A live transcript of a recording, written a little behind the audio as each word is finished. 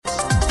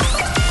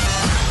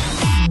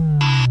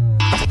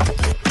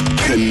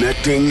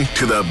Connecting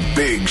to the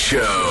big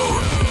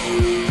show.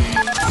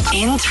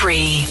 In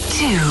 3,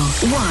 2, 1.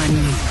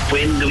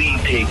 When do we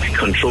take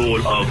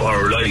control of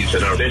our lives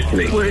and our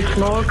destiny? We're a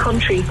small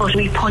country, but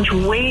we punch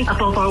way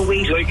above our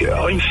weight. Like,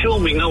 I'm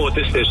fuming now at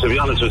this stage, to be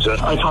honest with you.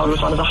 I thought it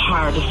was one of the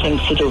hardest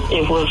things to do.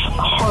 It was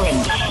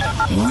horrendous.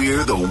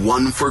 We're the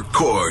one for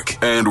Cork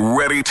and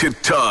ready to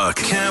talk.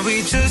 Can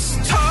we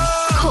just talk?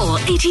 Call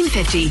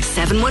 1850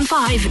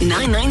 715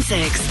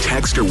 996.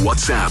 Text or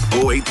WhatsApp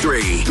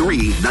 083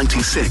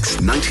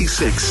 396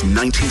 96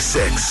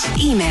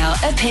 96. Email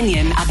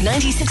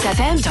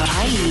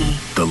opinion@96fm.ie.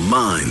 The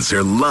lines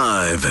are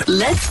live.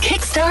 Let's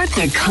kickstart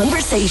the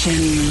conversation.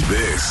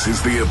 This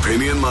is the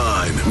Opinion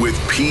Line with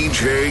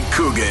PJ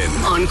Coogan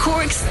On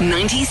Cork's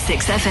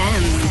 96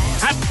 FM.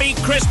 Happy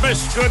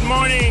Christmas. Good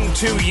morning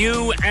to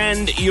you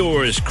and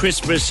yours.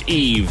 Christmas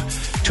Eve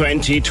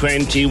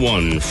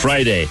 2021,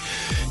 Friday,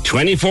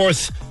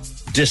 24th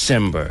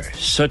December.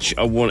 Such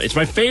a one. It's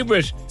my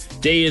favourite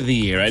day of the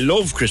year. I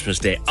love Christmas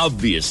Day,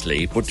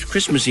 obviously, but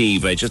Christmas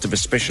Eve I just have a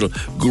special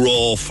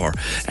graw for,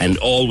 and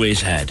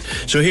always had.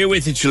 So here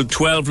with you till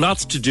 12,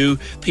 lots to do,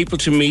 people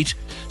to meet,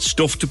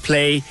 stuff to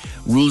play,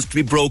 rules to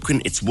be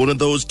broken. It's one of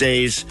those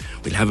days.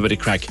 We'll have a bit of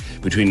crack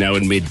between now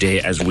and midday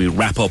as we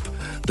wrap up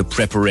the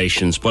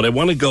preparations. But I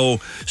want to go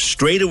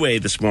straight away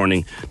this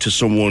morning to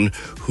someone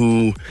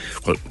who,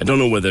 well, I don't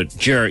know whether,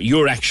 Ger,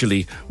 you're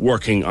actually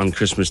working on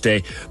Christmas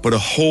Day, but a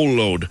whole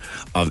load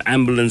of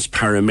ambulance,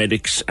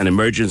 paramedics and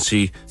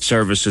emergency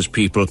services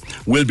people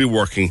will be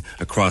working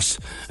across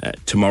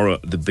tomorrow,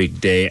 the big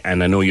day,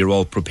 and I know you're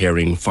all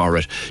preparing for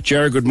it.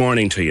 Ger, good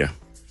morning to you.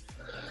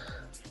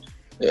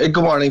 Good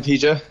morning,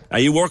 PJ. Are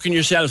you working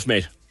yourself,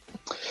 mate?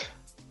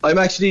 I'm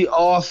actually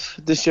off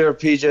this year,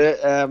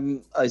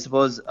 PJ. I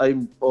suppose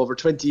I'm over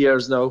 20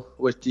 years now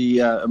with the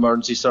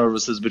emergency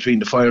services, between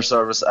the fire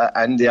service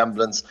and the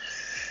ambulance.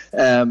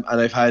 And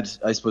I've had,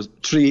 I suppose,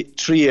 three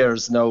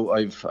years now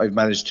I've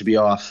managed to be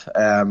off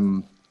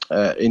in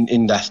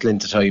that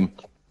length of time.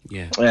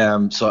 Yeah.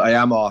 So I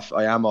am off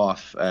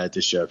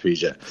this year,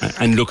 PJ.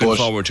 And looking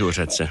forward to it,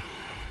 I'd say.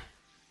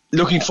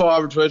 Looking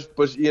forward to it,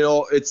 but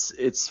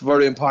it's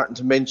very important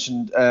to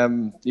mention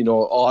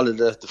all of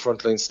the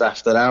frontline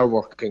staff that are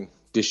working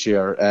this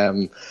year.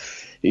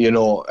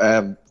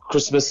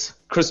 Christmas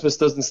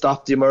doesn't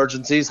stop the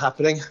emergencies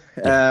happening.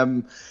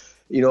 I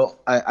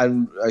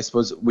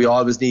suppose we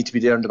always need to be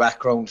there in the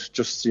background,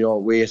 just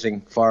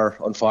waiting for,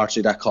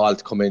 unfortunately, that call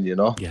to come in.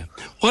 Yeah.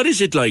 What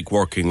is it like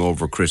working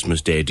over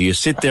Christmas Day? Do you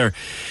sit there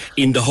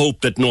in the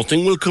hope that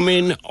nothing will come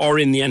in, or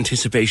in the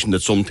anticipation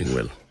that something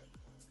will?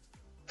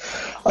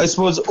 I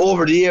suppose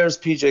over the years,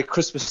 PJ,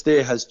 Christmas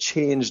Day has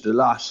changed a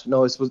lot.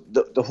 No, I suppose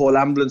the whole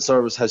ambulance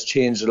service has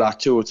changed a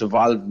lot too. It's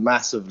evolved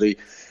massively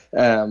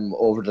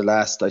over the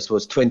last, I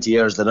suppose, 20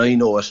 years that I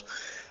know it.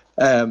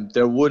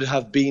 There would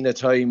have been a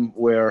time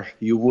where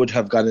you would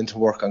have gone into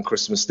work on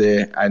Christmas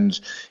Day and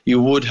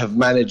you would have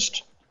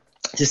managed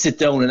to sit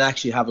down and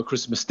actually have a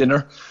Christmas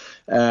dinner.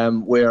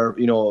 Where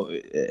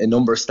a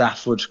number of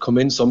staff would come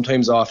in,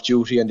 sometimes off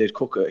duty, and they'd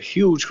cook a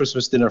huge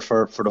Christmas dinner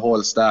for the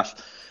whole staff.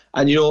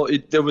 And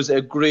there was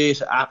a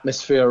great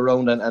atmosphere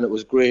around, and it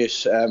was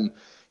great,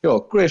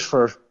 great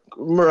for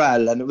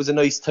morale, and it was a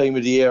nice time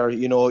of the year.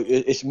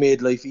 It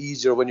made life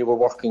easier when you were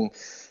working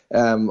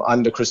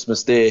on the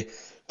Christmas Day.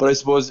 But I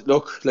suppose,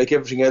 look, like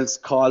everything else,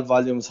 call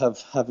volumes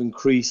have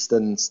increased,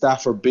 and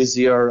staff are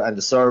busier, and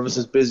the service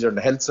is busier, and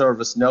the health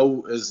service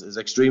now is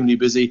extremely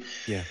busy.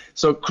 Yeah.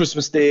 So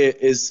Christmas Day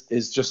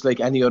is just like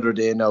any other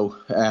day now.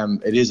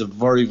 It is a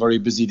very, very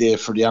busy day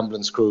for the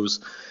ambulance crews.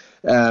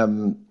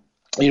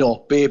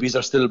 Babies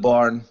are still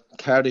born,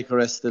 cardiac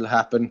arrests still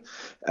happen.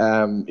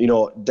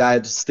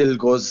 Dad still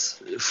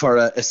goes for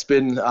a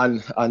spin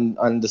on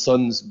the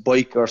son's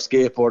bike or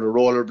skateboard or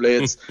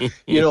rollerblades.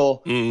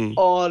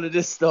 All of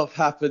this stuff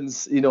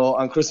happens,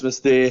 on Christmas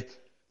Day,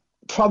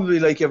 probably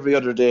like every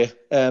other day.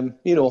 And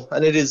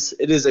it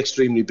is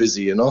extremely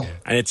busy, And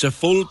it's a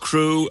full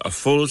crew, a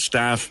full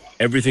staff,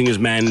 everything is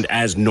manned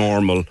as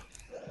normal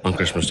on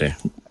Christmas Day.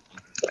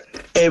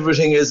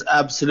 Everything is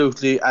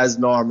absolutely as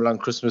normal on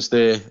Christmas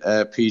Day,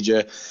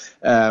 PJ.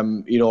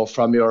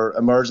 From your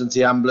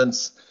emergency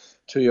ambulance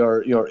to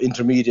your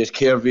intermediate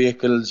care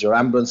vehicles, your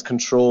ambulance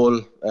control.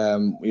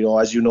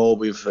 As you know,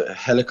 we've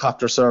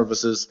helicopter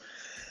services.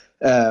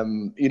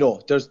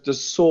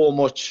 There's so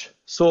much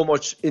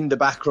in the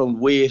background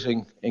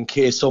waiting in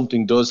case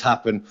something does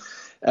happen.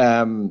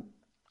 As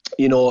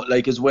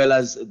well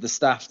as the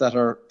staff that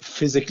are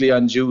physically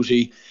on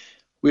duty.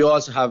 We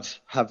also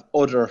have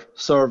other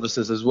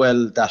services as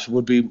well that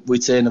would be,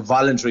 we'd say, in a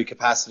voluntary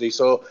capacity.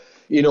 So,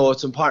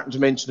 it's important to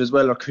mention as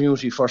well our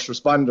community first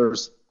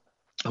responders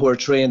who are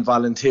trained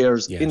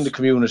volunteers in the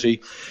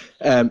community,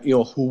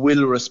 who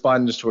will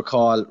respond to a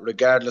call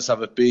regardless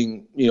of it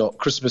being,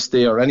 Christmas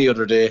Day or any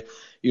other day,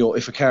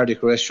 if a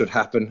cardiac arrest should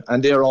happen.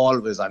 And they're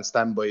always on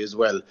standby as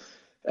well.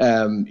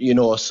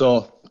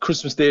 So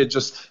Christmas Day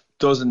just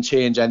doesn't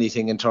change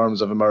anything in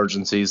terms of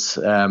emergencies.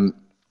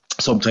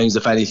 Sometimes,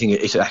 if anything,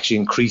 it actually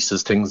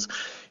increases things.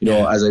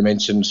 As I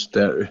mentioned,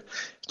 there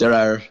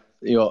are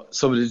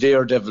some of the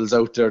daredevils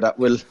out there that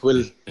will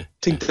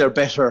think they're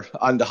better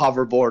on the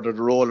hoverboard or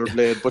the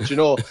rollerblade. But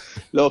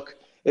look,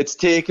 it's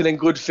taken in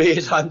good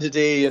faith on the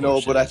day,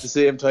 but at the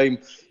same time,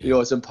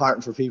 it's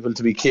important for people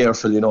to be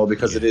careful,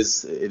 because it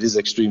is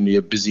extremely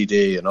a busy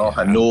day, and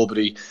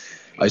nobody,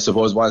 I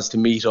suppose, wants to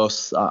meet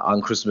us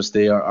on Christmas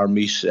Day or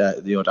meet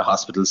the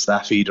hospital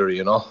staff either,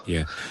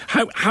 Yeah.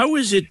 How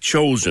is it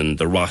chosen,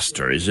 the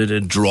roster? Is it a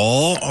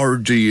draw, or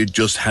do you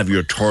just have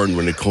your turn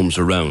when it comes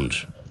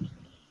around?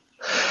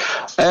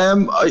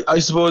 I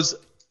suppose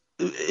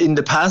in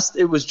the past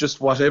it was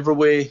just whatever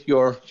way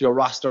your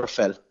roster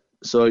fell.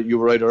 So you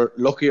were either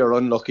lucky or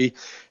unlucky.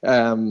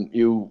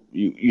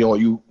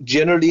 You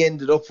generally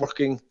ended up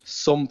working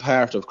some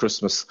part of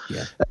Christmas,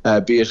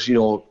 be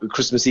it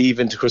Christmas Eve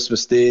into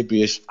Christmas Day,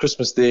 be it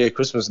Christmas Day,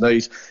 Christmas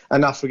night, and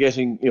not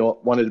forgetting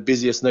one of the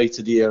busiest nights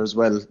of the year as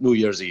well, New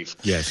Year's Eve.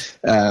 Yes.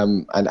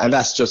 And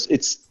that's just,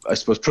 it's, I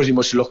suppose, pretty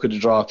much luck of the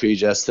draw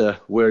page as to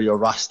where your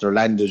roster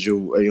landed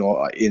you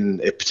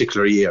in a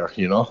particular year.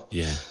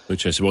 Yeah,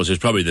 which I suppose is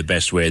probably the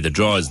best way. The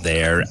draw is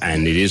there,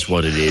 and it is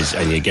what it is,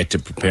 and you get to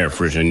prepare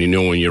for it, and you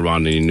know when you're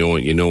on, and you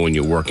know when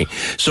you're working.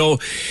 So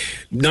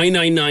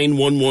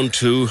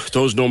 999-112,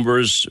 those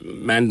numbers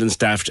manned and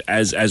staffed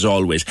as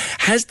always.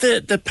 Has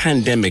the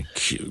pandemic,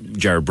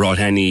 Ger, brought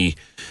any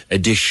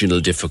additional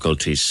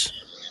difficulties?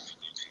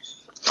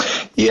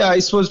 Yeah, I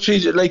suppose,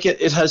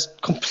 it has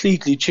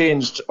completely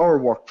changed our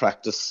work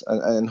practice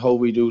and how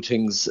we do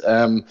things,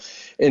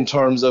 in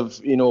terms of,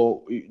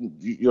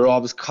 you're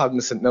always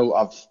cognizant now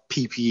of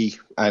PPE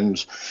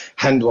and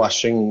hand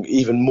washing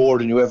even more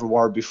than you ever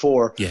were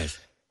before. Yes.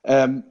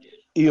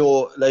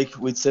 Like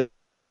we'd say,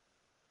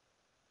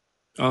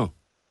 the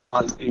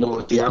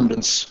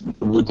ambulance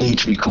would need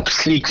to be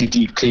completely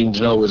deep cleaned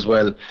now as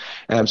well.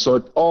 So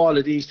all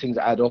of these things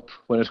add up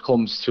when it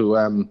comes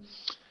to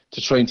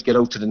trying to get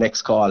out to the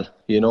next call,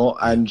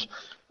 and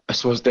I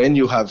suppose then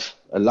you have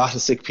a lot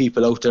of sick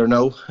people out there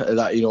now, a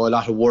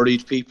lot of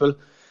worried people.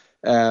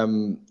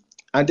 And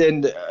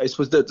then I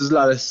suppose there's a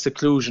lot of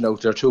seclusion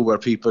out there too, where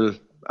people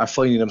are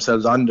finding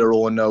themselves on their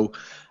own now.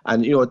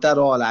 And, that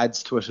all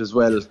adds to it as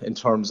well in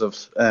terms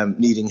of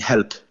needing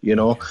help,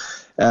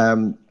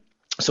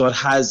 So it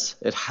has,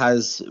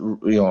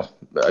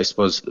 I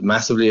suppose,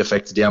 massively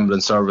affected the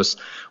ambulance service.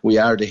 We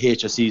are the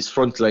HSE's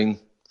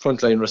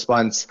frontline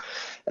response.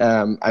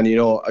 And,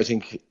 I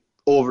think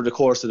over the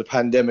course of the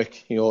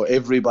pandemic,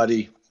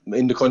 everybody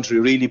in the country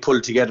really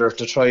pulled together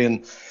to try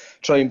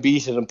and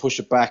beat it and push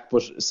it back.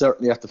 But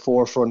certainly at the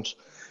forefront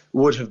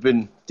would have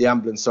been the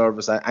ambulance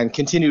service, and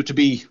continue to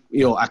be,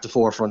 at the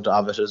forefront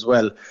of it as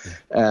well.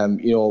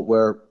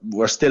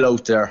 We're still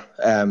out there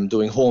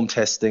doing home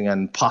testing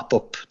and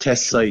pop-up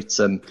test sites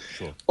and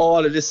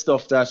all of this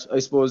stuff that I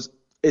suppose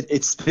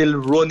it's still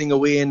running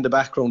away in the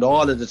background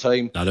all of the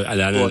time. And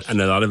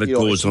a lot of it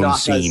goes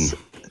unseen.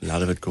 A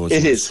lot of it goes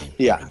It is,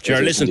 yeah. Ger,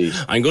 listen, indeed.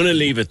 I'm going to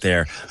leave it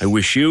there. I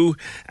wish you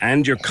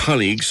and your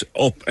colleagues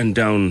up and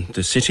down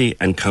the city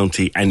and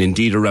county, and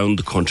indeed around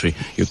the country,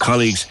 your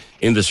colleagues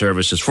in the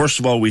services, first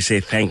of all, we say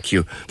thank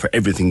you for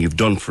everything you've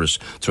done for us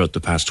throughout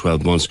the past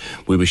 12 months.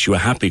 We wish you a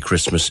happy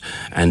Christmas,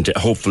 and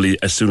hopefully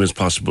as soon as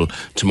possible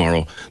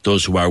tomorrow,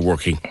 those who are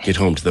working get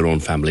home to their own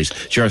families.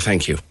 Ger,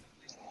 thank you.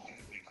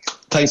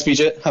 Thanks,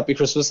 PJ. Happy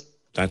Christmas.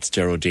 That's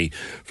Ger O'D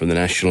from the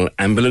National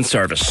Ambulance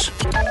Service.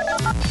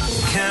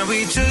 Can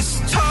we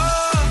just talk?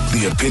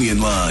 The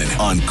Opinion Line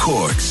on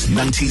Cork's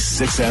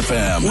 96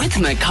 FM. With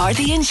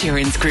McCarthy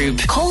Insurance Group.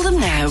 Call them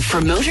now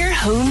for motor,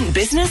 home,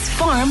 business,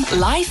 farm,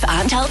 life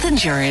and health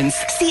insurance.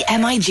 See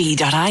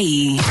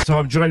mig.ie. So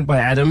I'm joined by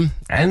Adam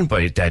and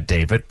by Dad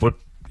David, but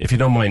if you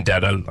don't mind,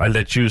 Dad, I'll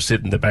let you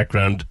sit in the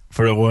background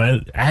for a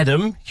while.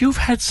 Adam, you've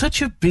had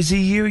such a busy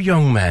year,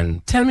 young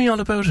man. Tell me all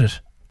about it.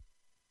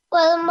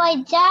 Well, my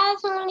dad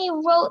only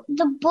wrote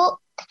the book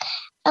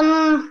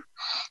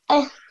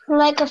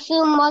like a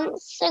few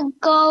months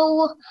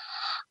ago.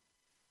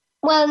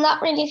 Well,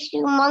 not really a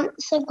few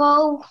months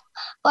ago.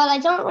 Well, I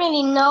don't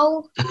really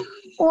know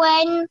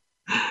when.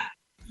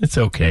 It's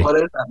okay. What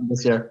else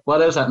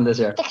happened this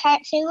year? The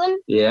cartoon.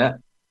 Yeah,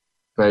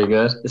 very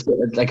good. It's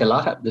like a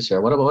lot happened this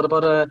year. What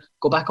about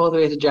go back all the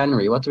way to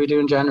January? What did we do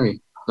in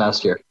January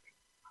last year?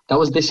 That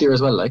was this year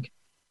as well, like.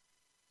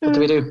 What did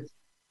we do?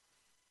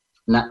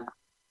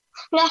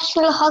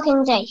 National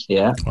Hugging Day.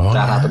 Yeah,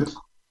 that happened.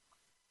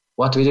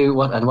 What do we do?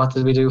 What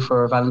did we do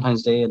for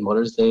Valentine's Day and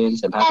Mother's Day and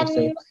St. Patrick's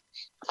Day?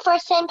 For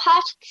St.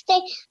 Patrick's Day,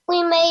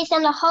 we made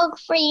a hug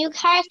for you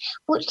card,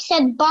 which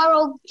said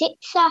 "Borrow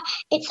Dixa."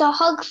 It's a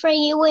hug for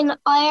you in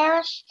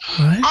Irish.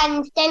 Right.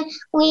 And then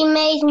we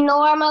made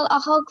normal a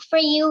hug for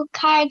you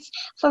cards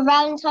for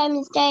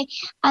Valentine's Day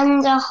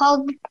and a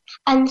hug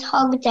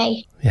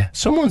day. Yeah,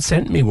 someone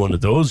sent me one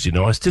of those.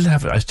 I still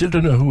have it. I still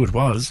don't know who it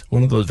was.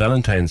 One of those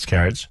Valentine's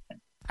cards.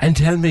 And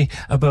tell me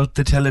about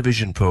the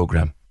television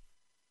programme.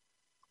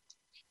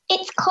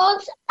 It's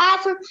called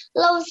Adam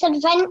Loves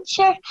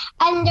Adventure,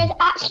 and there's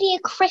actually a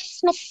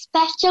Christmas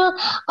special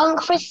on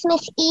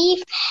Christmas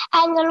Eve,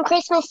 and on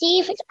Christmas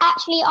Eve it's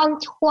actually on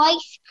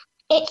twice.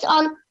 It's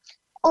on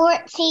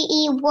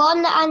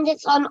RTE1 and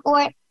it's on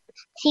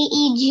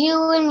TE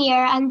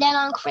Junior, and then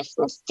on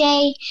Christmas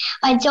Day,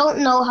 I don't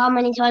know how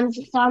many times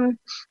it's on.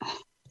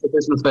 The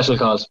Christmas special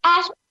called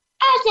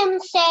Adam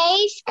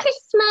Saves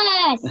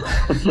Christmas.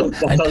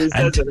 That's how he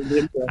says it in the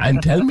intro.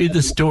 And tell me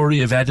the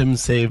story of Adam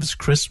Saves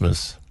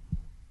Christmas.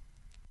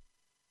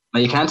 Now,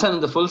 you can't tell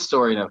them the full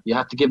story now. You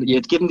have to give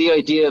them the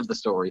idea of the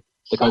story.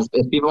 Because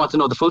if people want to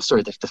know the full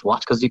story, they have to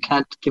watch, because you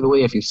can't give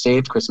away if you've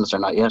saved Christmas or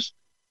not yet.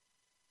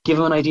 Give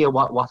them an idea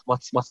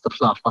what's the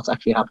plot, what's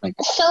actually happening.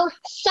 So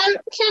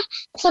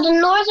the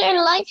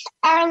Northern Lights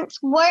aren't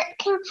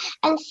working,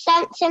 and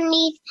Santa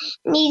needs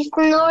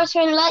the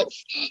Northern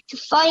Lights to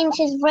find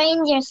his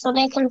reindeer so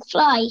they can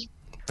fly.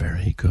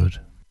 Very good.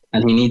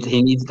 And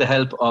he needs the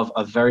help of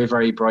a very,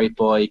 very bright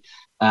boy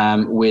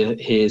with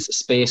his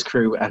space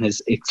crew and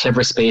his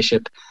clever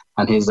spaceship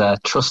and his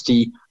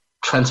trusty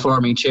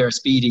transforming chair,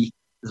 Speedy.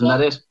 Isn't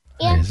that it?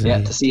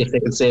 Yeah, to see if they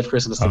can save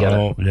Christmas together.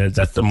 Oh, yeah,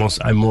 that's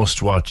I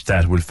must watch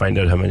that. We'll find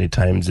out how many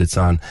times it's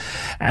on.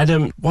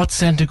 Adam, what's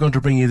Santa going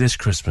to bring you this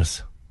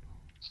Christmas?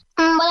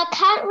 Well, I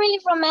can't really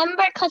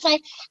remember because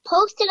I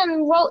posted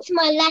and wrote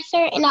my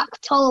letter in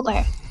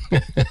October.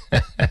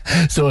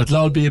 So it'll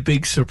all be a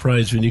big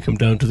surprise when you come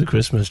down to the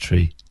Christmas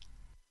tree.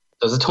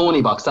 There's a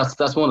Tony box. That's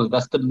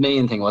the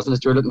main thing, wasn't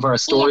it? You're looking for a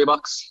story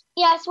box.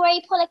 Yeah, it's where you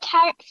put a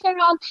character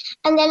on,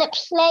 and then it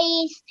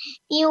plays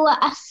you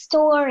a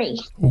story.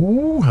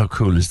 Ooh, how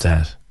cool is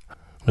that?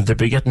 Will they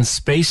be getting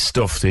space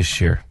stuff this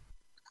year?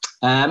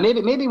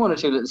 Maybe one or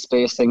two little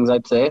space things.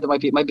 I'd say there might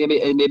be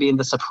maybe in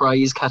the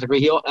surprise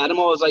category. Adam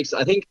always likes.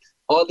 I think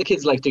all the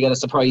kids like to get a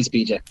surprise,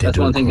 PJ. That's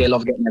one thing they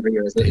love getting every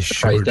year. Is the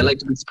surprise. Sure, they like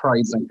to be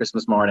surprised on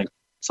Christmas morning.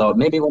 So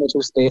maybe one or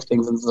two space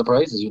things and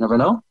surprises. You never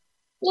know.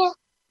 Yeah.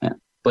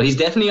 But he's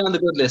definitely on the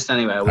good list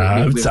anyway.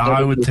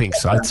 I would think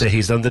so. I'd say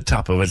he's on the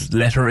top of it.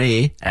 Letter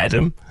A,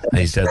 Adam.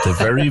 He's at the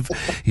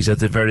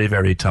very,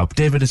 very top.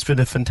 David, it's been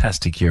a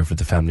fantastic year for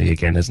the family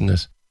again, isn't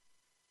it?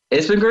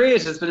 It's been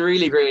great. It's been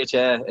really great.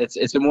 Yeah,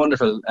 it's been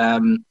wonderful.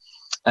 We're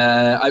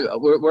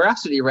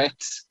absolutely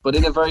wrecked, but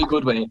in a very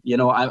good way. You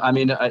know, I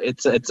mean,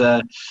 it's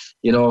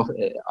you know,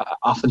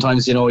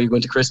 oftentimes, you know, you go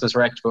into Christmas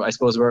wrecked, but I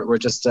suppose we're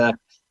just.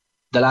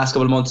 The last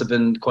couple of months have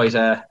been quite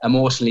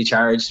emotionally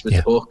charged with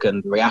the book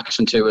and the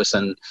reaction to it,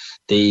 and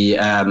the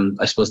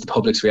I suppose the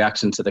public's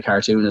reaction to the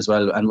cartoon as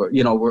well. And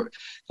we're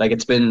like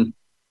it's been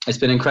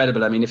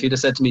incredible. I mean, if you'd have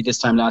said to me this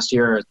time last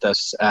year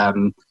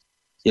that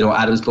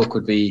Adam's book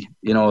would be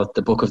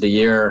the book of the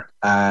year,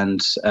 and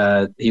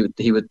there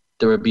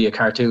would be a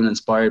cartoon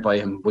inspired by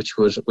him, which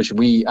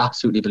we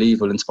absolutely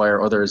believe will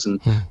inspire others, and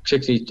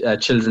particularly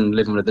children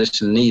living with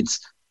additional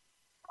needs.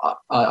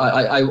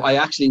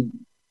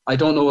 I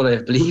don't know what I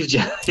have believed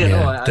yet.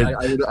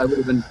 I would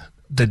have been.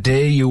 The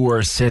day you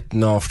were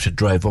setting off to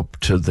drive up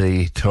to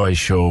the toy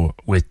show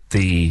with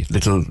the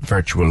little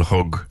virtual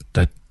hug,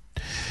 that,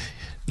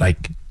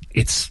 like,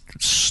 it's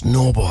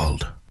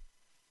snowballed.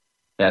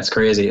 Yeah, it's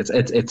crazy.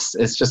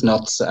 It's just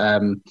nuts.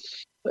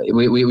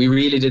 We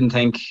really didn't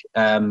think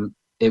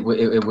it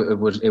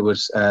would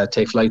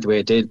take flight the way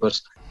it did, but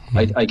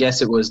I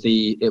guess it was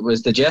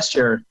the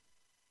gesture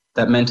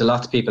that meant a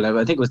lot to people.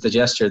 I think it was the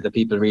gesture that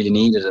people really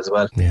needed as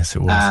well. Yes,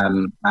 it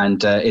was.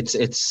 And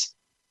it's.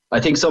 I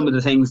think some of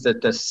the things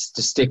that to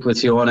stick with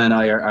Fiona and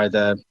I are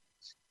the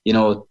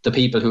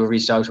people who have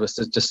reached out to us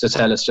just to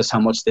tell us just how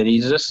much they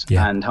needed it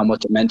and how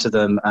much it meant to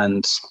them,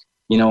 and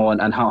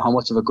and how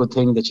much of a good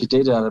thing that you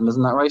did, Adam.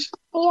 Isn't that right?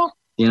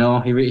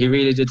 Yeah. He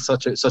really did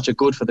such a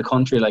good for the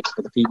country, like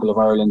for the people of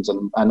Ireland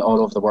and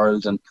all over the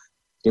world. And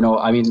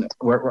I mean,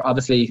 we're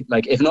obviously,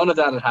 like, if none of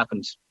that had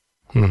happened,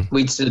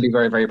 we'd still be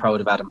very, very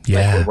proud of Adam.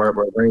 Yeah. Like,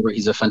 we're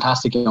he's a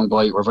fantastic young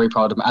boy. We're very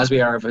proud of him, as we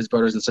are of his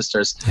brothers and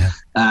sisters.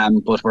 Yeah.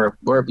 But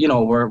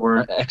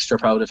we're extra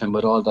proud of him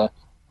with all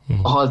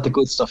the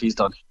good stuff he's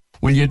done.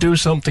 Will you do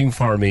something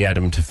for me,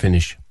 Adam, to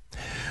finish?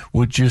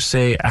 Would you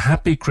say a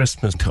happy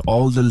Christmas to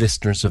all the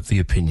listeners of the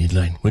Opinion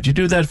Line? Would you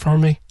do that for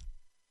me?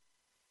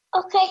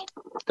 Okay.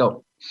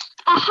 Go.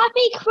 A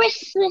happy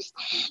Christmas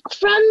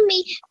from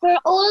me for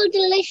all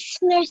the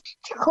listeners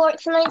to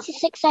Cork's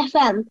 96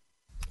 FM.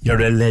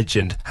 You're a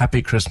legend.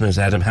 Happy Christmas,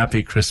 Adam.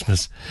 Happy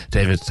Christmas,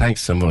 David.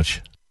 Thanks so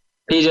much.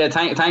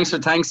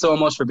 PJ, thanks so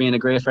much for being a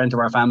great friend to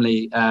our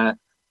family,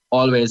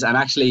 always. And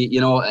actually,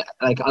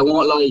 like, I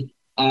won't lie,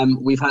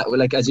 we've had,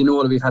 like, as you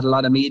know, we've had a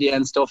lot of media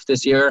and stuff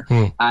this year,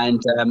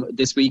 and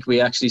this week we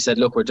actually said,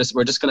 look, we're just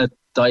going to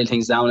dial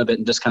things down a bit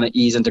and just kind of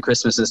ease into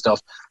Christmas and stuff.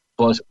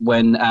 But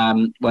when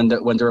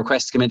the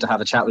request came in to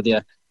have a chat with you,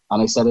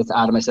 and I said it to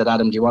Adam,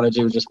 Adam, do you want to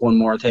do just one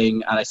more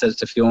thing? And I said it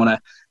to Fiona.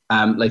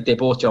 Like, they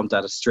both jumped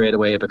at it straight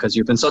away, because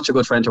you've been such a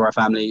good friend to our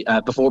family.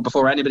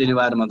 Before anybody knew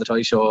Adam on the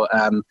toy show,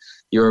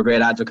 you were a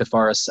great advocate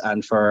for us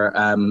and for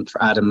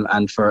Adam,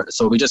 and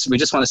so we just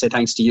want to say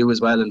thanks to you as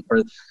well, and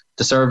for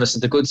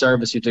the good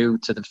service you do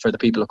for the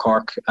people of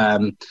Cork,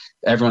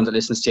 everyone that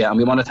listens to you. And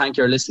we want to thank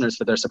your listeners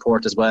for their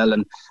support as well.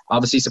 And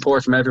obviously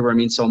support from everywhere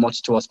means so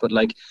much to us, but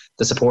like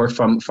the support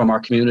from our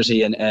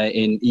community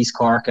in East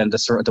Cork and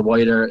the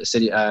wider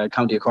city,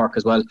 county of Cork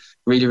as well,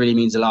 really, really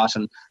means a lot.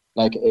 And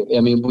like,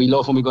 I mean, we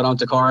love when we go down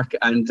to Cork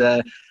and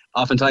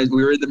oftentimes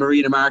we were in the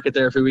Marina Market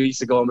there a few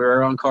weeks ago, and we were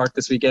around Cork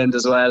this weekend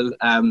as well,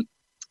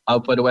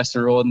 out by the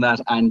Western Road and that.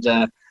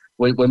 And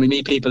when we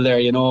meet people there,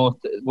 you know,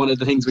 one of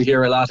the things we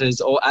hear a lot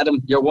is, "Oh,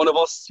 Adam, you're one of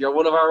us. You're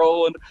one of our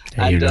own."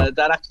 And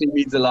that actually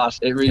means a lot.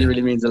 It really,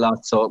 really means a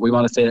lot. So we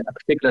want to say a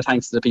particular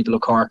thanks to the people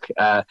of Cork,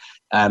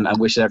 and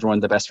wish everyone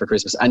the best for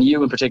Christmas. And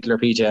you in particular,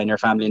 PJ, and your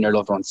family and your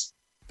loved ones.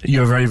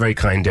 You're very, very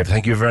kind, Dave.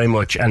 Thank you very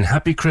much. And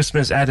happy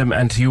Christmas, Adam,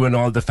 and to you and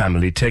all the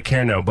family. Take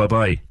care now.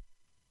 Bye-bye.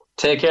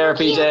 Take care,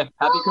 PJ.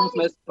 Happy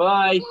Christmas.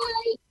 Bye.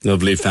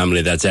 Lovely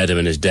family. That's Adam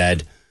and his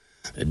dad,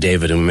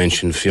 David, and we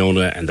mentioned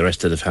Fiona and the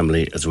rest of the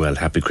family as well.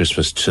 Happy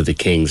Christmas to the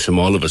Kings from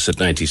all of us at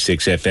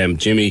 96 FM.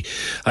 Jimmy,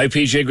 hi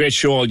PJ, great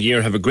show all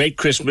year. Have a great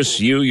Christmas,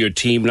 you, your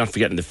team, not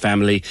forgetting the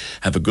family.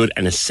 Have a good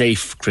and a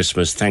safe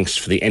Christmas. Thanks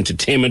for the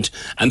entertainment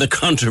and the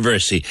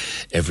controversy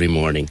every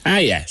morning.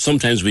 Yeah,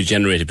 sometimes we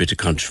generate a bit of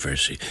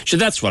controversy. So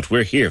that's what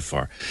we're here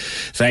for.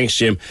 Thanks,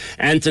 Jim.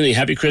 Anthony,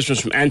 happy Christmas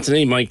from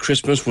Anthony. My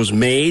Christmas was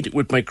made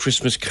with my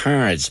Christmas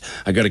cards.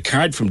 I got a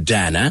card from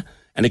Dana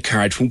and a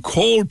card from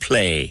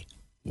Coldplay.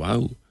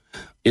 Wow.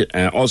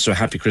 Also,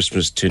 happy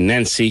Christmas to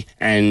Nancy,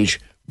 Ange,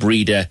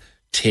 Breda,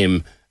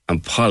 Tim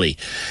and Polly.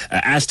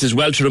 Asked as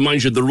well to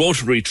remind you of the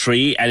Rotary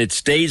Tree, and it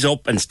stays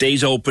up and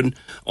stays open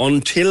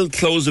until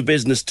close of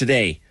business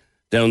today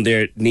down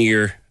there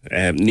near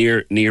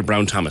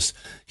Brown Thomas.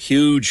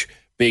 Huge,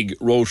 big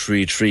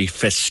Rotary Tree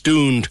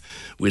festooned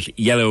with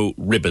yellow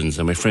ribbons.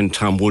 And my friend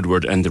Tom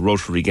Woodward and the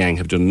Rotary gang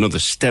have done another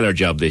stellar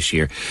job this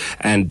year.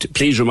 And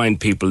please remind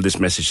people this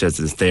message says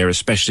it's there,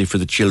 especially for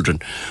the children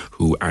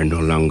who are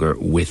no longer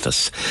with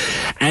us.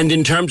 And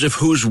in terms of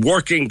who's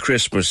working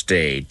Christmas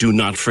Day, do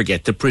not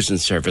forget the prison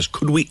service.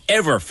 Could we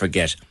ever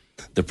forget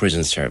the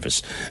prison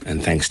service?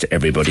 And thanks to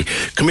everybody.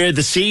 Come here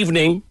this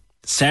evening.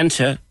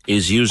 Santa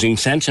is using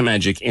Santa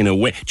magic in a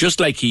way, just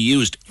like he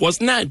used,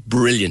 wasn't that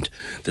brilliant?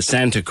 The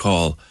Santa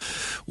call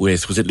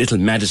with, was it Little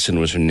Madison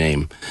was her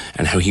name,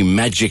 and how he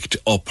magicked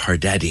up her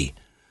daddy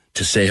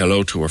to say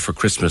hello to her for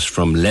Christmas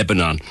from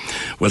Lebanon.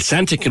 Well,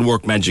 Santa can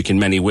work magic in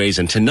many ways,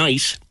 and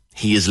tonight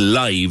he is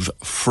live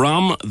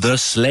from the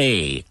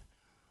sleigh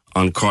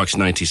on Cork's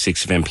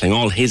 96 FM, playing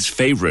all his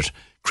favourite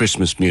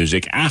Christmas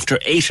music after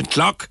 8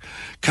 o'clock,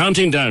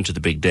 counting down to the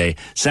big day.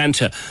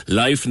 Santa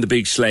live from the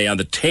big sleigh on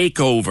the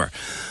takeover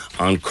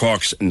on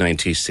Cork's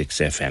 96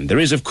 FM. There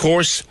is, of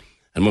course,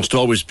 and must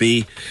always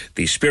be,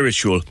 the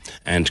spiritual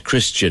and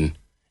Christian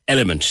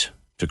element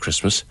to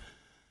Christmas.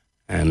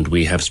 And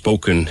we have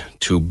spoken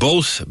to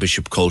both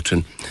Bishop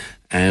Colton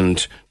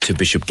and to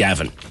Bishop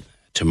Gavin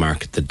to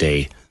mark the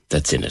day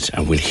that's in it.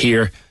 And we'll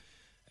hear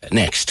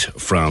next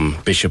from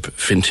Bishop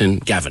Fintan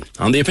Gavin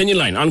on the Opinion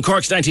Line on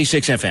Cork's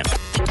 96 FM.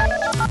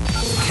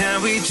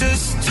 Can we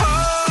just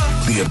talk?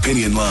 The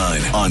Opinion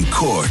Line on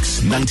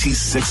Cork's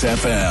 96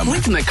 FM.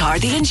 With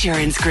McCarthy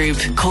Insurance Group.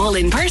 Call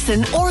in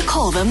person or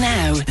call them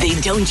now. They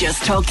don't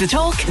just talk the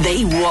talk,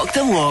 they walk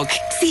the walk.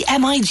 See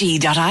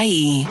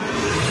MIG.ie.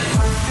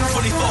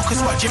 Fully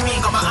focused, what you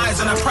mean? Got my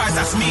eyes on a prize,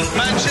 that's me.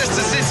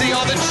 Manchester City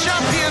are the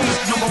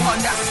champions. Number one,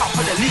 that's top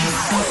of the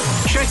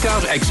league. Check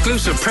out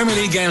exclusive Premier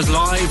League games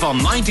live on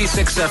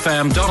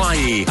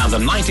 96fm.ie and the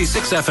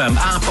 96FM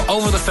app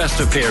over the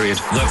festive period.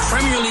 The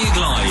Premier League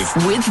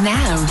Live. With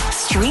Now.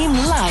 Stream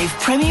live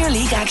Premier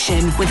League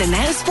action with a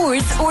Now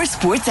Sports or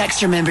Sports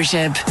Extra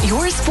membership.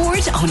 Your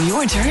sport on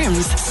your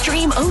terms.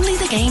 Stream only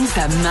the games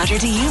that matter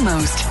to you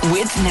most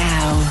with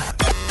Now.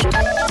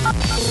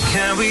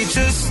 Can we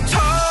just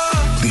talk?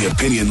 The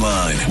Opinion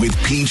Line with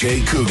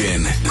PJ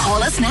Coogan.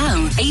 Call us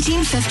now,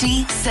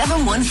 1850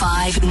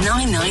 715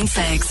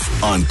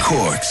 996. On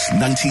Cork's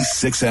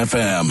 96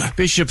 FM.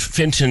 Bishop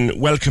Fintan,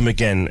 welcome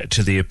again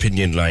to the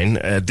Opinion Line.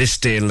 This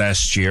day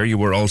last year, you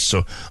were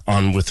also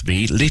on with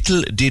me.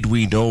 Little did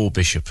we know,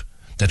 Bishop,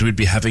 that we'd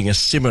be having a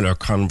similar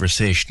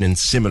conversation in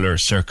similar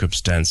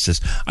circumstances.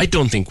 I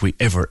don't think we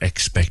ever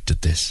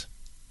expected this.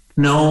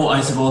 No,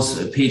 I suppose,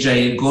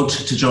 PJ, good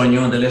to join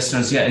you and the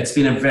listeners. Yeah, it's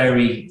been a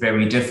very,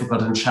 very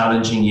difficult and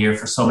challenging year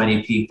for so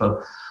many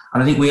people.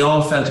 And I think we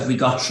all felt if we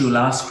got through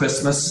last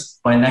Christmas,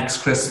 by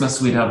next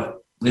Christmas,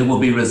 it will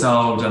be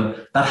resolved.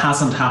 And that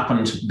hasn't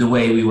happened the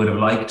way we would have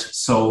liked.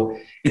 So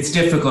it's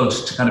difficult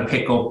to kind of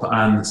pick up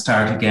and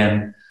start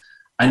again.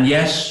 And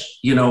yet,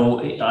 you know,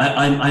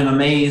 I'm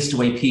amazed the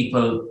way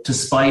people,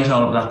 despite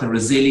all of that, the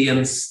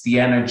resilience, the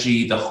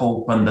energy, the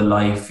hope and the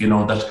life, you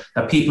know,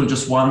 that people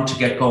just want to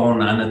get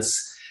going. And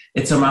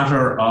it's a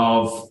matter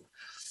of,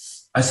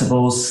 I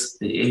suppose,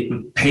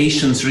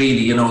 patience,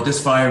 really. You know,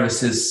 this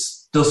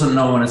virus doesn't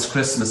know when it's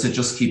Christmas. It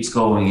just keeps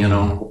going, you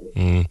know.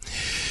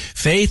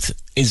 Faith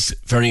is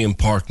very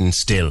important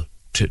still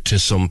to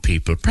some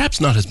people. Perhaps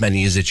not as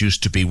many as it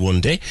used to be one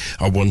day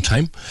or one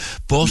time,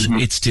 but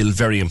it's still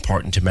very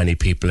important to many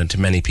people and to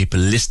many people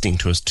listening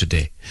to us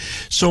today.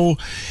 So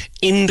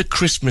in the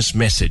Christmas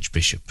message,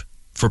 Bishop,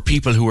 for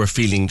people who are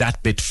feeling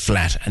that bit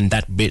flat and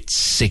that bit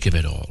sick of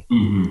it all,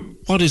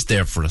 what is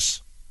there for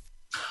us?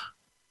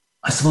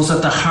 I suppose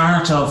at the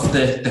heart of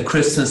the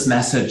Christmas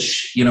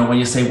message, you know, when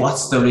you say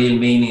what's the real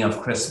meaning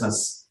of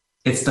Christmas,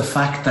 it's the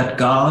fact that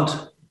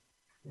God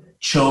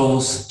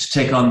chose to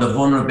take on the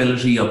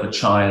vulnerability of a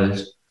child,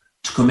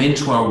 to come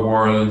into our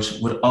world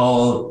with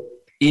all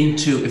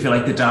into, if you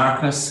like, the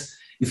darkness.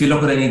 If you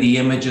look at any of the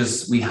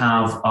images we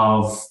have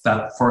of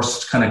that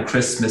first kind of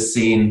Christmas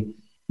scene,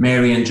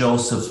 Mary and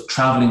Joseph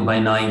traveling by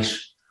night,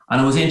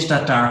 and it was into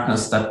that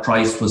darkness that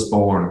Christ was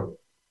born.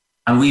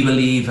 And we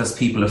believe as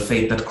people of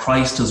faith that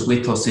Christ is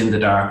with us in the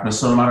darkness.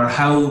 So no matter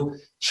how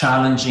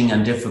challenging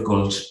and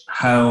difficult,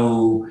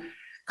 how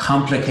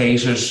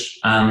complicated,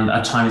 and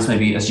at times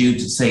maybe, as you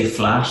say,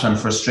 flat and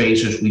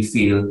frustrated we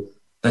feel,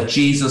 that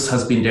Jesus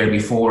has been there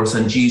before us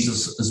and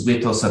Jesus is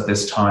with us at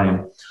this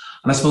time.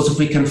 And I suppose if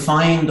we can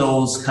find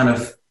those kind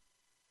of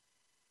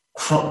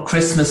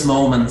Christmas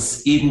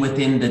moments, even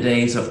within the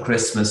days of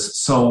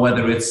Christmas, so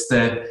whether it's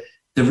the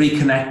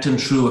reconnecting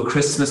through a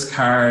Christmas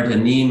card,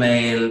 an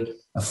email,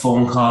 a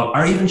phone call,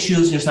 or even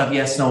choosing yourself,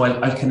 yes, no,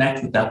 I'll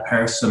connect with that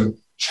person,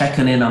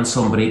 checking in on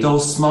somebody,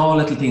 those small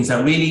little things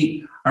that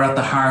really are at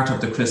the heart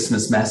of the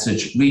Christmas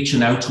message,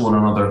 reaching out to one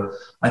another.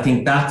 I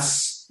think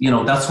that's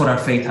what our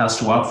faith has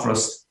to offer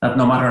us, that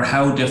no matter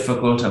how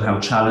difficult and how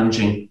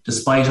challenging,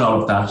 despite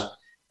all of that,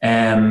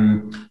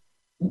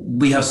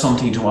 we have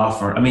something to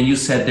offer. I mean, you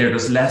said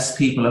there's less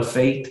people of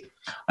faith.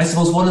 I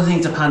suppose one of the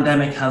things the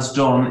pandemic has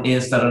done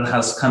is that it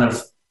has kind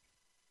of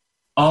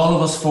all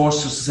of us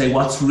forced us to say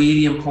what's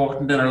really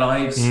important in our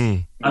lives.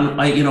 And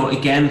I,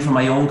 again, from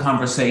my own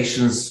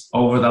conversations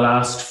over the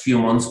last few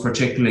months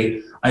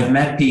particularly, I've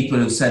met people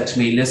who said to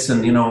me,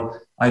 listen,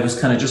 I was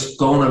kind of just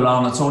going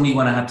along. It's only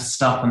when I had to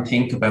stop and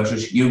think about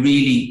it, you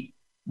really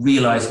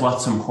realize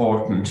what's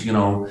important,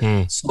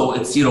 So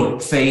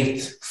it's,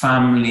 faith,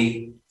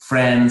 family,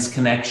 friends,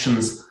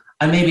 connections,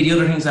 and maybe the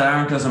other things that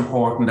aren't as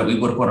important that we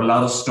would put a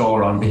lot of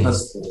store on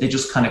because they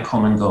just kind of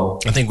come and go.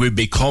 I think we've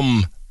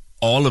become,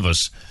 all of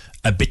us,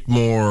 a bit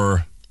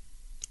more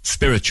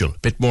spiritual, a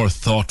bit more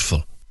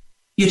thoughtful.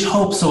 You'd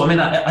hope so. I mean,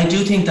 I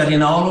do think that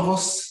in all of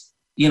us,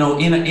 in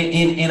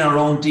our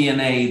own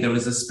DNA, there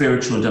is a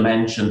spiritual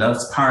dimension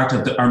that's part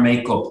of our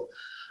makeup.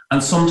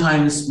 And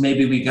sometimes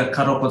maybe we get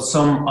caught up with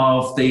some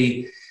of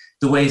the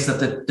ways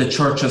that the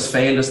church has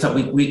failed us, that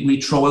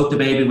we throw out the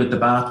baby with the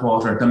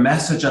bathwater. The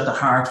message at the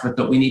heart of it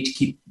that we need to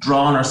keep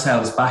drawing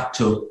ourselves back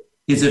to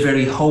is a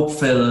very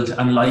hope-filled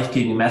and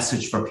life-giving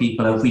message for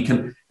people. And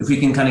if we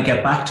can kind of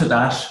get back to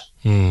that,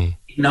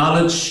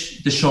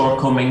 acknowledge the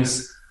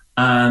shortcomings,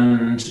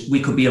 and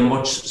we could be a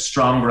much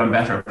stronger and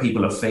better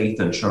people of faith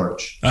and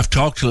church. I've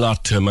talked a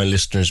lot to my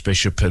listeners,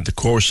 Bishop, in the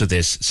course of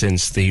this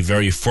since the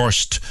very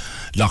first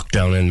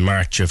lockdown in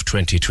March of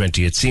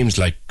 2020. It seems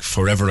like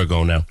forever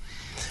ago now,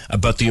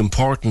 about the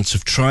importance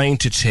of trying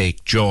to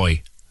take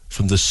joy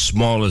from the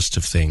smallest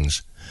of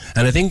things.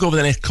 And I think over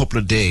the next couple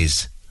of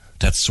days,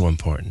 that's so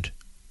important.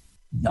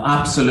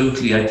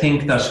 Absolutely. I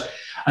think that,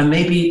 and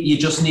maybe you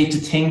just need to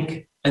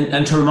think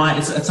and to remind,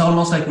 it's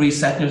almost like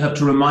resetting yourself,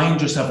 to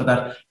remind yourself of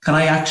that. Can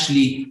I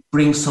actually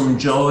bring some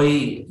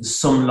joy,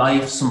 some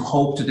life, some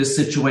hope to this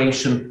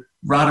situation,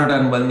 rather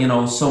than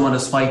when, someone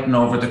is fighting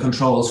over the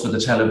controls for the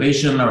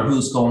television, or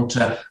who's going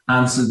to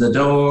answer the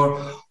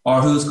door, or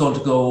who's going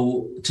to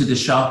go to the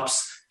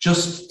shops.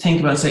 Just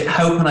think about it and say,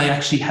 how can I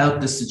actually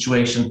help this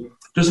situation?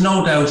 There's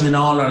no doubt in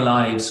all our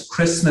lives,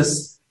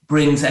 Christmas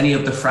brings any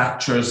of the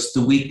fractures, the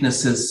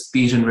weaknesses,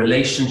 be it in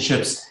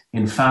relationships,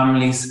 in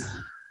families.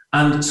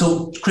 And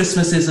so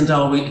Christmas isn't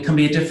always, it can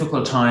be a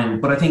difficult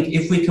time, but I think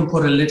if we can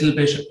put a little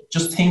bit,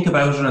 just think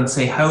about it and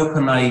say, how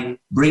can I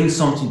bring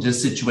something to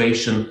this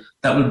situation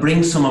that will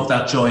bring some of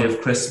that joy of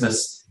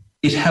Christmas?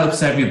 It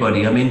helps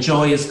everybody. I mean,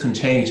 joy is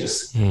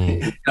contagious.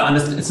 And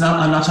it's not,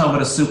 I'm not talking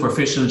about a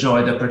superficial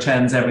joy that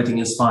pretends everything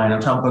is fine. I'm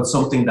talking about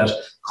something that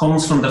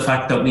comes from the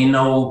fact that we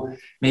know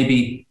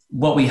maybe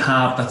what we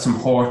have that's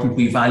important,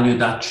 we value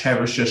that,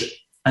 cherish it,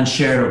 and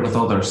share it with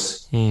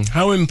others.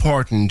 How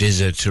important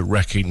is it to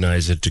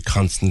recognise it, to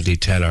constantly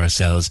tell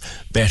ourselves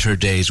better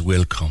days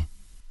will come?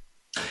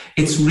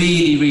 It's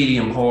really, really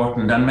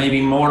important, and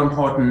maybe more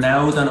important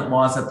now than it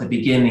was at the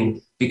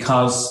beginning,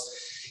 because,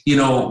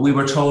 we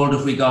were told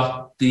once we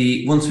got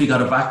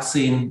a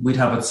vaccine, we'd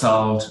have it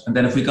solved. And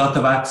then if we got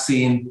the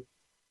vaccine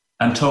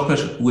and took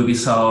it, we'd be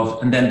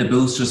solved. And then the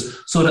boosters.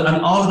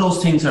 And all of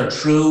those things are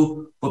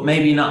true, but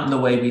maybe not in the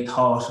way we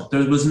thought.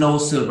 There was no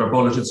silver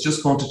bullet. It's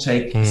just going to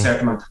take a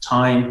certain amount of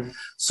time.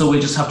 So we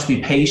just have to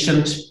be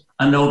patient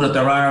and know that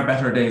there are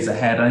better days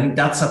ahead. And I think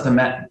that's at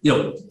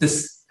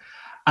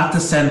the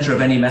centre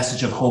of any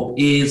message of hope,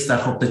 is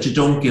that hope that you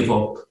don't give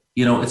up.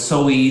 It's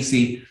so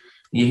easy.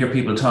 You hear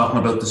people talking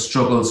about the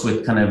struggles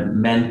with kind of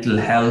mental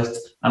health.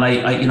 And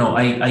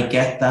I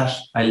get that.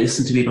 I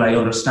listen to people. I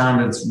understand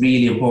it's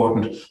really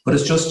important. But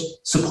it's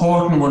just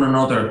supporting one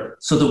another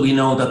so that we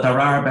know that there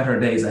are better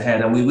days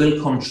ahead, and we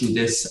will come through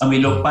this. And we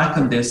look back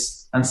on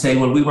this and say,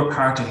 well, we were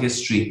part of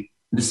history.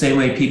 In the same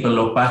way people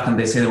look back and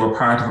they say they were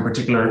part of a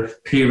particular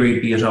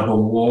period, be it of a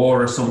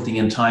war or something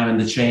in time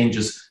and the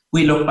changes.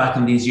 We look back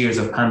on these years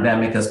of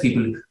pandemic as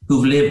people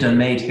who've lived and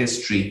made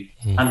history.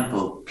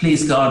 And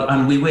please God,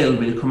 and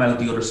we'll come out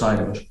the other side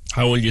of it.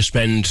 How will you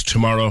spend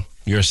tomorrow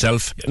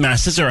yourself?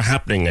 Masses are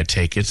happening, I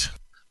take it.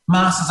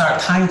 Masses are,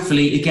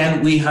 thankfully,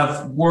 again, we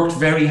have worked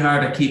very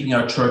hard at keeping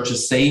our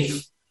churches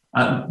safe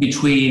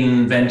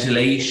between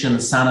ventilation,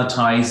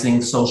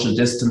 sanitising, social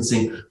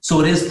distancing.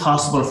 So it is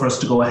possible for us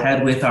to go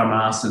ahead with our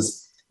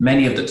masses.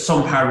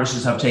 Some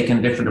parishes have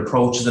taken different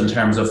approaches in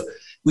terms of,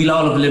 we'll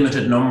all have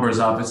limited numbers,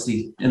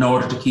 obviously, in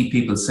order to keep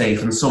people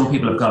safe. And some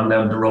people have gone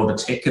down the road of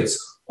tickets.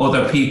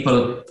 Other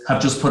people have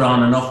just put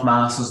on enough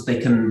masses they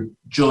can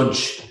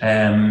judge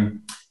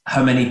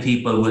how many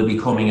people will be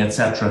coming,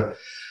 etc.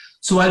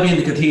 So I'll be in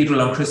the cathedral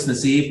on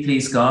Christmas Eve,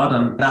 please God,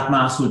 and that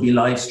mass will be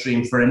live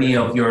streamed for any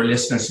of your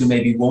listeners who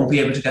maybe won't be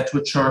able to get to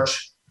a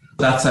church.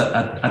 That's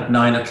at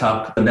 9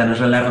 o'clock. And then at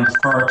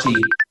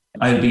 11:30,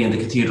 I'll be in the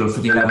cathedral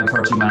for the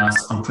 11:30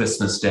 mass on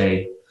Christmas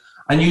Day.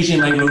 And usually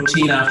my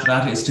routine after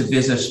that is to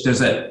visit.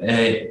 There's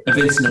a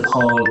Vincent de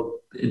Paul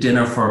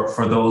dinner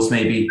for those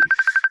maybe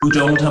who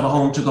don't have a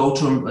home to go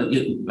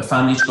to, a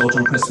family to go to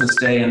on Christmas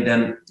Day. And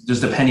then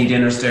there's the penny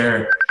dinners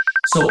there.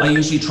 So I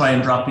usually try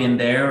and drop in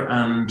there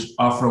and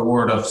offer a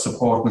word of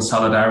support and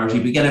solidarity.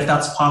 But again, if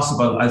that's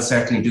possible, I'll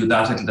certainly do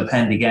that. It'll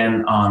depend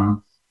again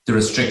on the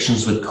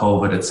restrictions with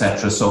COVID,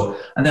 etc. So,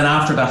 and then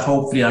after that,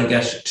 hopefully I'll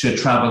get to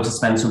travel to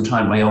spend some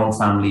time with my own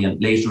family,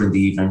 and later in the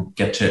evening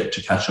get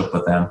to catch up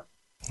with them.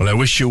 Well, I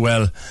wish you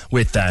well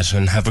with that,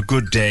 and have a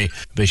good day,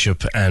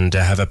 Bishop, and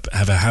have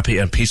a happy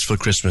and peaceful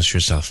Christmas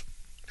yourself.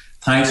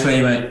 Thanks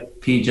very much,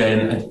 PJ,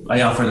 and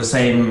I offer the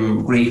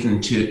same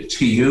greeting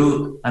to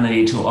you and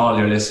indeed to all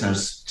your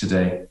listeners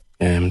today.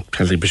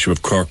 Catholic Bishop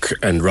of Cork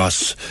and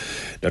Ross,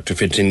 Dr.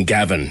 Fintan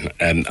Gavin.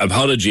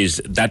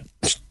 Apologies, that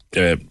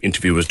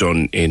interview was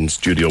done in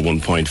Studio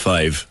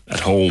 1.5 at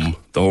home,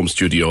 the home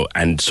studio,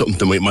 and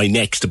my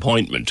next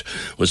appointment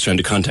was trying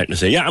to contact me and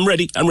say, yeah, I'm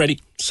ready.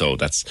 So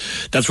that's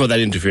what that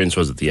interference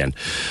was at the end.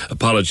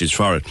 Apologies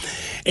for it.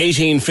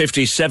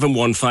 1850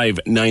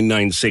 715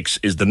 996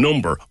 is the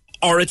number.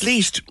 Or at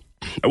least,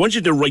 I want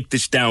you to write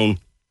this down,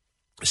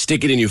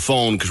 stick it in your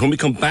phone, because when we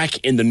come back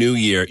in the new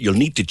year, you'll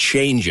need to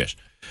change it.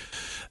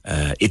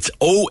 It's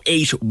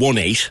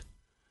 0818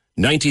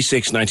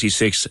 96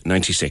 96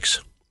 96.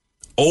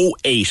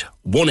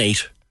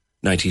 0818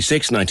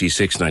 96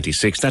 96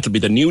 96. That'll be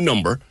the new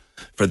number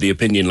for the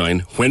opinion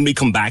line when we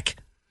come back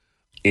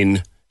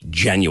in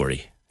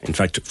January. In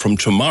fact, from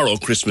tomorrow,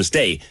 Christmas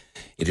Day,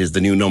 it is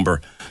the new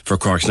number for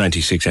Cork's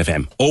 96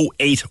 FM.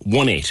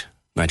 0818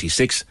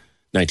 96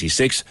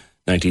 96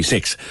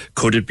 96.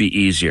 Could it be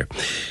easier?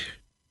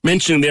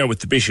 Mentioning there with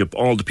the Bishop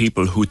all the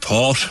people who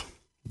thought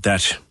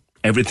that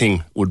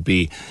everything would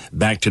be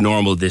back to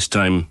normal this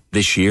time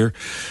this year.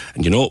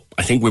 And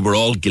I think we were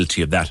all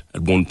guilty of that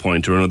at one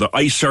point or another.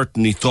 I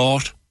certainly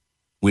thought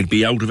we'd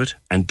be out of it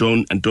and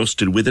done and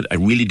dusted with it. I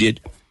really did.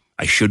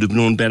 I should have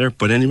known better,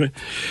 but anyway.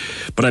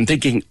 But I'm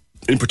thinking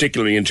in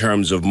particularly in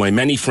terms of my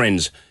many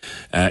friends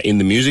in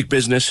the music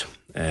business,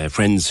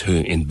 friends who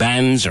in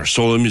bands or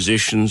solo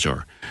musicians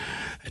or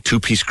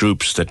two-piece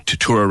groups that to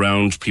tour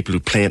around, people who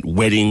play at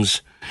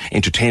weddings,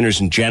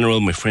 entertainers in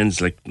general, my friends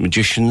like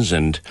magicians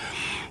and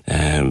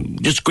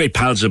just great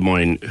pals of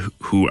mine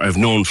who I've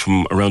known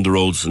from around the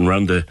roads and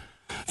around the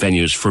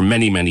venues for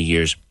many, many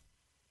years.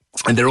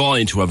 And they're all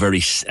into a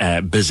very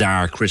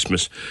bizarre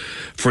Christmas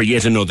for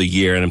yet another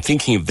year. And I'm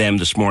thinking of them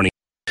this morning.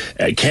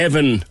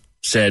 Kevin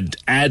said,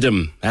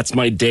 Adam, that's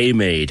my day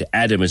maid.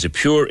 Adam is a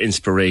pure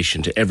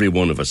inspiration to every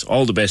one of us.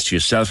 All the best to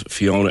yourself,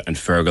 Fiona and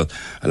Fergal,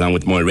 along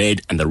with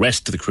Moiraid and the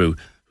rest of the crew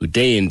who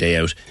day in, day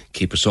out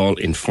keep us all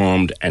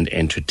informed and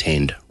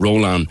entertained.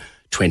 Roll on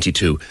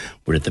 22.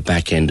 We're at the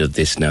back end of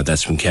this now.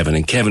 That's from Kevin.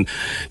 And Kevin,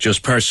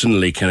 just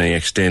personally, can I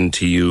extend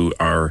to you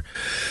our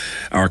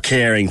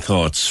caring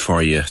thoughts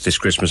for you this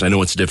Christmas? I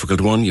know it's a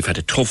difficult one. You've had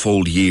a tough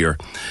old year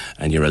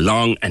and you're a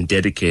long and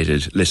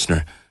dedicated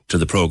listener to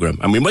the programme.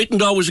 And we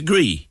mightn't always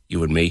agree,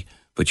 you and me,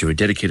 but you're a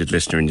dedicated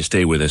listener and you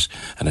stay with us.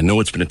 And I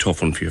know it's been a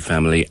tough one for your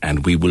family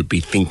and we will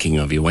be thinking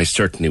of you. I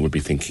certainly will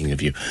be thinking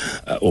of you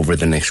over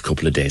the next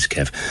couple of days,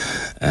 Kev.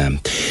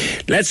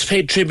 Let's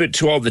pay tribute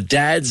to all the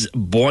dads,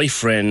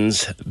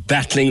 boyfriends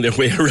battling their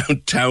way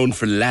around town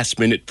for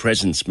last-minute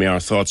presents. May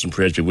our thoughts and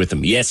prayers be with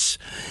them. Yes,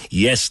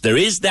 there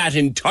is that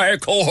entire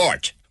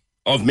cohort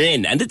of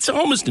men, and it's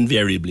almost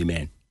invariably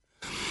men,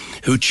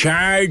 who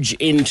charge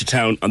into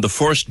town on the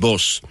first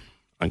bus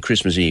on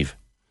Christmas Eve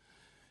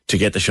to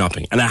get the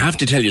shopping. And I have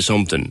to tell you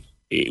something.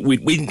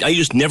 I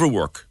used to never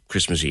work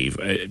Christmas Eve.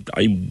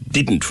 I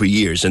didn't for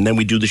years. And then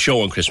we do the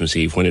show on Christmas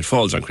Eve when it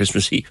falls on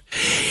Christmas Eve.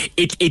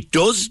 It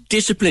does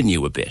discipline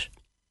you a bit.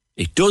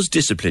 It does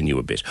discipline you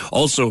a bit.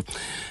 Also,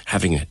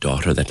 having a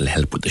daughter that'll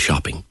help with the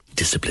shopping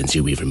disciplines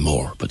you even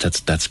more. But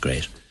that's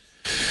great.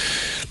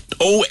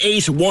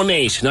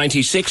 0818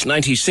 96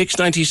 96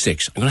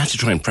 96. I'm going to have to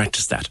try and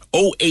practice that.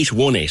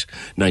 0818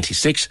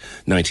 96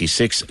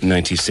 96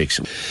 96.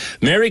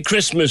 Merry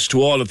Christmas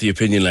to all of the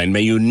opinion line.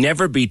 May you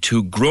never be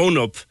too grown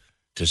up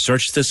to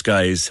search the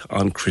skies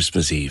on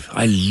Christmas Eve.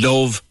 I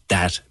love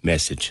that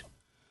message.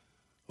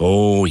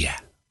 Oh, yeah.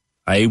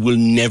 I will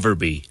never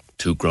be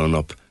too grown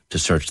up to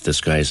search the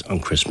skies on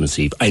Christmas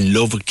Eve. I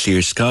love a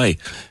clear sky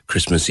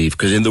Christmas Eve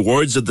because in the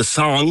words of the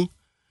song,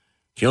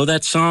 you know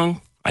that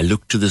song? I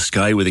look to the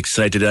sky with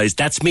excited eyes.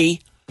 That's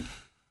me.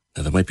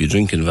 Now, there might be a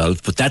drink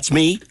involved, but that's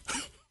me.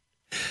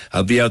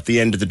 I'll be out the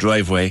end of the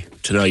driveway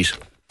tonight,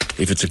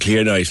 if it's a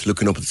clear night,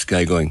 looking up at the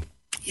sky going,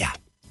 yeah.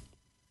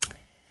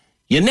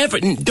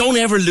 Don't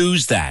ever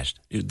lose that.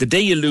 The day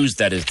you lose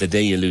that is the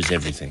day you lose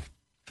everything.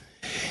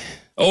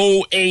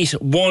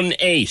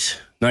 0818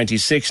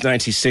 96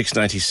 96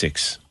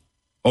 96.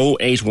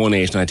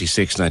 0818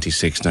 96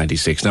 96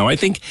 96. Now, I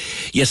think,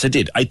 yes, I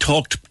did. I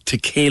talked to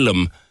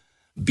Calum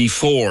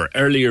before,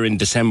 earlier in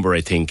December,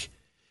 I think.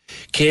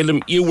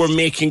 Calum, you were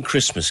making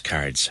Christmas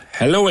cards.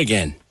 Hello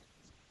again.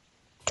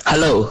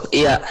 Hello,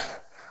 yeah.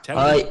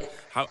 Tell me,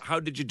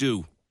 how did you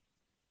do?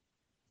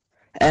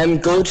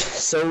 Good.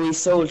 So we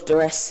sold the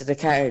rest of the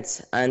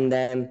cards, and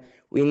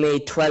we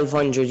made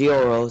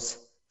 €1,200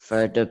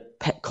 for the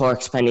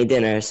Cork's Penny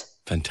Dinners.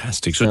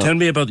 Fantastic. So tell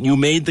me about, you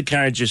made the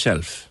cards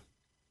yourself?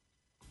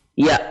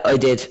 Yeah, I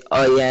did.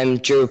 I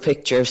drew a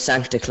picture of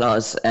Santa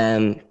Claus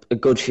a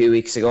good few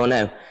weeks ago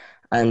now,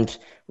 and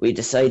we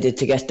decided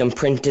to get them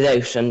printed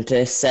out and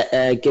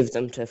to give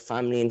them to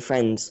family and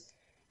friends.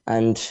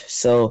 And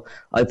so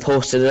I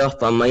posted it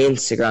up on my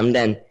Instagram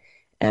then,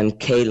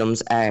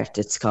 Calum's Art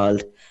it's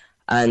called,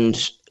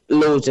 and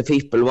loads of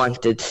people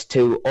wanted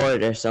to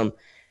order some.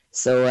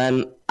 So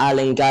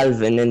Alan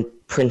Galvin in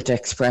Print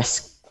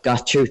Express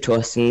got through to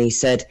us, and he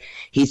said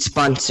he'd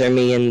sponsor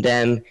me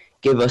and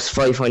give us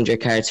 500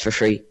 cards for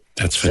free.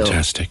 That's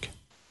fantastic.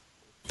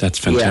 That's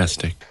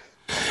fantastic.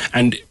 Yeah.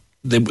 And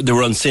they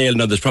were on sale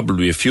now. There's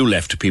probably a few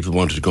left if people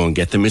wanted to go and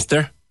get them, is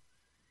there?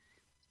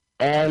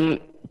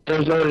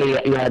 There's only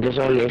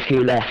a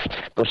few left,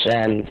 but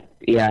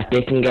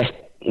they can get.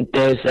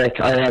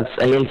 I have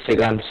an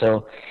Instagram,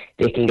 so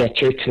they can get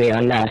through to me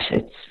on that.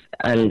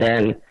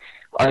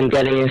 I'm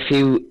getting a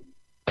few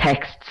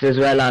texts as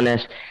well on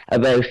it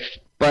about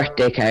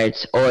birthday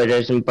cards,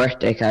 orders and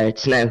birthday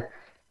cards now,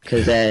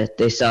 because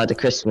they saw the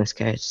Christmas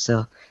cards,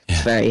 so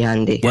it's very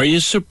handy. Were you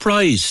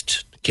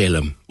surprised,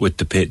 Calum, with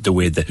the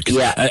way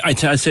that?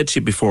 I said to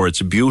you before, it's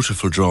a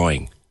beautiful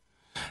drawing,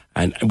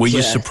 and were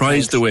you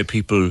surprised the way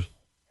people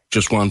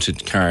just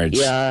wanted cards?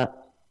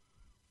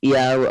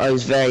 Yeah, I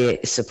was very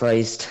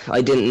surprised.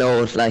 I didn't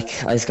know I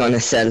was going to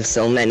sell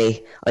so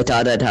many. I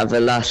thought I'd have a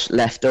lot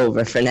left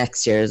over for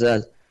next year as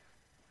well.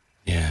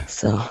 Yeah.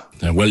 So.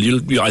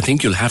 Well, I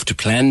think you'll have to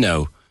plan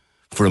now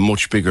for a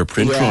much bigger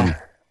print run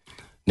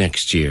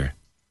next year.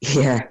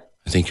 Yeah.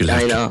 I think you'll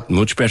have a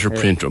much better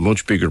print, a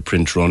much bigger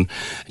print run,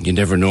 and you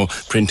never know.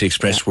 Print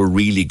Express were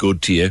really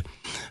good to you.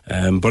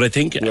 But I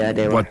think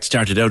what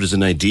started out as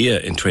an idea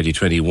in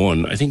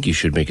 2021, I think you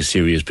should make a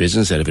serious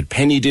business out of it.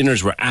 Penny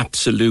Dinners were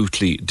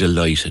absolutely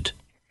delighted.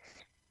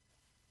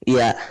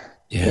 Yeah.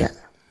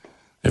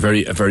 A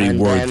very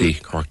worthy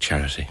Cork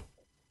charity.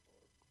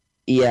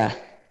 Yeah.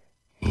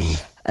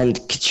 And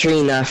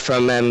Katrina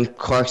from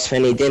Cork's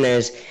Penny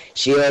Dinners,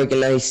 she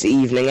organised the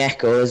Evening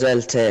Echo as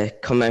well to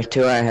come out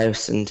to our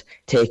house and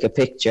take a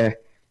picture.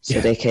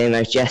 So they came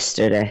out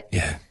yesterday.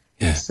 Yeah.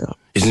 So,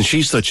 isn't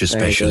she such a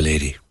special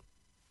lady?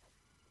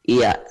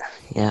 Yeah,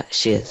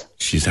 she is.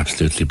 She's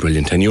absolutely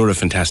brilliant. And you're a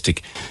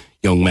fantastic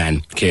young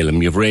man,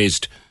 Calum. You've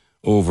raised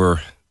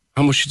over,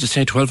 how much did you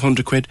say,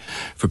 1,200 quid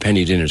for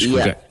Penny Dinners?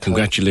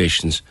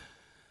 Congratulations.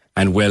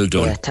 And well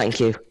done. Yeah,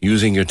 thank you.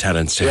 Using your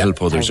talents to help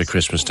others at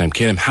Christmas time.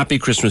 Calum, happy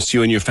Christmas to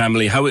you and your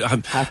family.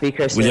 Happy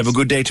Christmas. Will you have a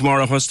good day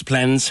tomorrow? What's the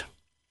plans?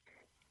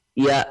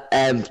 Yeah,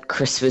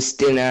 Christmas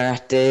dinner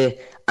at the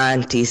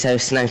auntie's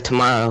house now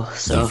tomorrow.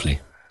 So. Lovely.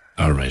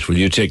 All right. Well,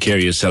 you take care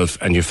of yourself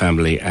and your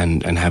family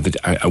and have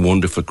a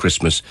wonderful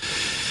Christmas.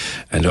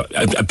 And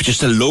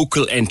just a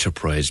local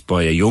enterprise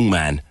by a young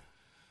man,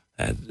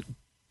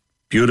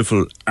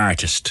 beautiful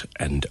artist,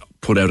 and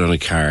put out on a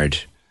card.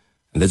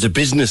 And there's a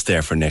business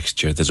there for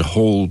next year. There's a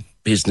whole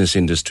business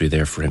industry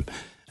there for him.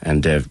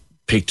 And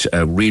picked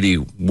a really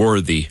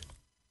worthy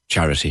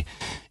charity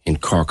in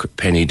Cork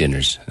Penny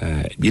Dinners.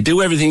 You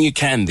do everything you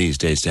can these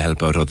days to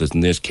help out others,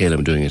 and there's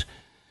Calum doing it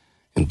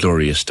in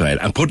glorious style.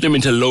 And putting them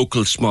into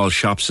local small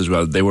shops as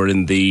well. They were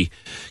in the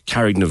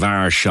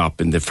Carrignavar shop,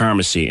 in the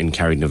pharmacy in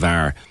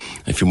Carrignavar,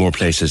 a few more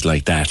places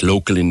like that.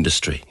 Local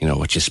industry. You know,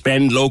 what you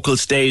spend local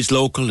stays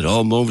local. It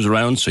all moves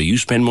around. So you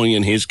spend money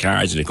on his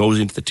cards and it goes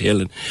into the till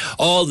and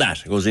all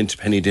that. It goes into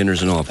Penny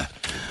Dinners and all that.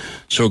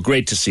 So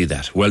great to see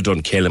that. Well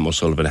done, Calum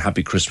O'Sullivan. A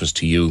happy Christmas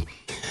to you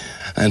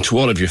and to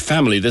all of your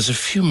family. There's a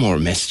few more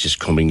messages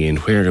coming in.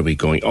 Where are we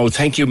going? Oh,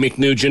 thank you, Mick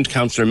Nugent,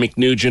 Councillor Mick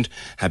Nugent.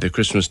 Happy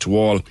Christmas to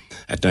all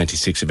at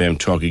 96 FM.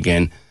 Talk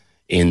again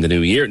in the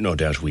new year. No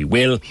doubt we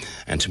will.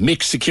 And to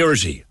Mick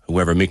Security,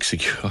 whoever Mick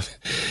Security.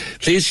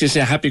 Please just say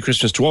happy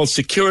Christmas to all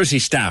security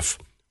staff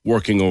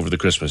working over the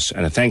Christmas.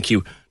 And a thank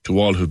you to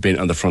all who've been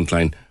on the front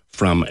line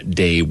from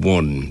day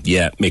one.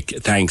 Yeah,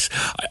 Mick, thanks.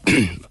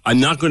 I'm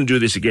not going to do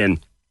this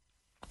again.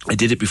 I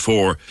did it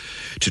before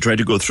to try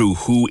to go through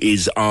who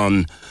is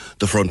on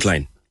the front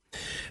line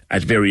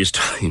at various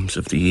times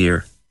of the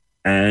year.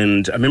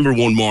 And I remember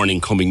one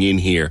morning coming in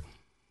here,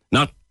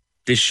 not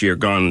this year,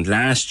 gone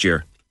last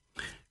year,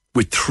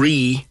 with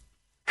 3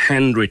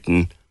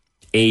 handwritten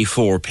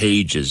A4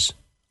 pages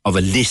of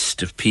a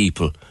list of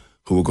people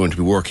who were going to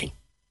be working.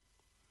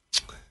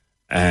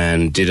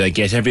 And did I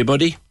get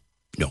everybody?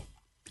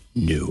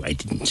 No, I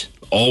didn't.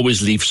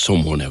 Always leave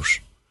someone out.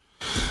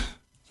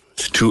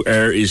 To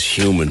err is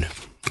human,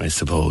 I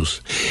suppose.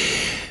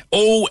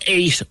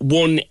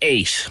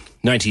 0818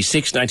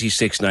 96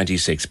 96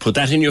 96. Put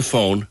that in your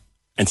phone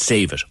and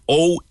save it.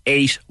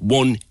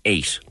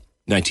 0818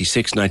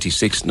 96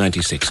 96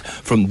 96.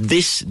 From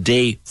this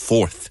day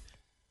forth.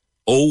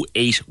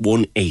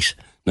 0818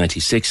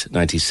 96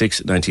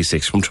 96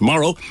 96. From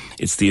tomorrow,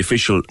 it's the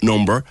official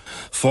number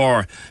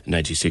for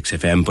 96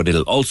 FM, but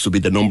it'll also be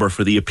the number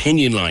for the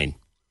opinion line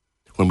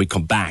when we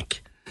come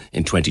back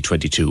in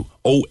 2022.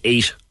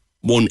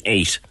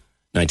 0818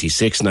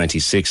 96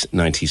 96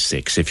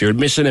 96. If you're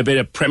missing a bit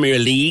of Premier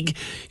League,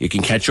 you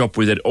can catch up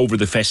with it over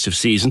the festive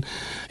season.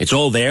 It's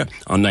all there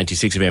on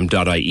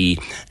 96fm.ie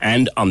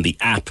and on the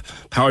app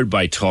powered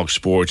by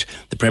TalkSport.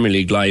 The Premier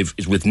League Live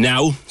is with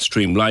Now.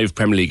 Stream live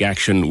Premier League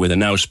action with a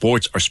Now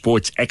Sports or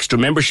Sports Extra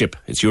membership.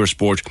 It's your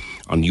sport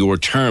on your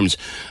terms,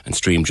 and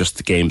stream just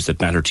the games that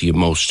matter to you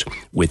most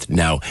with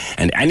Now.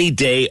 And any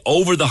day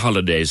over the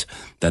holidays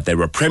that there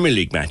were Premier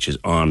League matches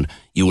on,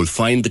 you will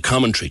find the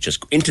commentary. Just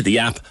go into the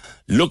app,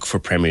 look for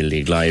Premier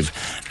League Live,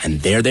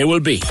 and there they will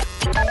be.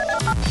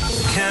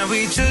 Can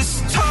we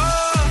just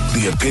talk?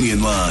 The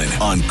Opinion Line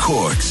on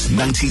Cork's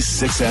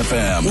 96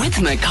 FM.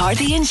 With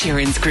McCarthy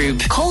Insurance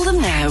Group. Call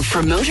them now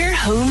for motor,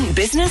 home,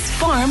 business,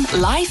 farm,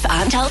 life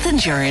and health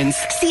insurance.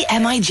 See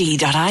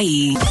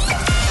mig.ie.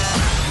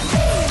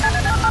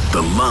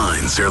 The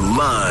lines are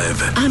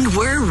live. And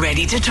we're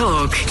ready to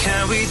talk.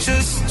 Can we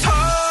just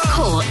talk?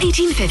 Call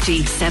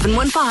 1850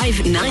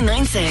 715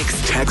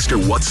 996. Text or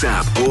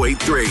WhatsApp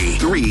 083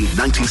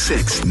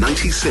 396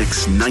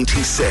 96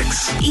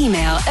 96.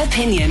 Email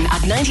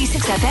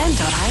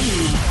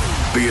opinion@96fm.ie.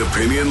 The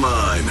Opinion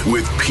Line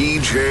with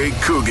PJ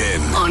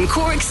Coogan. On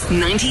Cork's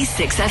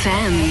 96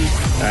 FM.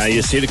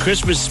 You see, the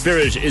Christmas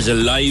spirit is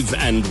alive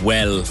and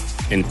well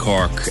in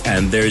Cork,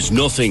 and there's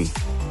nothing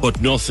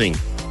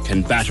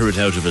can batter it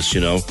out of us,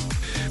 you know.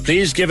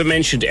 Please give a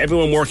mention to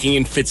everyone working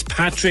in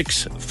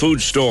Fitzpatrick's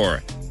Food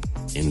Store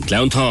in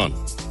Glounthaune.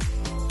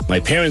 My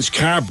parents'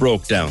 car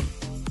broke down.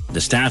 The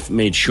staff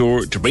made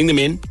sure to bring them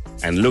in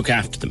and look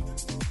after them,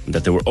 and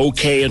that they were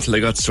okay until they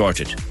got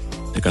sorted.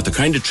 They got the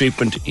kind of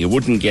treatment you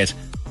wouldn't get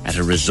at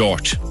a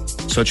resort.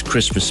 Such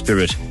Christmas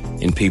spirit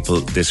in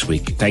people this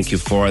week. Thank you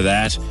for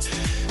that.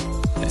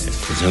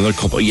 There's another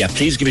couple. Yeah,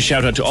 please give a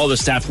shout out to all the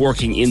staff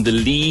working in the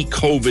Lee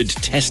COVID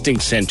testing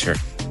centre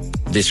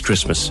this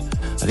Christmas.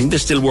 I think they're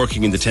still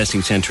working in the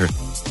testing centre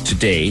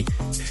today.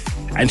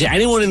 And to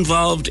anyone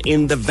involved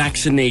in the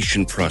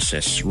vaccination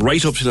process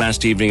right up to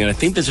last evening, and I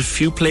think there's a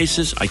few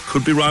places, I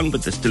could be wrong,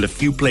 but there's still a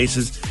few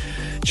places,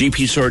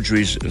 GP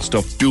surgeries and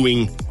stuff,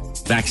 doing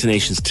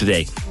vaccinations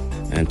today.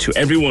 And to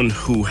everyone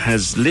who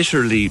has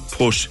literally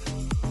put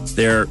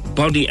their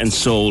body and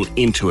soul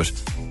into it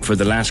for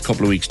the last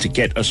couple of weeks to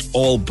get us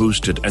all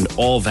boosted and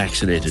all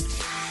vaccinated,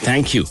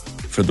 thank you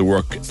for the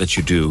work that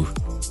you do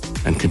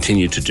and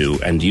continue to do.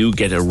 And you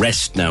get a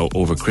rest now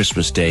over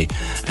Christmas Day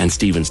and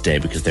Stephen's Day,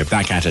 because they're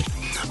back at it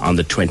on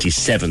the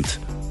 27th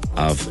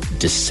of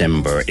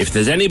December. If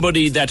there's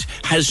anybody that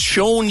has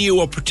shown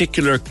you a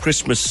particular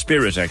Christmas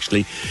spirit,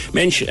 actually,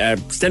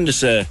 send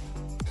us a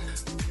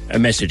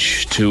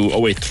message to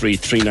 083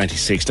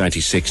 396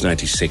 96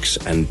 96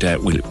 and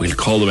we'll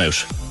call them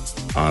out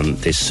on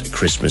this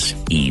Christmas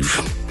Eve.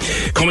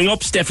 Coming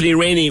up, Stephanie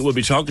Rainey will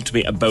be talking to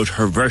me about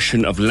her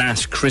version of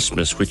Last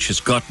Christmas, which has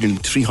gotten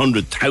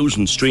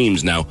 300,000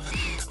 streams now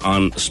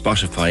on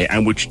Spotify,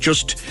 and which,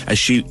 just as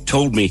she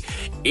told me,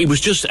 it was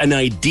just an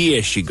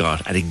idea she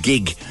got at a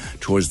gig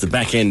towards the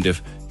back end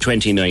of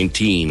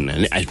 2019,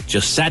 and I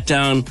just sat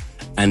down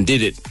and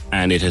did it,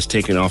 and it has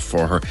taken off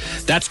for her.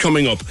 That's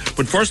coming up.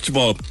 But first of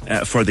all,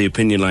 for the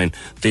Opinion Line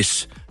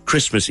this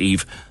Christmas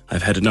Eve,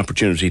 I've had an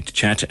opportunity to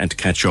chat and to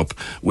catch up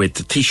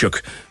with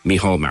Taoiseach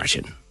Micheál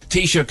Martin.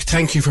 Taoiseach,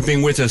 thank you for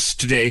being with us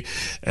today,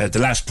 the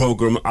last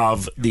programme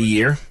of the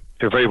year.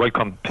 You're very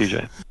welcome,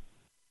 PJ.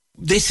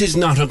 This is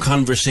not a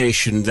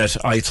conversation that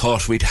I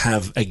thought we'd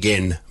have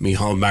again,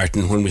 Micheál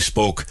Martin, when we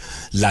spoke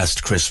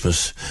last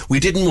Christmas. We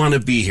didn't want to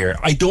be here.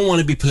 I don't want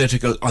to be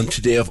political on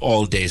today of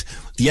all days.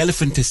 The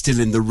elephant is still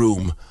in the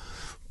room,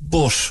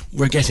 but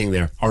we're getting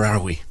there, or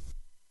are we?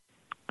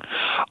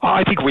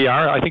 I think we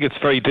are. I think it's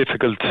very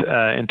difficult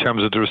in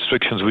terms of the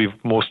restrictions we've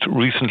most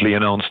recently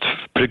announced,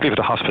 particularly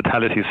for the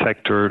hospitality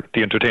sector,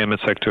 the entertainment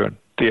sector,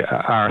 the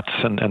arts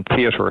and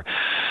theatre.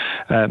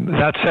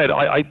 That said,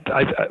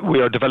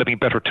 we are developing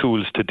better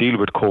tools to deal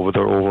with COVID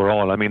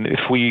overall. I mean,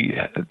 if we,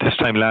 this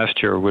time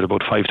last year, with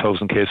about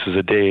 5,000 cases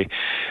a day,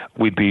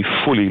 we'd be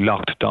fully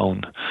locked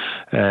down.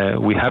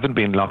 We haven't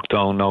been locked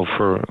down now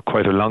for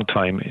quite a long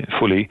time,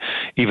 fully,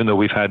 even though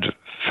we've had,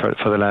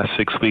 for the last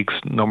 6 weeks,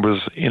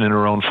 numbers in and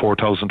around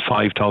 4,000,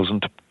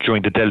 5,000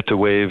 during the Delta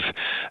wave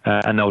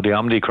and now the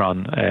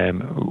Omicron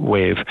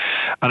wave.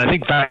 And I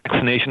think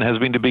vaccination has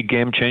been the big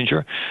game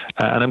changer.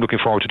 And I'm looking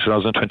forward to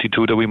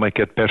 2022 that we might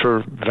get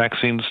better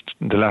vaccines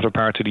in the latter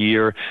part of the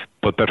year,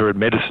 but better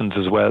medicines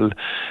as well,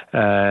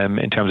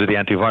 in terms of the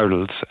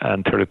antivirals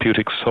and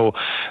therapeutics, so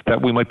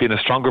that we might be in a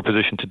stronger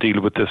position to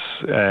deal with this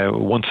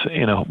once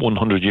in a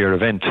 100-year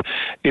event.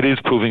 It is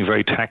proving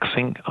very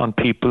taxing on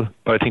people,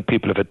 but I think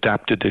people have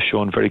adapted. They've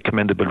shown very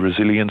commendable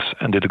resilience,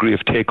 and the degree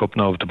of take-up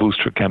now of the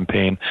booster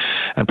campaign,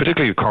 and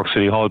particularly Cork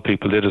City Hall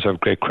people, they deserve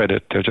great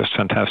credit. They're just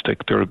fantastic.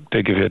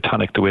 They give you a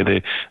tonic the way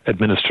they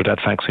administer that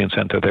vaccine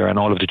centre there, and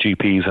all of the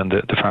GPs and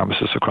the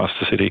pharmacists across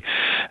the city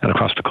and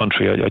across the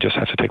country. I just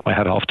have to take my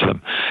hat off to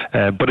them.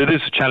 But it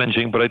is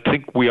challenging, but I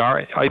think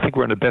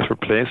we're in a better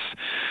place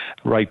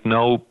right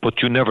now,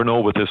 but you never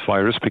know with this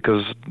virus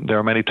because there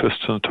are many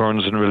twists and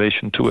turns in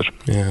relation to it.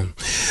 Yeah,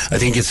 I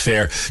think it's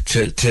fair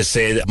to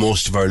say that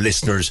most of our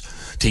listeners,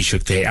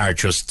 Taoiseach, they are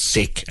just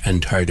sick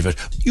and tired of it.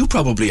 You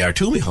probably are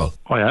too, Micheál.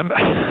 I am.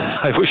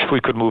 I wish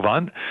we could move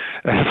on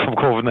from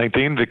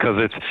COVID-19 because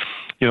it's,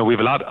 we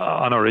have a lot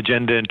on our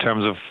agenda in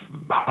terms of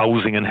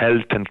housing and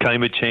health and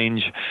climate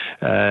change,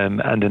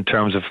 and in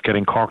terms of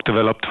getting Cork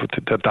developed with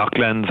the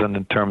Docklands, and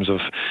in terms of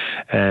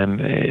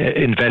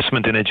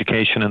investment in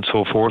education and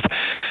so forth.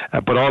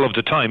 But all of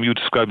the time, you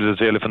described it as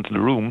the elephant in the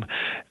room.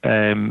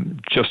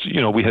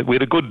 We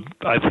had a good,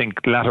 I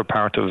think, latter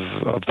part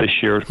of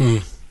this year,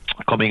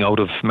 coming out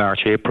of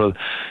March, April.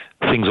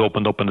 Things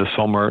opened up in the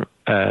summer.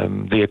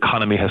 The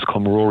economy has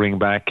come roaring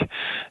back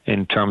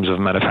in terms of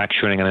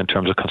manufacturing and in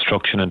terms of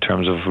construction, in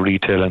terms of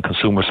retail and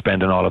consumer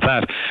spend and all of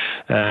that.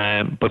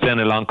 But then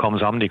along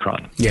comes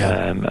Omicron.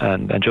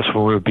 And just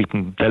when we were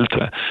beating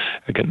Delta,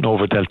 getting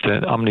over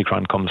Delta,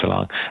 Omicron comes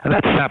along. And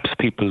that saps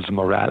people's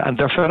morale. And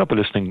they're fed up with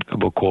listening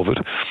about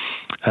COVID.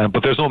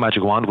 But there's no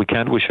magic wand. We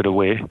can't wish it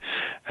away.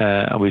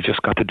 And we've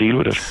just got to deal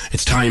with it.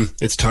 It's time,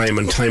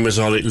 and time is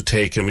all it'll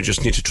take. And we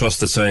just need to trust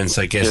the science,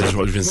 I guess, is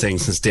what we've been saying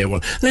since day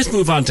one. Let's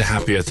move on to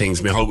happier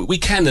things, Micheál. We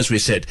can, as we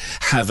said,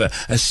 have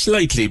a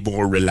slightly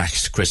more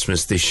relaxed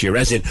Christmas this year.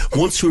 As in,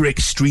 once we're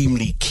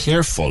extremely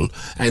careful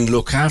and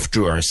look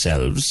after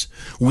ourselves,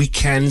 we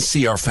can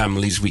see our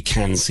families, we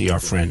can see our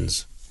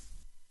friends.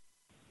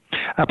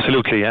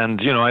 Absolutely, and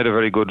I had a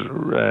very good.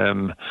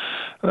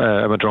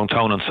 I went around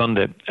town on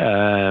Sunday,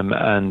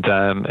 and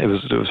there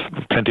was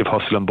plenty of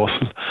hustle and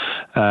bustle.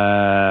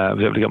 I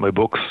was able to get my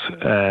books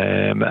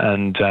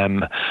and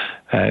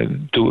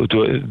do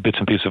bits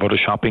and pieces of other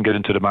shopping, get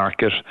into the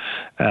market,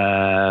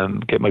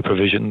 get my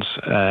provisions,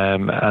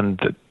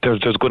 and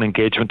there's good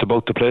engagement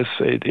about the place.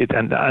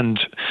 And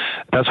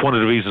that's one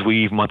of the reasons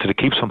we even wanted to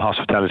keep some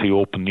hospitality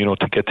open,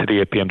 to get to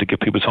the 8 p.m. to give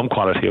people some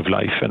quality of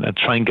life and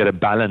try and get a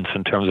balance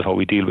in terms of how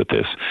we deal with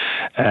this.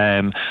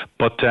 And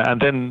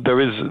then there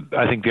is,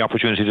 I think, the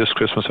opportunity this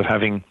Christmas of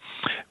having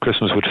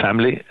Christmas with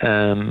family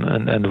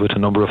and with a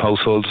number of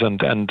households.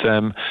 And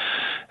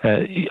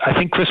I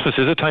think Christmas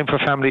is a time for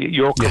family.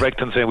 You're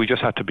correct in saying we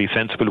just have to be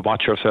sensible,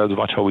 watch ourselves,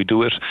 watch how we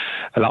do it.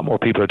 A lot more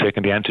people are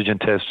taking the antigen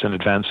tests in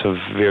advance of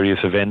various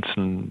events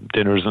and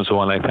dinners and so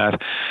on like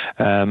that.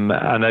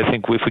 And I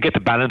think if we get the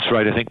balance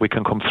right, I think we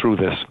can come through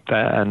this.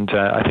 And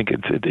I think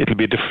it'll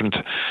be a different,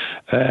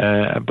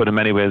 but in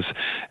many ways,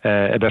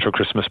 a better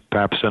Christmas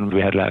perhaps than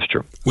we had last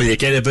year. Will you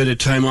get a bit of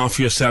time off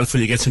for yourself?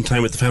 Will you get some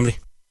time with the family?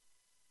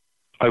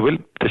 I will.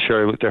 This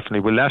year I will definitely.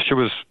 Well, last year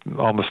was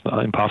almost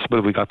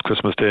impossible. We got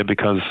Christmas Day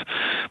because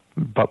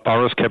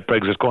Boris kept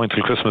Brexit going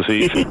till Christmas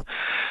Eve.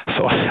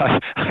 So I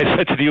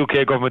said to the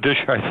UK government this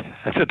year,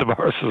 I said to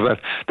Boris that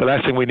the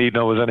last thing we need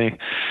now is any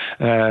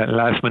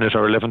last minute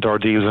or 11th hour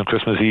deals on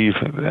Christmas Eve.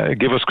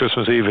 Give us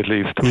Christmas Eve at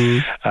least.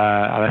 And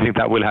I think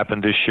that will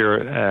happen this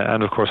year.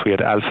 And of course we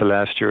had Alpha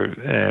last year.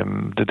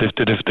 The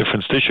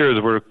difference this year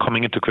is we're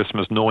coming into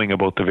Christmas knowing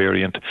about the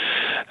variant.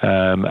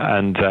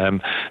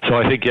 So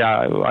I think,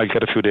 I'll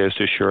get a few days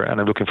this year,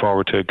 and I'm looking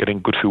forward to getting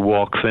a good few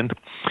walks in.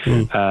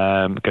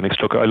 Getting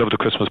stuck. I love the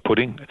Christmas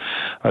pudding.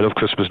 I love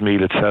Christmas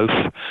meal itself.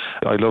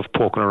 I love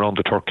poking around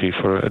the turkey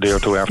for a day or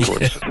two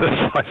afterwards.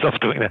 I love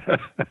doing that.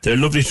 They're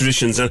lovely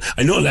traditions, and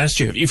I know last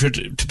year, if you're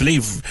to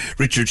believe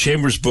Richard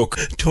Chambers' book,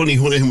 Tony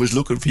Hunnan was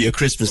looking for you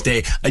Christmas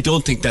Day. I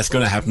don't think that's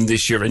going to happen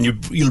this year, and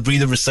you'll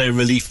breathe a sigh of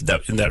relief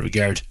in that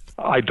regard.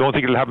 I don't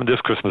think it'll happen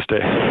this Christmas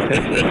Day.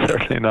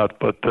 Certainly not,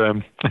 but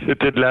it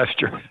did last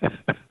year.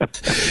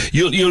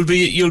 You'll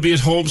be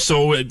at home,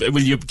 so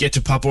will you get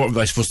to pop over?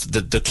 I suppose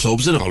the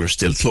clubs and all are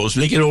still closed.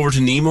 Will you get over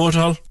to Nemo at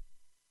all?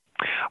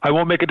 I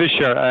won't make it this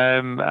year,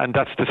 and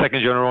that's the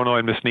second year in a row now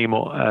I miss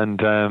Nemo.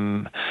 And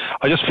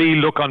I just feel,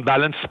 look, on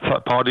balance,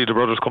 Paddy, the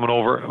brother's coming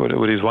over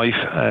with his wife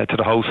to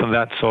the house and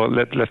that. So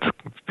let's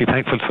be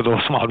thankful for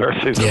those small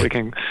mercies that we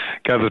can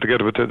gather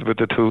together with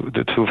the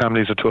two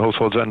families, the two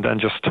households, and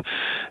just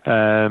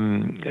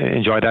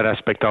enjoy that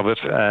aspect of it.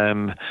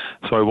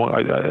 So I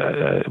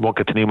won't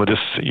get to Nemo this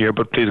year,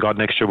 but please God,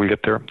 next year we'll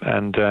get there.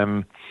 And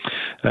but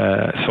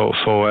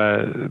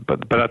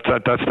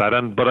that's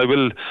that. But I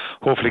will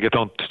hopefully get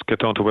down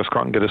to to West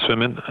Cork and get a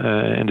swim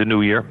in the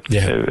new year,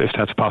 if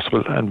that's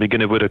possible, and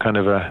begin it with a kind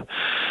of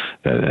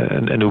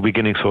a new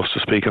beginning, so to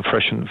speak, and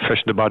freshen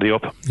the body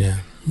up. Yeah.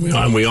 We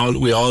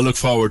all look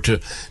forward to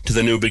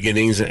the new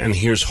beginnings, and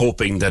here's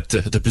hoping that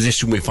the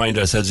position we find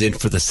ourselves in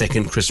for the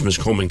second Christmas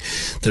coming,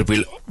 that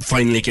we'll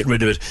finally get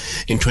rid of it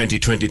in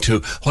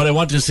 2022. What I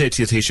wanted to say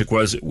to you, Taoiseach,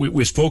 was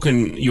we've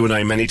spoken, you and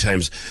I, many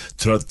times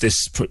throughout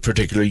this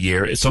particular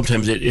year.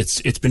 Sometimes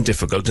it's been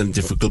difficult and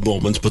difficult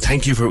moments, but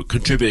thank you for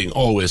contributing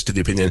always to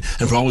the opinion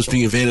and for always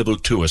being available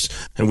to us,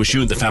 and wish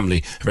you and the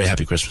family a very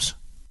happy Christmas.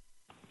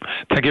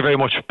 Thank you very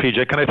much,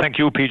 PJ. Can I thank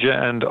you, PJ,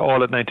 and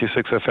all at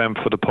 96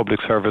 FM for the public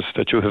service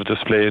that you have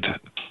displayed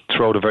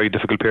throughout a very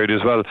difficult period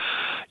as well.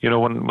 You know,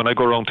 when I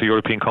go around to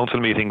European Council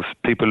meetings,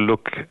 people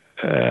look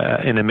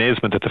in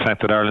amazement at the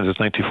fact that Ireland is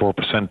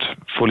 94%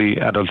 fully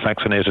adult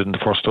vaccinated in the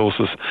first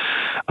doses,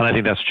 and I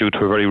think that's due to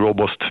a very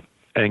robust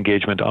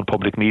engagement on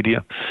public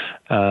media,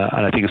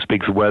 and I think it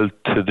speaks well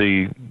to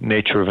the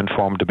nature of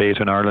informed debate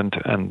in Ireland,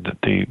 and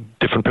the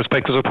different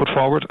perspectives are put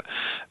forward,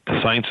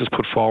 the science is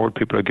put forward,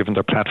 people are given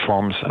their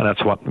platforms, and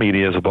that's what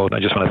media is about. I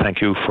just want to thank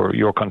you for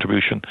your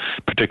contribution,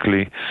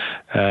 particularly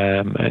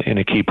in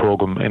a key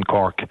programme in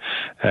Cork,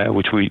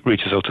 which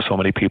reaches out to so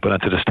many people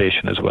and to the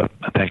station as well.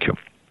 Thank you,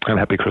 and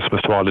happy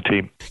Christmas to all the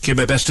team. Give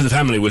my best to the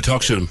family. We'll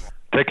talk soon.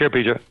 Take care,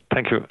 PJ.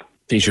 Thank you.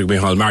 Taoiseach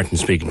Micheál Martin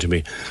speaking to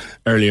me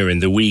earlier in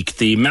the week.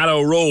 The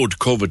Mallow Road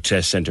COVID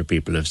test centre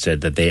people have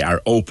said that they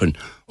are open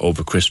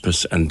over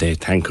Christmas, and they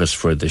thank us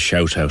for the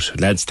shout out.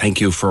 Lads,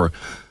 thank you for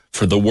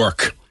the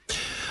work.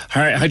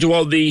 How do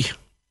all the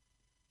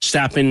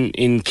staff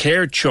in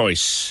Care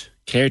Choice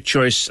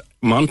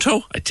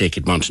Monto, I take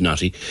it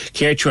Montenotte,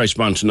 Care Choice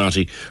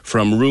Montenotte,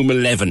 from room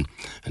 11,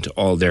 and to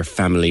all their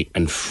family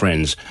and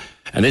friends.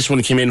 And this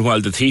one came in while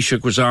the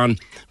Taoiseach was on.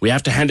 We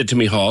have to hand it to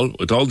Micheál.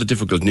 With all the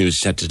difficult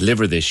news he had to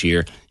deliver this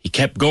year, he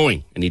kept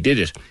going, and he did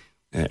it.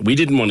 We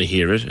didn't want to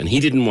hear it, and he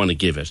didn't want to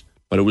give it,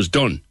 but it was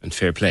done, and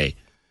fair play.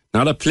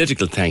 Not a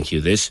political thank you,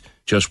 this.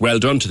 Just well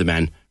done to the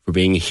man for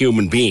being a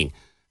human being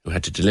who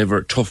had to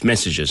deliver tough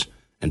messages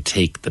and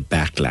take the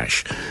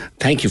backlash.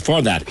 Thank you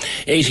for that.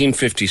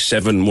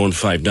 1857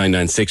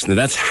 15996. Now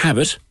that's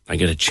habit. I'm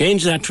going to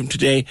change that from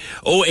today.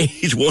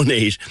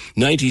 0818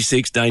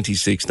 96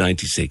 96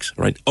 96.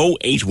 Right?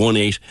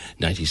 0818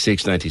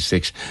 96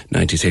 96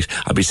 96.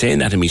 I'll be saying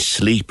that in my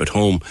sleep at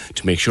home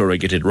to make sure I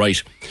get it right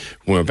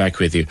when we're back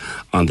with you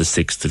on the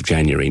 6th of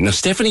January. Now,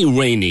 Stephanie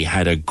Rainey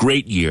had a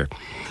great year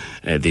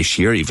this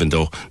year, even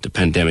though the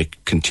pandemic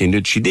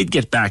continued. She did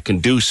get back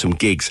and do some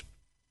gigs,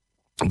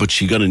 but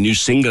she got a new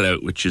single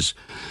out, which is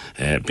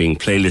being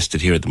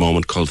playlisted here at the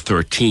moment, called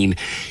 13.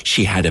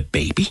 She had a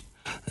baby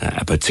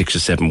about 6 or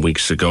 7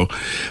 weeks ago.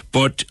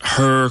 But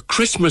her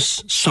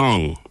Christmas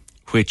song,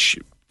 which,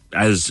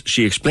 as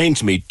she explained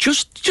to me,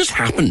 just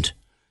happened.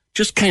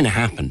 Just kind of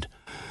happened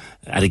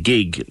at a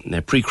gig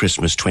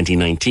pre-Christmas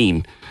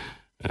 2019,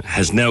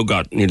 has now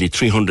got nearly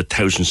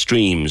 300,000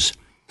 streams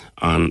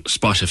on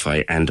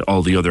Spotify and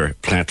all the other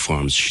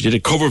platforms. She did a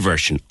cover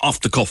version, off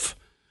the cuff,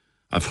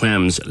 of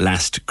Wham's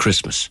Last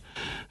Christmas,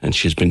 and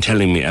she's been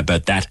telling me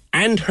about that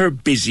and her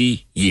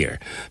busy year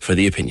for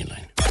the Opinion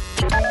Line.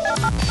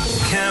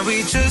 Can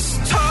we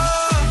just talk?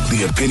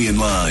 The Opinion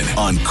Line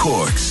on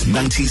Cork's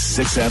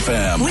 96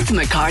 FM. With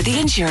McCarthy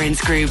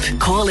Insurance Group.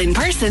 Call in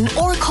person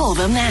or call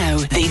them now.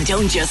 They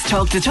don't just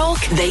talk the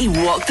talk, they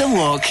walk the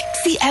walk.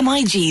 See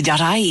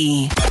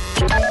mig.ie.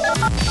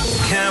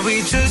 Can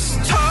we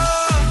just talk?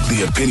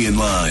 The Opinion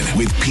Line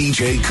with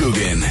PJ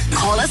Coogan.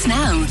 Call us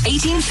now,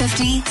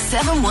 1850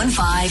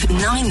 715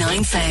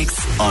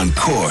 996. On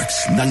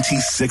Cork's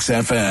 96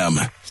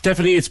 FM.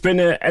 Stephanie, it's been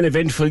an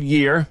eventful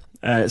year.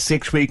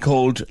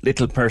 6-week-old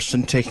little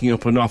person taking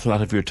up an awful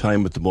lot of your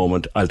time at the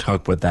moment. I'll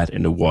talk about that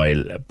in a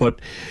while.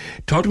 But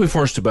talk to me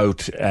first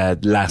about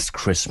Last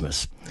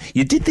Christmas.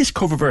 You did this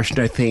cover version,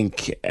 I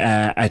think,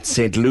 at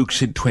St.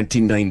 Luke's in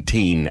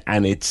 2019,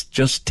 and it's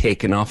just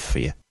taken off for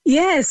you.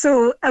 Yeah,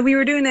 so we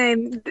were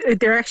doing,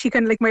 they're actually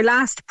kind of like my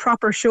last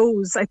proper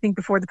shows, I think,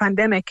 before the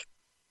pandemic,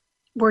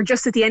 were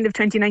just at the end of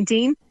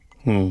 2019.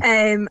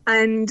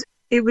 And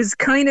it was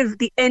kind of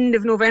the end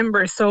of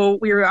November, so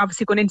we were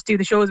obviously going in to do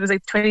the shows. It was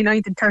like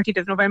 29th and 30th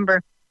of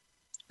November.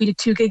 We did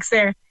 2 gigs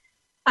there.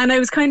 And I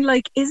was kind of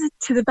like, is it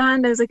to the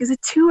band? I was like, is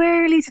it too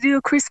early to do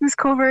a Christmas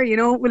cover? You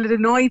know, will it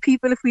annoy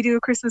people if we do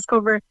a Christmas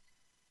cover?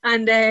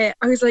 And I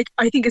was like,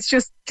 I think it's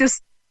just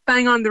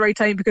bang on the right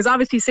time, because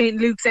obviously St.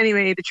 Luke's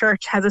anyway, the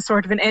church has a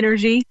sort of an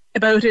energy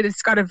about it.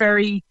 It's got a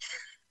very,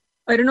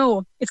 I don't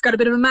know, it's got a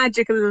bit of a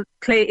magical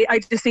play. I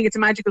just think it's a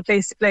magical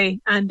place to play.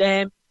 And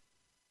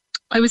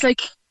I was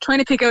like trying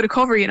to pick out a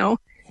cover, you know.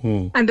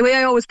 And the way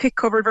I always pick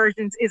cover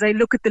versions is I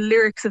look at the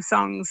lyrics of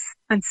songs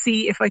and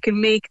see if I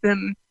can make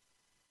them,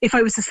 if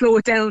I was to slow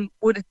it down,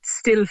 would it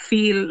still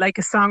feel like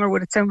a song or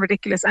would it sound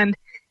ridiculous? And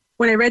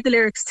when I read the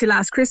lyrics to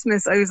Last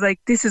Christmas, I was like,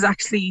 this is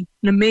actually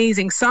an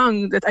amazing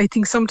song that I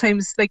think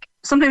sometimes I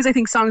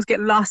think songs get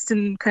lost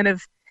in kind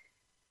of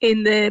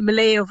in the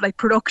melee of like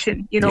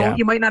production, you know.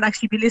 You might not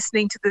actually be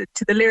listening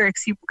to the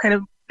lyrics, you kind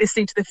of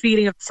listening to the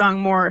feeling of the song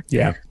more.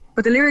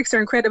 But the lyrics are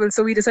incredible,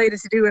 so we decided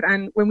to do it.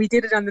 And when we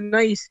did it on the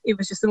night, it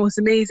was just the most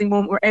amazing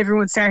moment where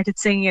everyone started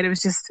singing it. It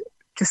was just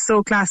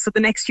so class. So the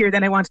next year,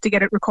 then I wanted to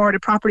get it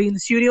recorded properly in the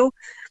studio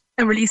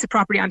and release it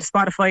properly onto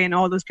Spotify and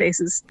all those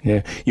places.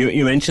 Yeah,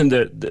 you mentioned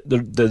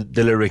the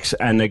lyrics,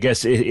 and I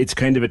guess it's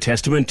kind of a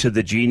testament to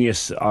the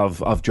genius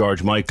of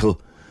George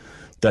Michael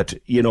that,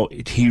 you know,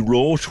 he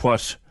wrote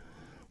what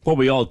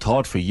we all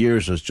thought for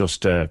years was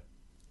just a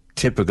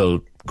typical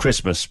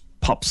Christmas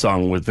pop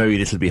song with very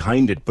little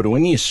behind it. But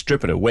when you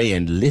strip it away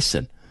and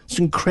listen, it's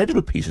an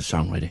incredible piece of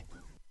songwriting.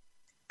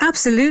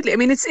 Absolutely. I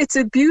mean, it's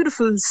a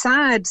beautiful,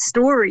 sad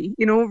story,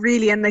 you know,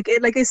 really. And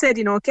like I said,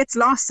 you know, it gets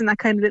lost in that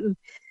kind of little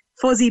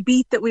fuzzy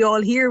beat that we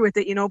all hear with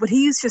it, you know, but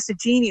he's just a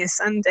genius.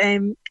 And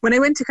when I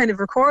went to kind of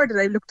record it,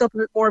 I looked up a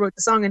bit more about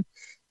the song, and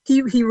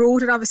he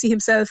wrote it obviously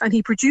himself, and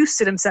he produced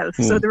it himself.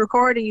 So the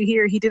recording you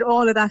hear, he did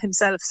all of that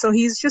himself. So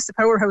he's just a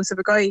powerhouse of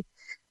a guy.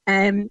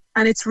 And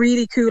it's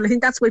really cool. I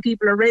think that's why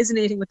people are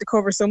resonating with the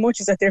cover so much,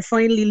 is that they're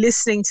finally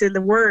listening to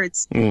the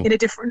words in a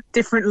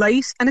different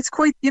light. And it's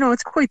quite, you know,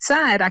 it's quite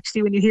sad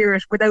actually when you hear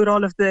it without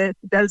all of the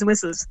bells and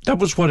whistles. That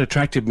was what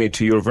attracted me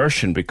to your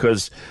version,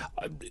 because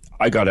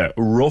I got a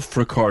rough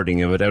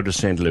recording of it out of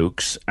St.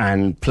 Luke's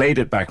and played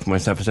it back for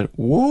myself and said,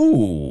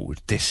 whoa,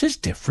 this is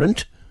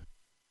different.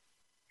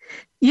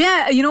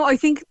 Yeah, you know, I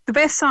think the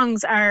best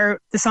songs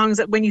are the songs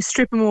that when you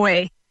strip them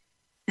away,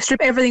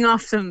 strip everything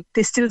off them,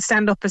 they still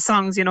stand up as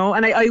songs, you know.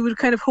 And I would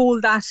kind of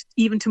hold that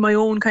even to my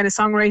own kind of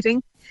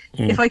songwriting.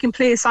 If I can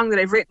play a song that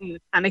I've written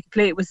and I can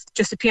play it with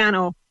just a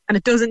piano and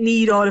it doesn't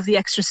need all of the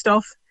extra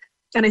stuff,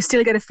 and I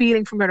still get a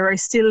feeling from it, or I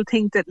still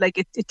think that like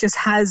it just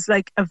has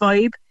like a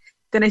vibe,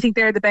 then I think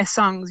they're the best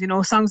songs, you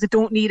know, songs that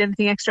don't need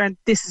anything extra, and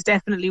this is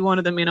definitely one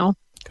of them, you know.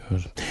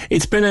 Good.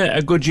 It's been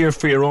a good year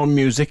for your own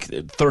music.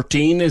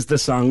 13 is the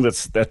song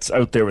that's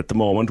out there at the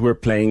moment. We're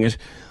playing it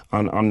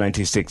on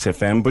 96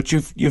 FM, but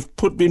you've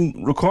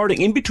been recording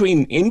in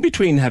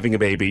between having a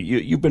baby.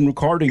 You've been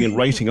recording and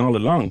writing all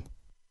along.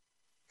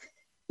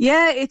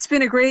 Yeah, it's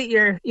been a great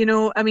year. You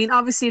know, I mean,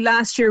 obviously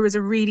last year was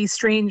a really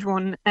strange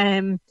one.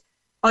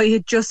 I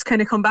had just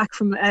kind of come back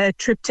from a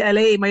trip to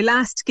LA. My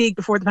last gig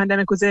before the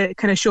pandemic was a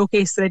kind of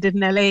showcase that I did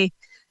in LA,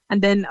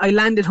 and then I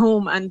landed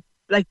home, and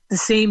like the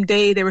same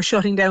day they were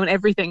shutting down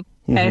everything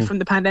from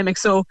the pandemic.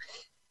 So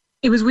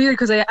it was weird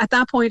because at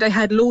that point I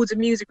had loads of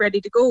music ready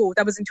to go.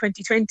 That was in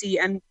 2020.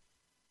 And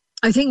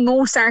I think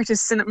most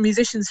artists and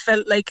musicians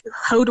felt like,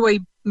 how do I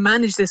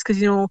manage this? Because,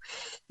 you know,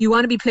 you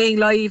want to be playing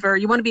live, or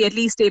you want to be at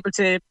least able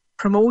to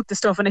promote the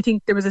stuff. And I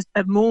think there was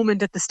a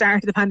moment at the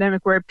start of the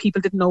pandemic where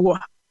people didn't know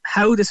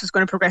how this was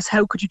going to progress.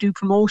 How could you do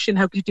promotion?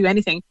 How could you do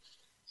anything?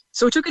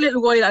 So it took a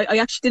little while. I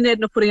actually didn't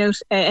end up putting out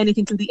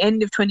anything till the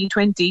end of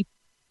 2020.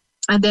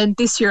 And then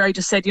this year I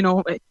just said, you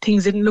know,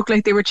 things didn't look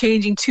like they were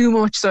changing too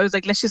much. So I was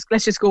like, let's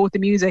just go with the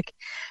music.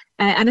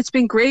 And it's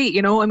been great,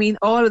 you know. I mean,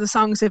 all of the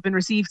songs have been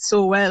received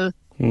so well.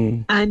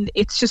 And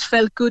it's just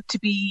felt good to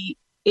be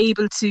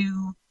able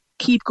to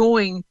keep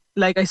going,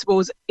 like, I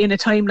suppose, in a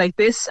time like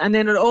this. And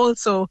then it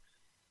also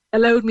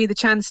allowed me the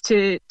chance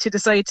to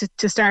decide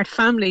to start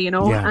family, you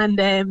know. Yeah.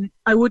 And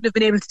I wouldn't have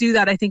been able to do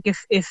that, I think,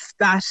 if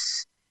that...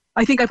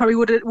 I think I probably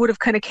would have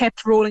kind of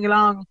kept rolling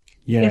along.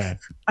 Yeah.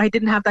 If I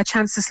didn't have that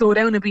chance to slow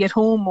down and be at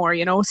home more,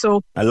 you know.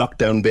 So a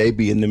lockdown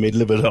baby in the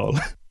middle of it all.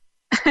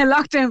 A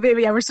lockdown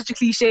baby, yeah, we're such a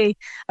cliche.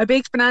 I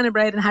baked banana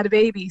bread and had a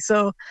baby,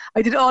 so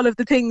I did all of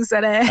the things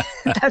that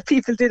that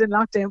people did in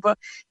lockdown. But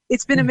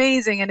it's been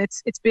amazing, and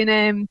it's been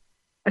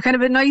a kind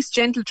of a nice,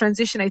 gentle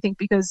transition, I think,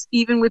 because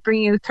even with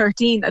bringing out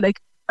 13,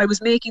 I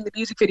was making the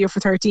music video for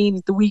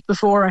 13 the week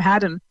before I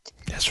had him.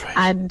 That's right.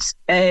 And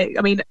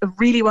I mean, it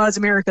really was a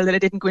miracle that I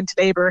didn't go into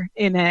labour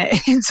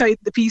inside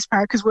the Peace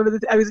Park,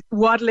 because I was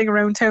waddling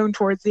around town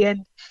towards the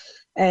end.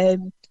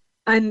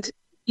 And,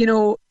 you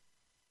know,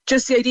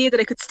 just the idea that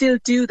I could still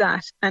do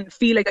that and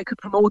feel like I could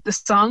promote the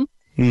song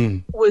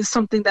was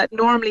something that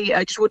normally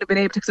I just wouldn't have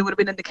been able to, because I would have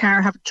been in the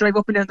car, having to drive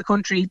up and down the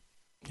country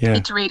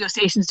into radio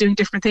stations doing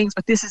different things.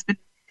 But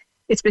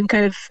it's been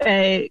kind of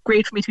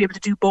great for me to be able to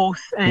do both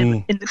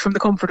from the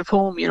comfort of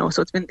home, you know.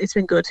 So it's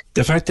been good.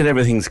 The fact that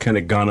everything's kind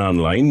of gone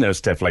online now,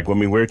 Steph, like when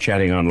we were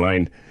chatting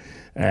online,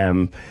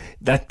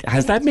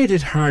 has that made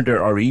it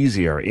harder or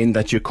easier in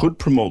that you could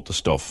promote the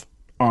stuff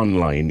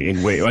online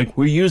in way, like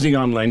we're using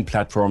online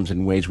platforms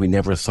in ways we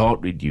never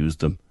thought we'd use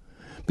them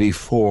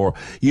before.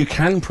 You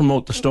can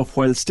promote the stuff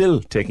while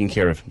still taking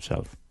care of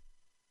himself.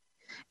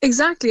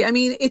 Exactly. I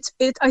mean,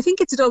 I think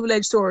it's a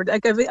double-edged sword.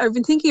 Like I've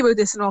been thinking about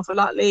this an awful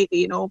lot lately,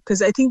 you know,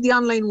 because I think the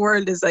online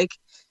world is like,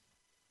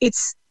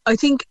 I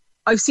think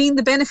I've seen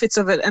the benefits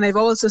of it, and I've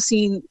also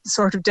seen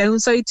sort of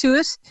downside to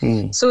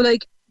it. So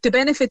like the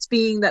benefits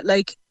being that,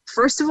 like,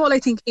 first of all, I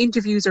think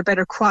interviews are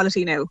better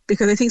quality now,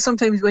 because I think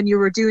sometimes when you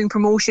were doing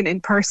promotion in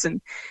person,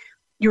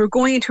 you were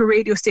going into a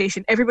radio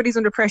station, everybody's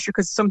under pressure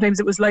because sometimes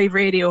it was live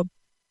radio,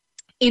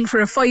 in for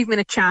a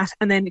 5-minute chat,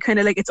 and then kind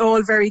of like, it's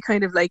all very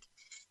kind of like,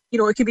 you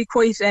know, it can be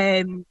quite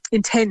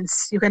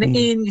intense. You're kind of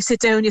in, you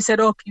sit down, you set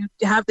up, you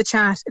have the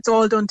chat. It's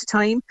all done to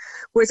time.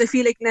 Whereas I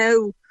feel like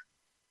now,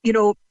 you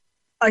know,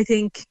 I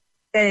think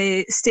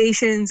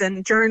stations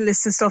and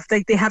journalists and stuff,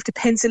 like they have to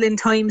pencil in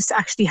times to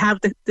actually have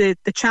the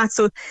chat.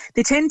 So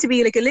they tend to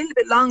be like a little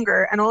bit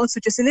longer and also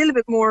just a little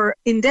bit more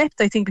in depth,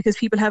 I think, because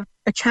people have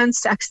a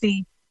chance to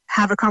actually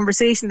have a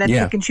conversation that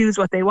they can choose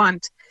what they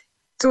want.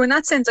 So in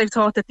that sense, I've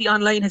thought that the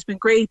online has been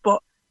great,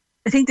 but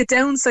I think the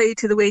downside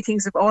to the way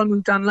things have all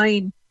moved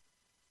online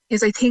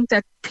is I think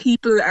that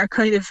people are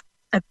kind of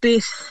a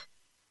bit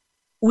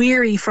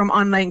weary from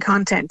online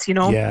content, you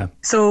know? Yeah.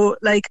 So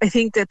like, I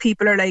think that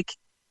people are like,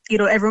 you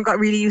know, everyone got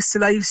really used to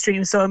live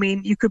streams. So, I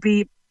mean,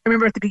 I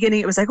remember at the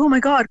beginning, it was like, oh my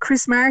God,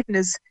 Chris Martin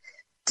is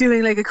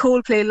doing like a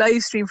Coldplay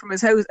live stream from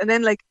his house. And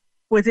then like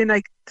within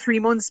like 3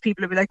 months,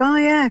 people would be like, oh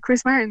yeah,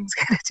 Chris Martin's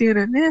kind of doing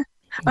it. Yeah.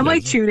 I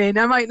might tune in,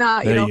 I might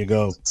not, you know. There you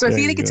go. So I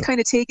feel like it's kind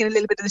of taken a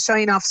little bit of the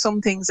shine off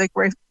some things, like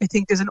where I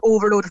think there's an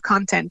overload of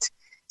content.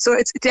 So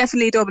it's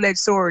definitely a double-edged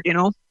sword, you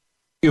know.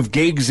 You have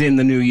gigs in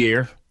the new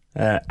year,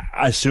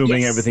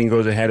 assuming everything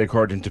goes ahead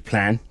according to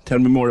plan. Tell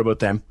me more about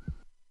them.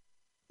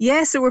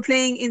 Yeah, so we're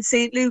playing in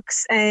St.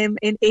 Luke's in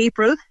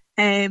April.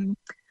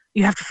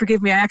 You have to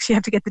forgive me, I actually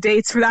have to get the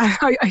dates for that.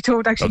 I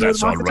don't actually know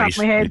them off the top of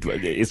my head.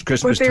 It's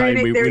Christmas time.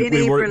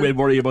 We'll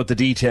worry about the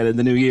detail in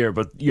the new year,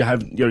 but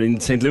you're in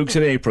St. Luke's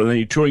in April and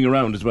you're touring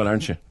around as well,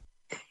 aren't you?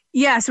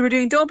 Yeah, so we're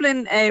doing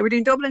Dublin,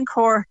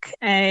 Cork,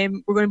 we're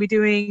going to be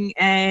doing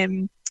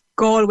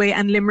Galway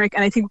and Limerick,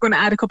 and I think we're going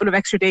to add a couple of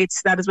extra dates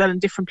to that as well in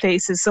different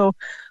places. So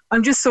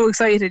I'm just so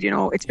excited, you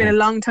know. It's been a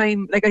long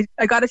time. Like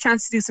I got a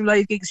chance to do some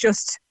live gigs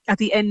just at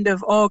the end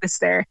of August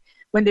there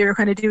when they were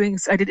kind of doing,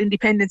 I did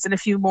Independence and a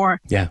few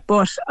more. Yeah.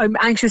 But I'm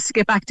anxious to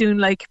get back doing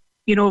like,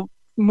 you know,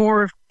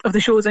 more of the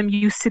shows I'm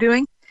used to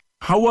doing.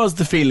 How was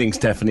the feeling,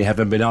 Stephanie,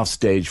 having been off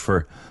stage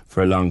for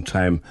a long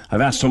time?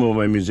 I've asked some of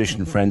my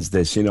musician friends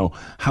this, you know,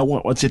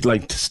 what's it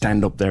like to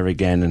stand up there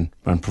again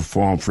and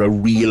perform for a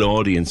real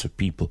audience of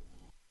people?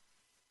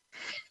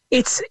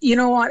 It's, you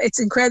know what,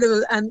 it's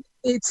incredible, and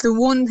it's the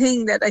one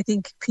thing that I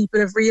think people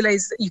have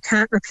realised that you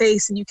can't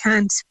replace and you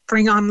can't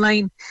bring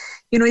online.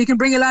 You know, you can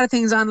bring a lot of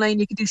things online,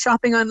 you can do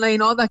shopping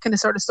online, all that kind of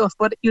sort of stuff,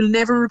 but you'll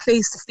never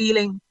replace the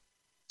feeling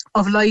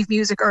of live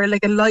music or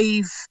like a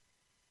live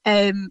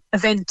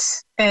event,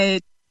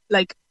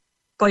 like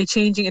by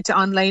changing it to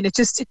online. It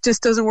just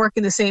doesn't work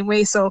in the same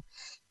way. So,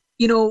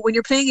 you know, when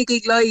you're playing a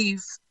gig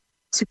live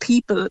to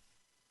people,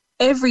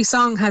 every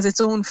song has its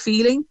own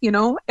feeling, you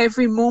know.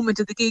 Every moment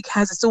of the gig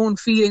has its own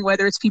feeling,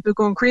 whether it's people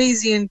going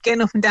crazy and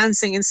getting up and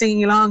dancing and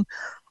singing along,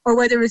 or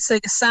whether it's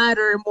like a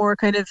sadder, more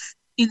kind of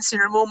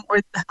insular moment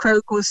where the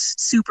crowd goes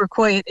super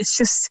quiet. It's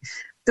just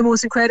the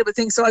most incredible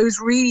thing. So I was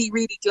really,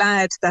 really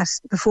glad that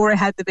before I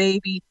had the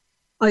baby,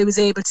 I was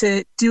able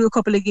to do a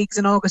couple of gigs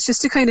in August,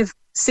 just to kind of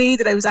say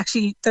that I was after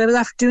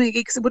doing a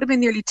gig, because it would have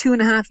been nearly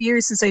 2.5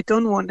 years since I'd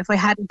done one if I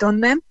hadn't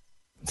done them.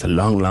 It's a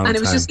long time. And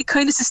it was just, it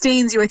kind of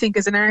sustains you, I think,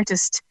 as an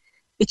artist.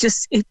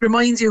 It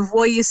reminds you of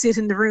why you sit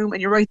in the room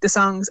and you write the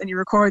songs and you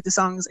record the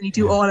songs and you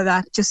do all of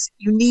that. Just,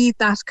 you need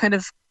that kind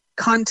of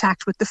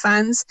contact with the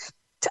fans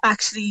to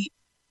actually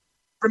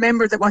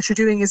remember that what you're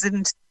doing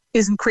isn't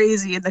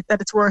crazy and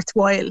that it's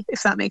worthwhile,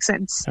 if that makes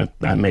sense.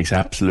 That makes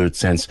absolute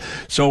sense.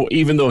 So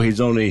even though he's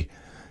only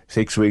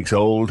 6 weeks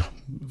old,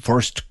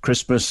 first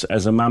Christmas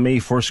as a mammy,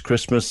 first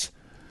Christmas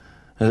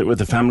with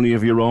a family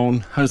of your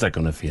own, how's that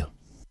going to feel?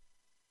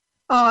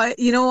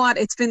 You know what?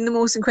 It's been the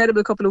most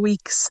incredible couple of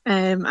weeks,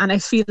 and I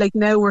feel like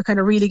now we're kind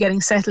of really getting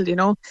settled, you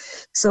know.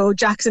 So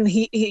Jackson,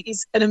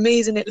 he's an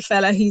amazing little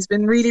fella. He's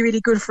been really,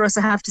 really good for us,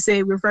 I have to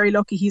say. We're very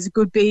lucky. He's a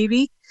good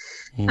baby.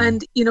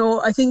 And, you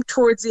know, I think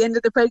towards the end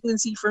of the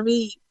pregnancy for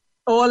me,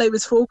 all I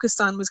was focused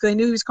on was, because I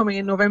knew he was coming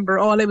in November,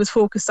 all I was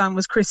focused on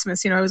was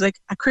Christmas. You know, I was like,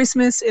 at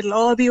Christmas, it'll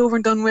all be over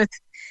and done with.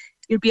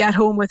 You'll be at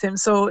home with him.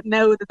 So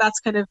now that that's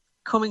kind of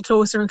coming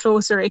closer and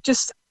closer,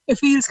 it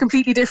feels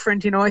completely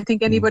different, you know. I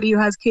think anybody who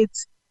has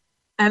kids,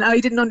 and I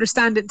didn't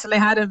understand it until I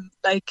had him,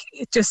 like,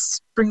 it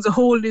just brings a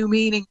whole new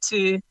meaning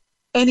to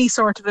any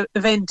sort of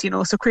event, you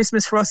know. So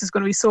Christmas for us is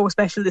going to be so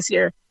special this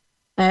year,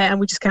 and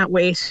we just can't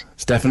wait.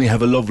 Stephanie,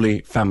 have a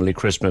lovely family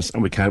Christmas,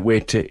 and we can't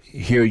wait to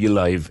hear you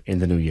live in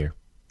the new year.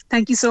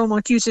 Thank you so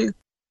much. You too.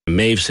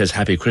 Maeve says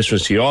happy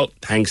Christmas to you all.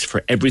 Thanks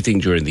for everything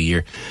during the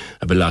year.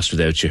 I've been lost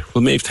without you.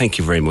 Well, Maeve, thank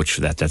you very much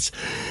for that.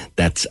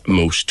 That's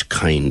most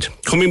kind.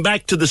 Coming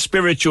back to the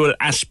spiritual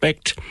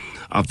aspect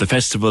of the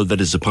festival that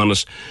is upon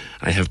us,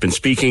 I have been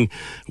speaking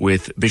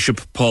with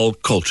Bishop Paul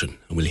Coltrane,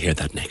 and we'll hear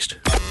that next.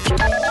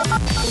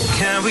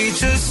 Can we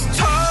just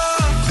talk?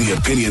 The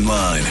Opinion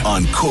Line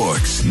on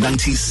Cork's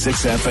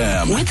 96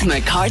 FM. With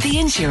McCarthy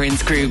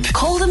Insurance Group.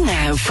 Call them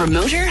now for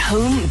motor,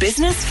 home,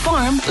 business,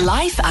 farm,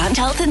 life and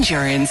health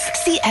insurance.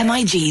 See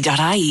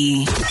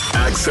MIG.ie.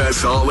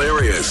 Access all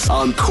areas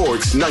on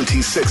Cork's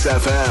 96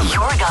 FM.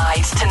 Your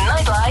guide to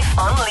nightlife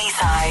on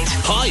Leaside.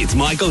 Hi, it's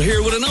Michael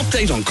here with an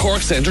update on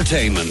Cork's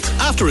entertainment.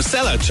 After a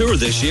sellout tour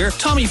this year,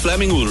 Tommy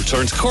Fleming will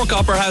return to Cork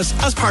Opera House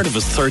as part of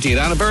his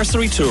 30th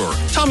anniversary tour.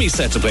 Tommy's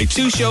set to play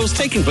 2 shows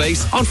taking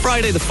place on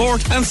Friday the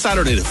 4th and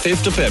Saturday the the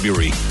 5th of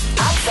February.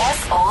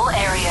 Access all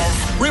areas.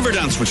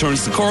 Riverdance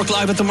returns to Cork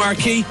Live at the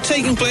Marquee,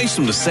 taking place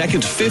from the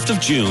 2nd to 5th of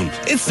June.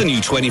 It's the new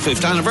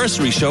 25th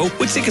anniversary show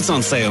with tickets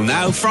on sale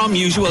now from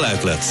usual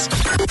outlets.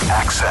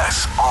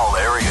 Access all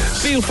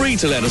areas. Feel free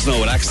to let us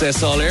know at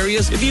Access All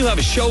Areas if you have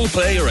a show,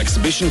 play or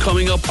exhibition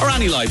coming up or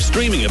any live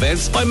streaming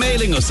events by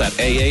mailing us at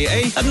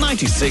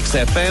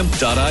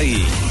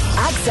aaa@96fm.ie.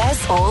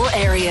 Access all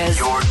areas.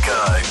 Your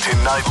guide to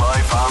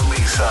nightlife on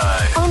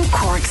Leeside. On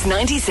Cork's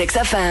 96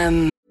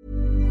 FM.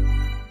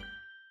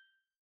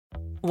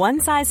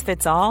 One size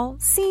fits all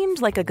seemed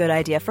like a good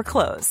idea for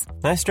clothes.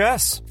 Nice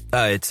dress.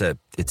 It's a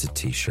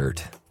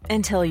t-shirt.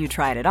 Until you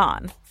tried it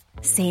on.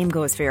 Same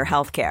goes for your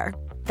healthcare.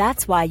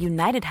 That's why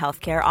United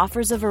Healthcare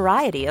offers a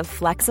variety of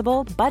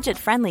flexible,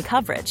 budget-friendly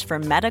coverage for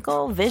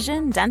medical,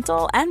 vision,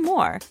 dental, and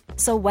more.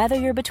 So whether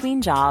you're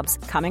between jobs,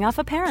 coming off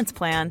a parent's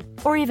plan,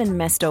 or even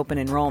missed open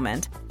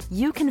enrollment,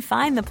 you can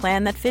find the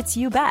plan that fits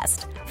you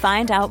best.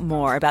 Find out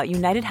more about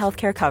United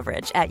Healthcare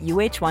coverage at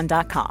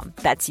uh1.com.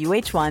 That's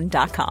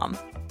uh1.com.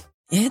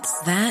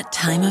 It's that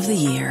time of the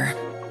year.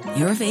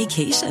 Your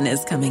vacation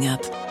is coming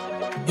up.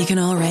 You can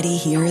already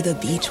hear the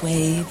beach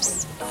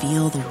waves,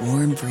 feel the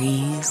warm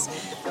breeze,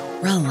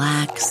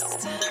 relax,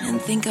 and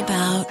think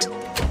about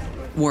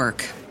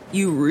work.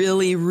 You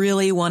really,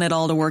 really want it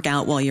all to work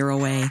out while you're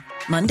away.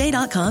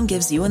 Monday.com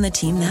gives you and the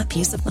team that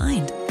peace of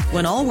mind.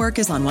 When all work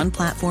is on one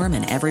platform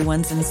and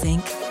everyone's in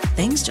sync,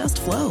 things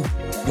just flow.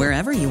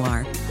 Wherever you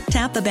are,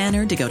 tap the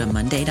banner to go to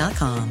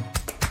Monday.com.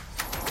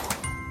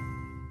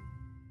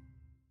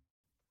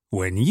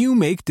 When you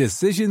make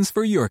decisions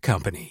for your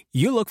company,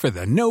 you look for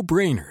the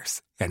no-brainers.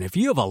 And if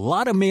you have a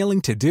lot of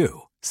mailing to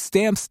do,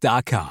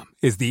 Stamps.com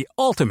is the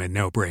ultimate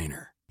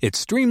no-brainer. It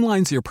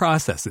streamlines your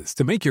processes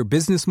to make your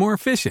business more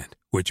efficient,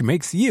 which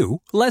makes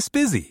you less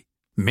busy.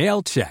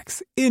 Mail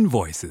checks,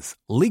 invoices,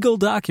 legal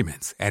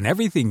documents, and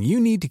everything you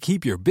need to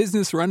keep your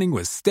business running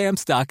with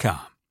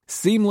Stamps.com.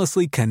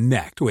 Seamlessly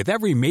connect with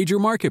every major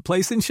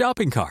marketplace and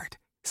shopping cart.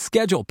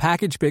 Schedule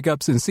package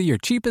pickups and see your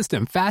cheapest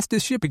and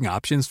fastest shipping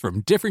options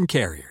from different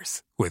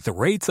carriers, with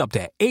rates up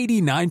to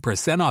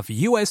 89% off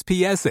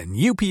USPS and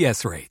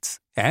UPS rates.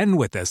 And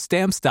with the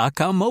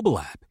Stamps.com mobile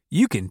app,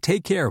 you can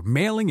take care of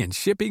mailing and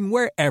shipping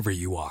wherever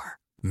you are.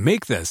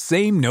 Make the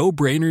same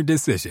no-brainer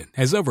decision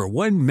as over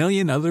 1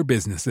 million other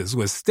businesses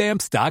with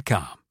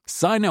Stamps.com.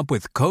 Sign up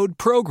with code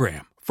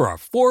PROGRAM for a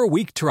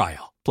 4-week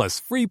trial,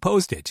 plus free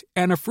postage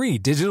and a free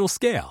digital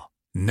scale.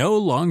 No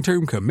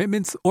long-term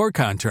commitments or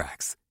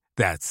contracts.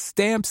 That's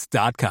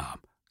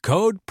Stamps.com.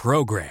 Code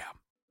PROGRAM.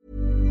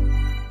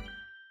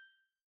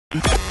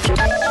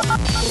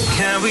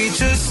 Can we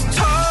just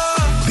talk?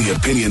 The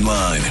Opinion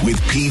Line with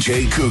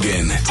PJ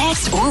Coogan.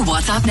 Text or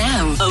WhatsApp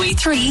now.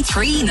 083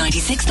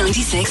 396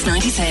 96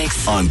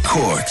 96. On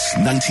Cork's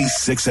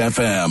 96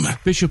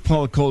 FM. Bishop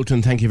Paul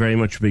Colton, thank you very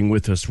much for being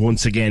with us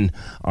once again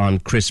on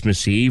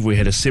Christmas Eve. We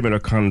had a similar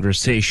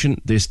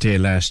conversation this day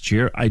last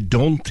year. I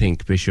don't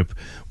think, Bishop,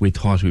 we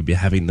thought we'd be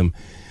having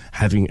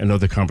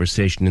another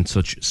conversation in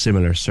such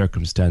similar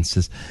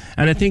circumstances.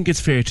 And I think it's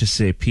fair to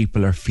say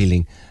people are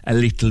feeling a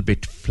little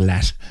bit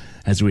flat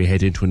as we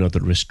head into another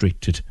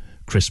restricted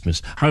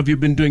Christmas. How have you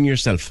been doing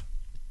yourself?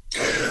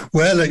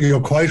 Well,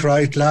 you're quite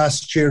right.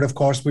 Last year, of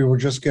course, we were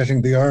just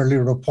getting the early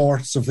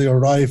reports of the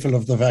arrival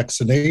of the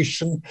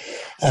vaccination.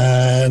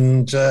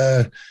 And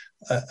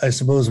I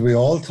suppose we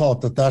all thought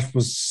that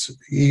was,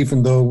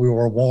 even though we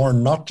were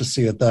warned not to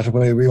see it that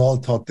way, we all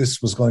thought this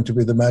was going to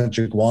be the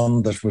magic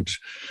wand that would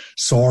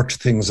sort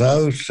things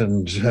out.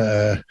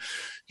 And,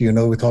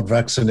 we thought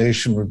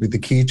vaccination would be the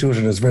key to it.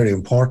 And it's very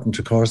important,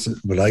 of course,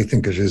 but I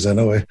think it is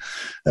anyway.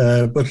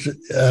 But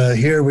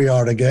here we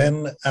are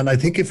again. And I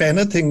think if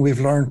anything we've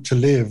learned to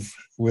live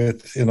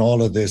with in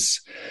all of this,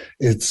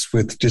 it's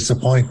with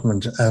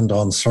disappointment and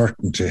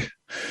uncertainty.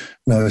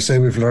 Now, I say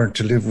we've learned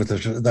to live with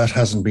it. That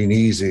hasn't been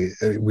easy.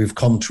 We've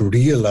come to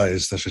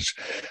realize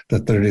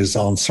that there is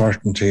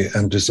uncertainty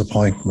and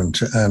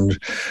disappointment. And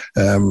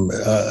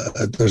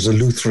there's a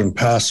Lutheran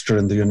pastor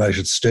in the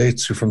United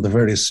States who from the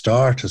very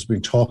start has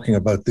been talking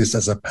about this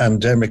as a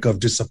pandemic of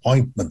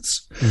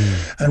disappointments.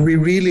 And we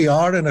really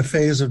are in a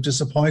phase of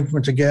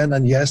disappointment again.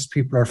 And yes,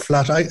 people are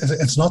flat.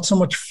 It's not so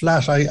much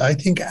flat. I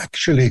think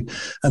actually,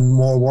 and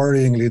more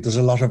worryingly, there's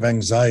a lot of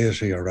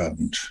anxiety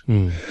around.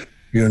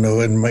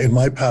 In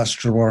my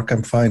pastoral work,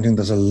 I'm finding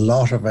there's a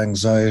lot of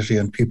anxiety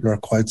and people are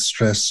quite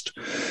stressed.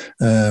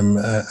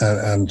 So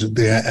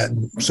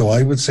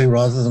I would say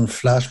rather than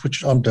flat,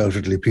 which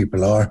undoubtedly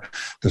people are,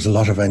 there's a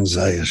lot of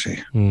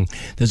anxiety.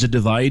 There's a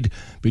divide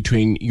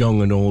between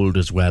young and old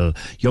as well.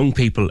 Young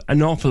people,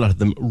 an awful lot of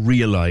them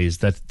realise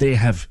that they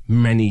have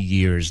many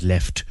years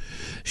left,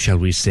 shall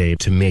we say,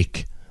 to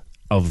make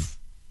of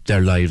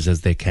their lives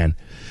as they can.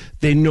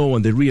 They know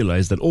and they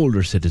realise that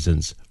older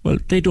citizens, well,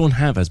 they don't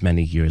have as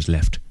many years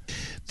left.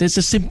 There's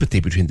a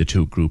sympathy between the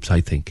two groups, I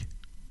think.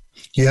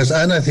 Yes,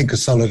 and I think a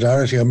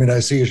solidarity. I mean,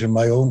 I see it in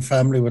my own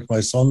family with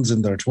my sons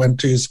in their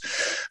 20s,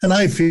 and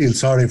I feel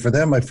sorry for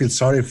them. I feel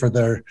sorry for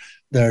their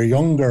their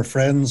younger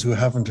friends who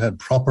haven't had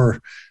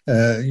proper,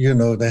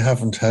 they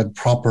haven't had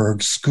proper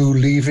school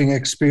leaving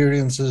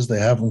experiences, they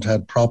haven't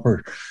had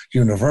proper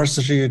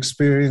university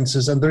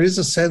experiences, and there is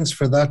a sense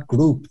for that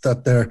group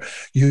that their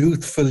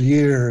youthful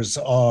years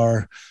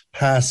are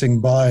passing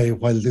by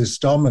while this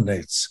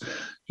dominates.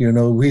 I'm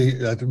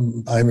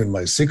in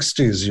my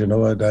 60s, and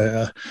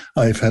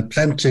I've had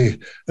plenty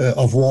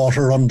of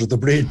water under the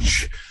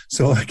bridge,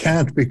 so I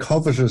can't be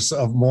covetous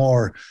of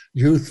more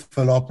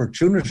youthful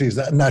opportunities.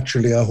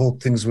 Naturally, I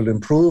hope things will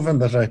improve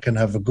and that I can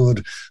have a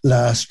good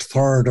last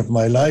third of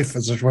my life,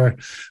 as it were.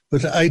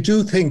 But I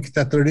do think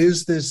that there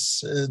is this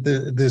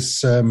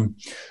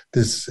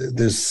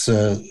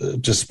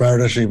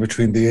disparity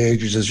between the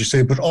ages, as you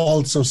say, but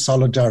also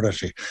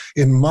solidarity.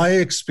 In my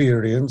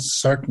experience,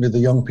 certainly the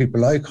young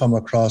people I come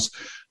across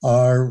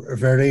are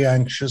very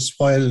anxious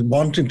while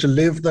wanting to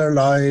live their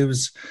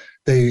lives.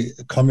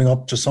 Coming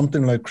up to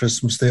something like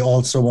Christmas, they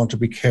also want to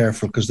be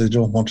careful because they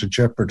don't want to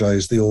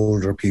jeopardize the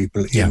older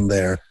people in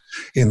their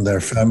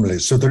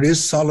families. So there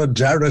is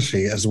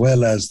solidarity as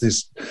well as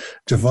this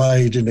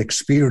divide in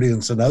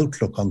experience and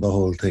outlook on the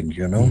whole thing,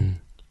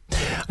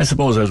 I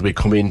suppose as we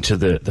come into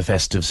the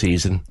festive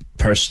season,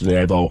 personally,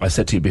 I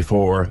said to you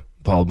before,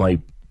 Paul, my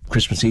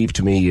Christmas Eve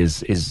to me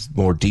is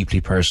more deeply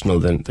personal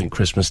than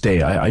Christmas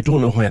Day. I don't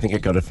know why. I think I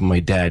got it from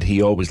my dad.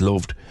 He always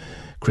loved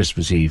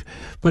Christmas Eve.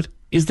 But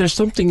is there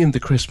something in the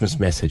Christmas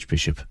message,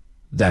 Bishop,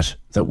 that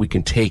we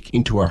can take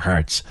into our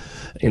hearts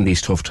in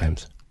these tough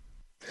times?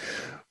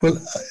 Well,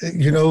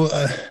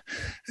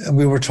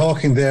 we were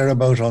talking there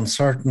about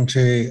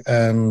uncertainty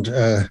and,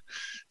 and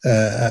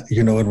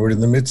we're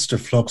in the midst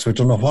of flux. We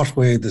don't know what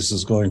way this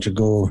is going to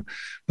go.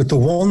 But the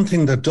one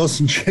thing that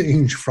doesn't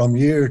change from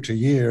year to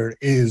year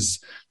is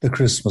the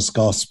Christmas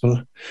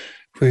gospel,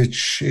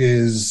 which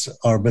is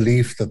our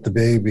belief that the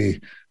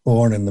baby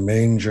born in the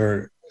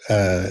manger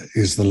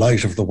is the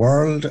light of the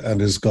world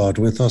and is God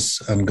with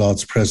us and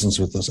God's presence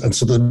with us. And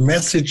so the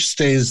message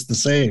stays the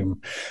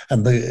same,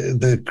 and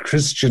the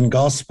Christian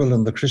gospel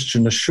and the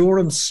Christian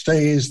assurance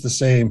stays the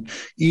same,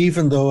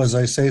 even though, as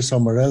I say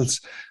somewhere else,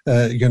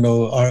 a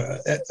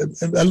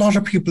lot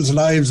of people's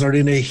lives are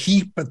in a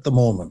heap at the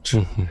moment.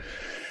 Mm-hmm.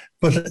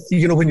 But,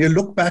 when you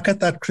look back at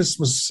that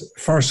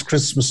first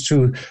Christmas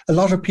too, a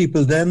lot of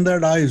people then,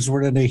 their lives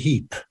were in a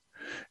heap.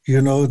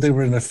 They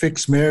were in a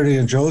fix, Mary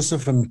and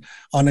Joseph, and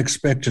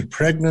unexpected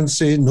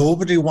pregnancy.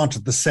 Nobody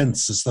wanted the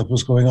census that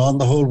was going on.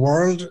 The whole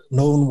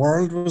known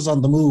world was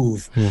on the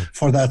move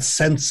for that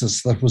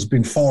census that was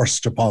being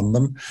forced upon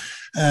them.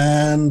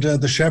 And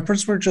the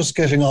shepherds were just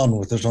getting on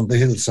with it on the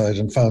hillside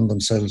and found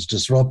themselves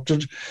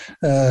disrupted.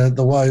 The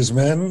wise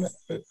men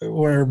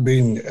were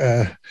being,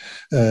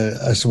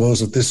 I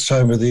suppose at this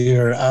time of the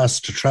year,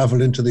 asked to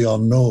travel into the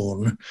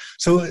unknown.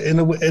 So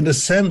in a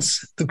sense,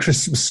 the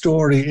Christmas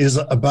story is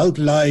about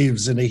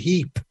lives in a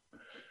heap.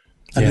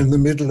 And in the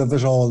middle of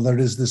it all, there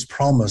is this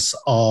promise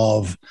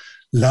of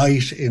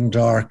light in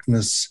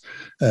darkness.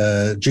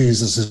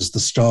 Jesus is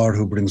the star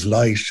who brings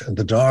light, and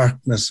the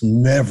darkness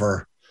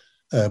never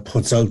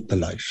puts out the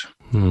light.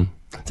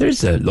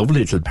 There's a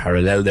lovely little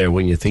parallel there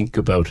when you think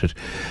about it.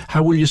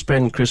 How will you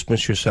spend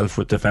Christmas yourself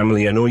with the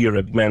family? I know you're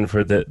a man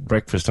for the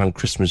breakfast on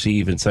Christmas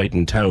Eve inside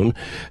in town,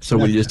 so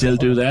will you still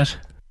do that?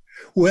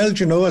 Well,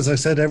 as I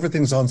said,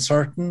 everything's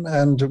uncertain,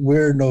 and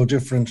we're no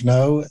different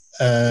now.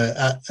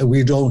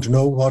 We don't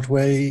know what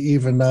way,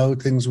 even now,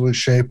 things will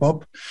shape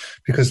up,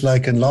 because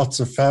like in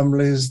lots of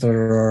families,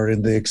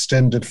 in the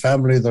extended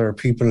family, there are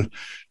people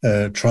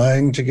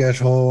trying to get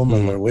home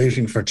and we're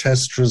waiting for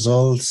test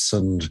results,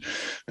 and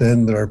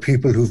then there are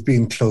people who've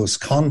been close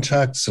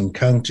contacts and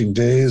counting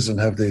days,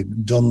 and have they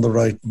done the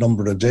right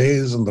number of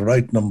days and the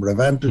right number of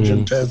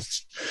antigen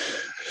tests.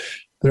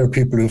 There are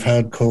people who've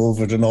had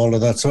COVID and all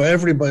of that. So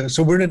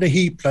we're in a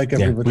heap like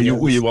everybody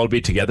else. Will you all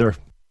be together?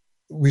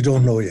 We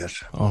don't know yet.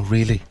 Oh,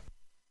 really?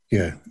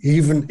 Yeah.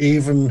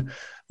 Even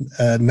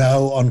now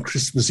on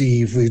Christmas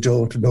Eve, we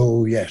don't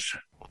know yet.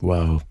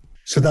 Wow.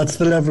 So that's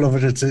the level of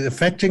it. It's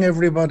affecting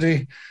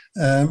everybody.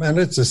 And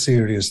it's a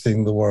serious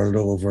thing the world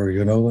over,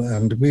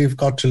 and we've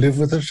got to live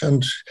with it,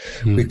 and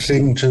we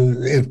cling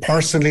to it.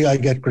 Personally, I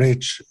get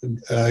great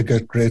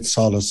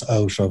solace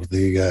out of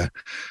the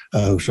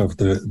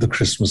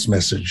Christmas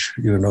message,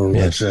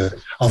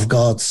 of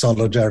God's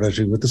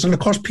solidarity with us. And of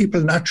course,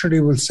 people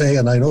naturally will say,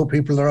 and I know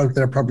people are out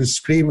there probably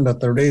screaming at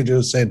their radio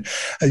saying,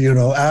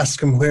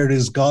 ask him, where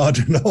is God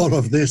in all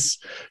of this?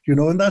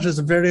 And that is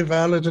a very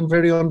valid and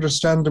very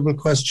understandable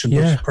question,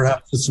 but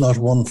perhaps it's not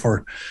one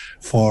for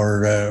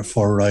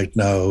right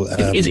now.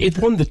 It's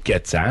one that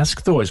gets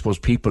asked, though. I suppose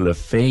people of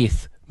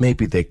faith,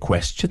 maybe they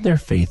question their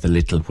faith a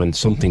little when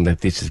something like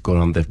this is going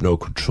on, they've no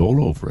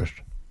control over it.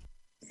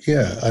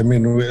 Yeah, I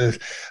mean,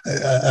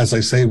 as I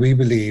say, we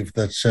believe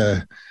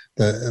that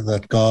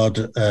that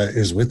God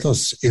is with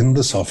us in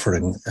the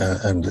suffering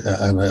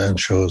and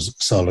shows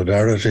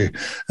solidarity.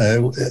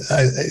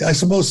 I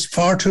suppose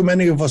far too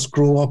many of us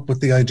grow up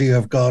with the idea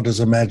of God as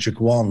a magic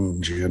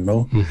wand, you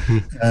know.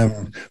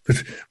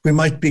 But we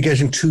might be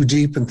getting too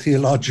deep and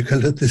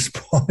theological at this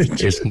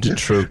point. Isn't it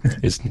true?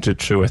 Isn't it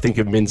true? I think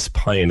a mince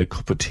pie and a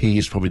cup of tea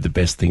is probably the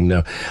best thing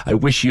now. I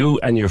wish you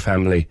and your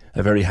family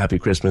a very happy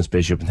Christmas,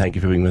 Bishop, and thank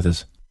you for being with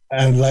us.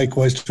 And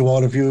likewise to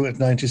all of you at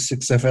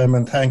 96 FM,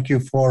 and thank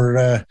you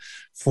for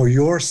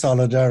your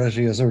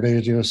solidarity as a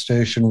radio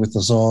station with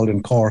us all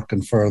in Cork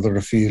and further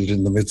afield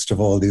in the midst of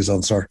all these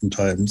uncertain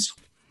times.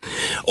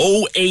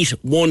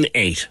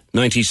 0818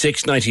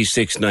 96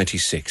 96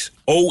 96.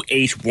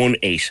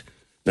 0818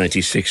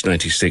 96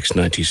 96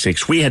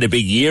 96. We had a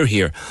big year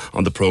here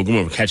on the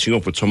programme. We're catching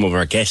up with some of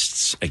our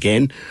guests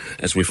again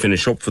as we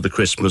finish up for the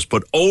Christmas.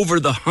 But over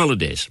the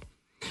holidays,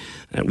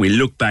 we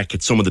look back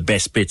at some of the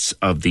best bits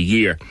of the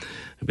year.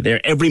 We're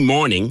there every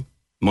morning,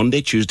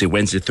 Monday, Tuesday,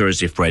 Wednesday,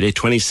 Thursday, Friday,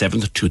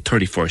 27th to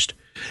 31st,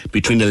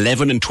 between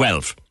 11 and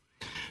 12,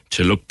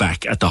 to look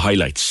back at the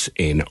highlights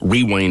in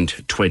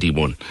Rewind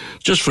 21.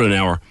 Just for an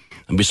hour,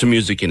 and with some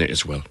music in it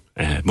as well.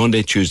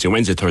 Monday, Tuesday,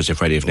 Wednesday, Thursday,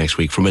 Friday of next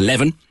week from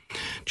 11,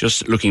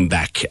 just looking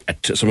back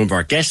at some of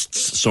our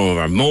guests, some of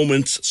our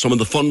moments, some of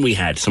the fun we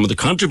had, some of the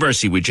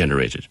controversy we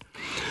generated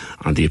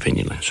on the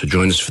Opinion Line. So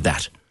join us for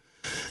that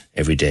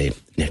every day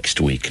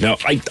next week. Now,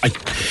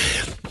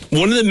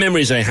 one of the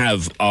memories I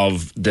have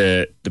of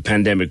the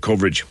pandemic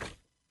coverage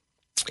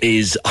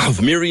is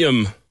of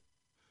Miriam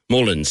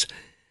Mullins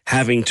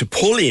having to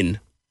pull in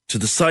to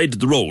the side of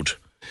the road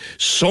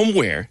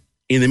somewhere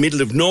in the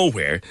middle of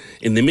nowhere,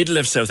 in the middle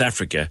of South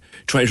Africa,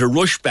 trying to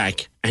rush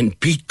back and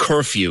beat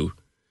curfew.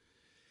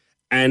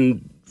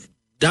 And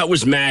that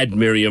was mad,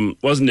 Miriam,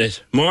 wasn't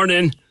it?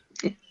 Morning.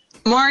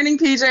 Morning,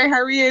 PJ.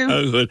 How are you?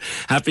 Oh, good.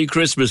 Happy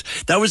Christmas.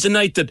 That was the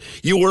night that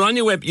you were on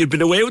your way. You'd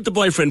been away with the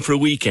boyfriend for a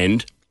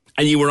weekend,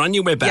 and you were on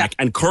your way back,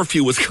 and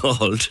curfew was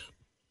called.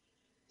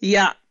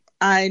 Yeah,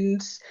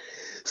 and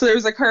so there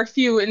was a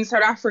curfew in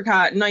South Africa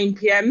at 9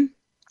 p.m.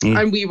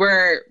 And we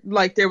were,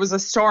 like, there was a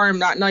storm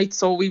that night,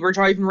 so we were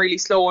driving really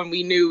slow and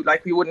we knew,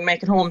 like, we wouldn't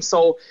make it home.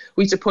 So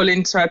we had to pull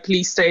into a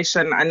police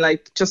station and,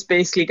 like, just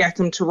basically get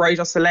them to write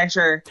us a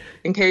letter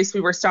in case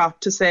we were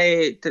stopped to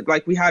say that,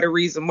 like, we had a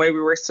reason why we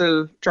were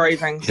still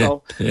driving.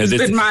 So it was a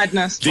bit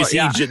madness.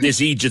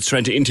 This Egypt's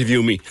trying to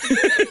interview me.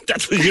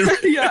 That's what you're...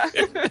 Yeah.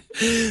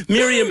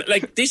 Miriam,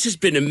 like, this has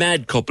been a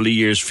mad couple of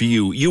years for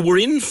you. You were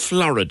in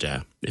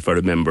Florida, if I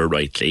remember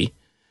rightly.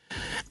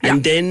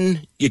 And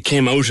then you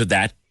came out of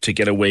that to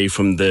get away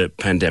from the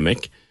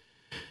pandemic.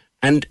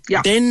 And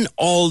then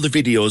all the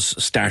videos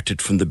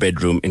started from the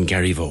bedroom in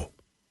Garryvoe.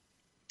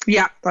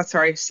 Yeah, that's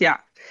right, yeah.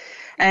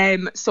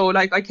 So,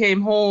 like, I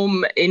came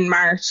home in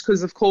March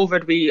because of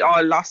COVID. We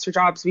all lost our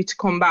jobs. We had to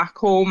come back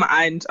home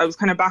and I was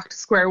kind of back to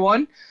square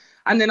one.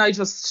 And then I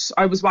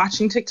was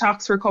watching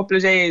TikToks for a couple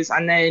of days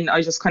and then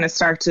I just kind of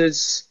started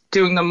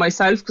doing them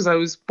myself because I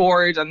was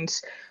bored and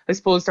I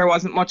suppose there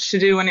wasn't much to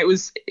do, and it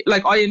was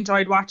like I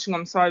enjoyed watching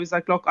them, so I was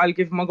like, look, I'll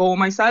give them a go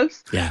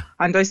myself. Yeah.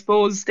 And I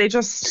suppose they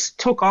just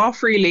took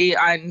off really,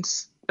 and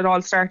it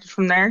all started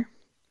from there.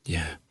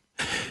 Yeah.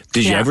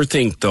 Did you ever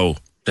think though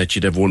that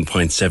you'd have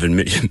 1.7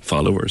 million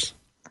followers?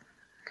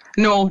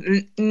 No,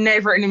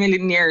 never in a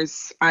million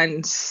years.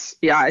 And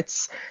yeah,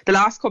 it's the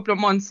last couple of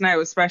months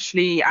now,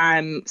 especially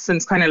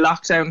since kind of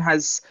lockdown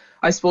has,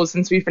 I suppose,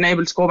 since we've been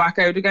able to go back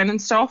out again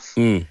and stuff.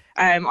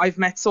 I've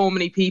met so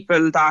many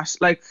people that,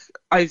 like,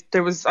 I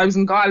was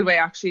in Galway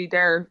actually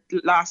there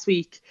last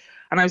week,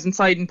 and I was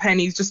inside in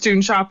Penny's just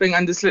doing shopping,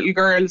 and this little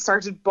girl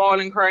started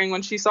bawling, crying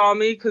when she saw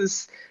me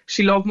because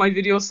she loved my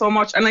videos so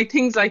much, and like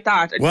things like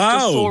that. It's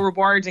just so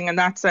rewarding in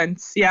that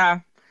sense.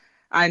 Yeah.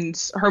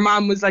 And her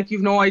mom was like,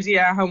 you've no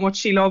idea how much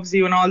she loves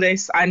you and all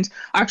this. And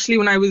actually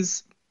when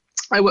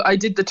I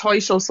did the toy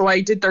show, so I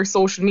did their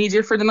social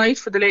media for the night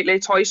for the Late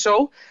Late Toy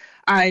Show.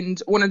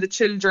 And one of the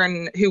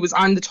children who was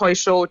on the toy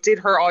show did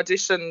her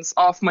auditions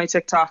off my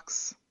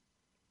TikToks.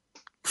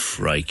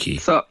 Crikey.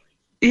 So,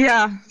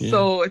 yeah.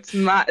 So it's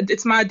mad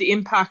the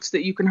impact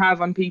that you can have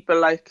on people,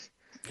 like.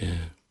 Yeah.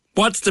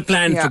 What's the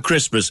plan for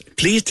Christmas?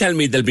 Please tell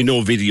me there'll be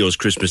no videos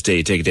Christmas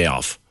Day, take a day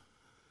off.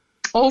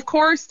 Oh, of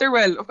course there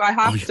will. I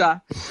have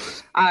to.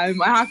 I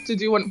have to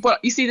do one.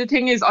 But you see, the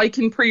thing is, I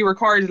can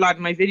pre-record a lot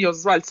of my videos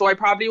as well. So I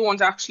probably won't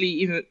actually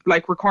even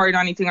like record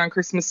anything on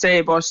Christmas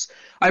Day. But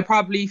I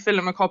probably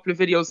film a couple of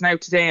videos now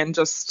today and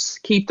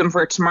just keep them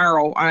for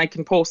tomorrow, and I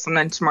can post them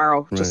then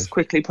tomorrow. Right. Just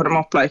quickly put them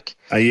up, like.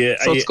 So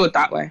it's good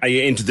that way. Are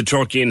you into the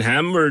turkey and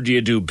ham, or do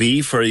you do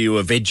beef, or are you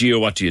a veggie, or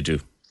what do you do?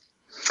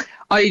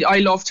 I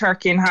love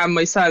turkey and ham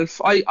myself.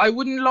 I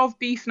wouldn't love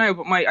beef now,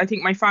 but I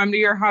think my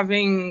family are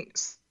having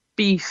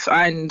beef,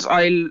 and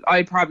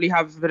I probably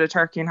have a bit of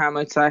turkey and ham,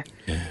 I'd say.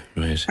 Yeah,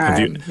 right. Have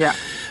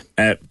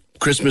you,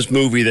 Christmas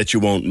movie that you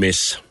won't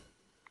miss?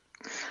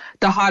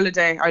 The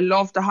Holiday. I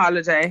love The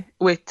Holiday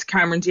with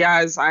Cameron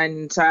Diaz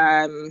and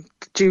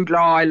Jude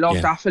Law. I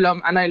love that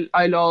film, and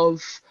I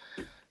love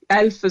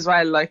Elf as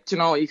well. Like, you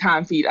know, you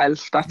can't beat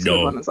Elf. That's the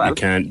one as well.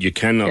 You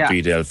cannot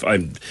beat Elf.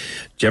 Do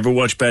you ever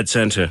watch Bad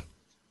Santa?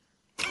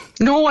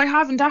 No, I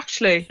haven't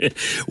actually.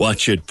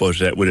 Watch it, but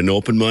with an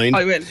open mind.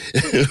 I will.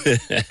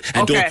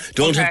 And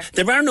don't.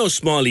 There are no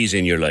smallies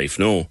in your life,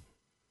 no.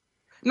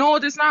 No,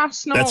 there's not.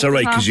 No, that's all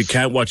right, because you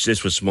can't watch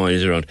this with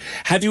smallies around.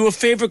 Have you a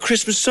favourite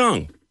Christmas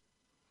song?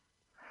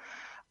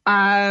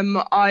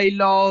 I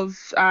love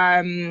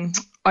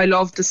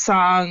the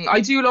song.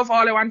 I do love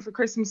All I Want for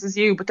Christmas Is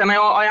You, but then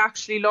I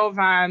actually love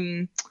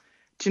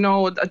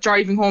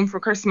Driving Home for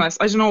Christmas.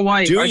 I don't know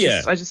why.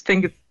 I just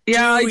think it.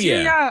 Yeah, I do.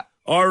 Yeah.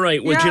 All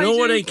right. Well, do you know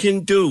what I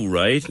can do?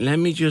 Right. Let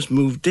me just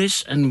move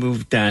this and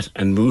move that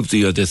and move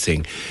the other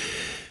thing.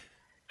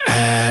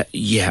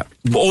 Yeah.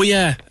 Oh,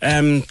 yeah.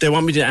 They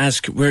want me to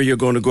ask where you're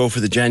going to go for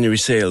the January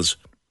sales.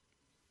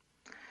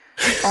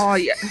 Oh,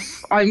 yeah.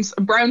 I'm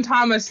Brown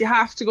Thomas. You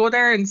have to go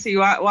there and see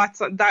what's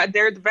that.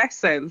 They're the best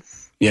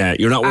sales. Yeah,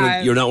 you're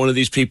not one of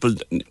these people.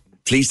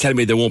 Please tell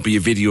me there won't be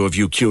a video of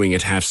you queuing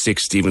at 6:30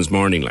 Stephen's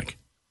morning, like.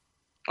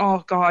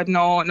 Oh God,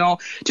 no.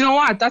 Do you know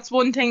what? That's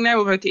one thing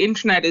now about the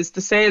internet is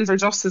the sales are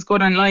just as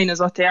good online as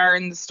what they are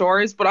in the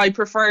stores. But I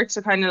prefer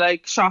to kind of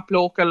like shop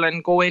local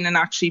and go in and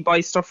actually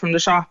buy stuff from the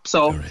shop.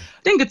 So I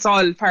think it's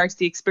all part of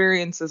the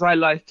experience as well.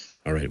 Like.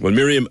 All right. Well,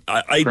 Miriam,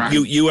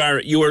 you are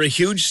a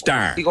huge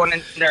star. You going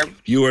in there?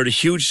 You are a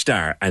huge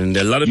star, and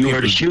a lot of people. You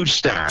are a huge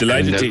star.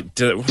 Delighted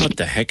to what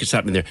the heck is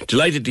happening there?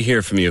 Delighted to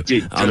hear from you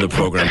on the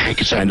program,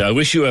 and I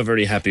wish you a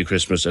very happy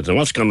Christmas. I don't know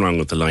what's gone wrong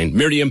with the line.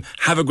 Miriam,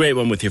 have a great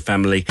one with your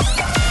family.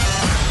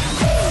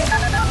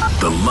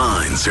 The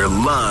lines are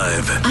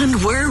live.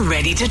 And we're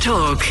ready to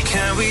talk.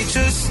 Can we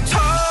just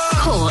talk?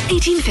 Call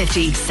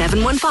 1850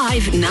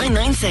 715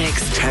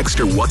 996. Text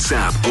or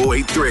WhatsApp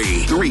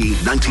 083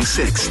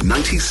 396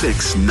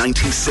 96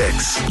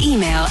 96.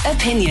 Email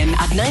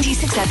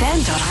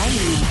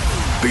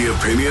opinion@96fm.ie. The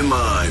Opinion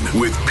Line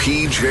with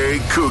PJ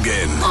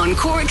Coogan. On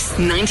Cork's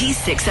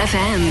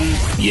 96FM.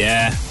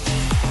 Yeah.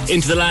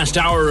 Into the last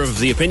hour of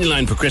the Opinion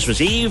Line for Christmas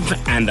Eve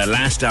and the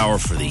last hour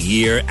for the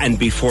year. And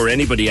before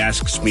anybody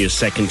asks me a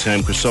second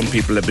time, because some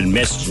people have been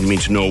messaging me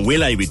to know,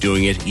 will I be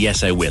doing it?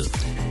 Yes, I will.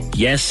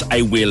 Yes,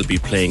 I will be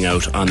playing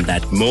out on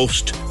that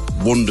most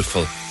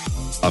wonderful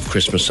of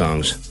Christmas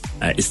songs.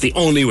 It's the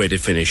only way to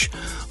finish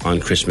on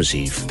Christmas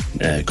Eve,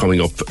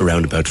 coming up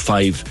around about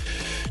 5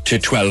 to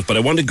 12. But I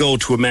want to go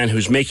to a man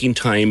who's making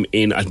time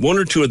at one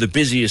or two of the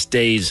busiest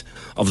days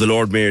of the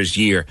Lord Mayor's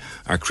year,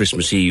 are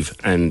Christmas Eve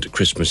and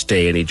Christmas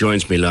Day. And he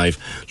joins me live,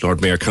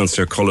 Lord Mayor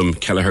Councillor Colm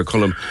Kelleher.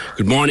 Colm,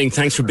 good morning.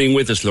 Thanks for being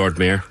with us, Lord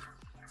Mayor.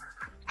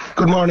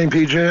 Good morning,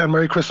 PJ, and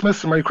Merry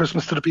Christmas, and Merry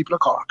Christmas to the people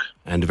of Cork.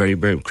 And a very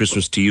Merry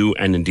Christmas to you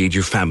and indeed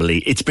your family.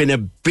 It's been a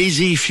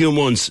busy few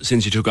months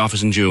since you took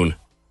office in June.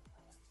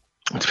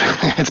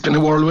 It's been a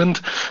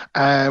whirlwind.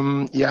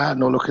 It's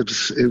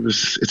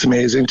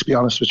amazing, to be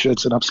honest with you.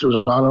 It's an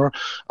absolute honour,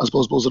 I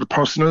suppose, both at a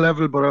personal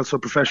level but also a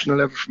professional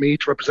level for me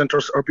to represent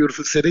our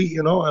beautiful city,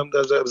 you know. And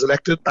as I was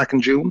elected back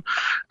in June,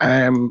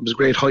 it was a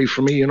great high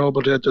for me, you know,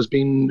 but there's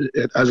been,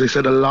 as I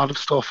said, a lot of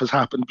stuff has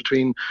happened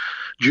between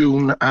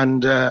June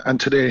and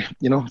today,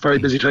 you know. Very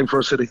busy time for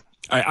our city.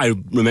 I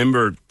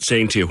remember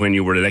saying to you when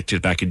you were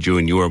elected back in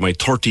June, you were my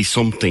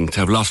 30-something to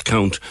have lost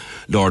count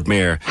Lord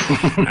Mayor.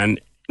 And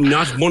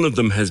not one of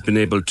them has been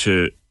able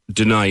to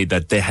deny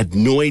that they had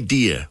no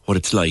idea what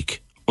it's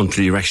like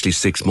until you're actually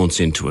 6 months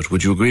into it.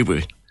 Would you agree with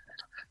me?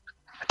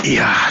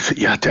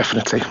 Yeah,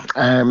 definitely.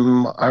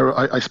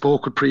 I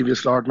spoke with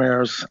previous Lord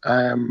Mayors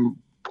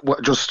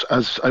just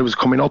as I was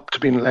coming up to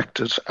being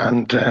elected,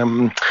 and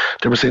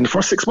they were saying the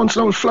first 6 months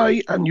now will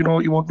fly, and you know,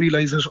 you won't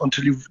realise it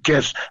until you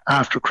get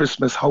after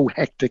Christmas how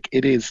hectic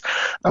it is.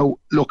 Now,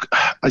 look,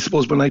 I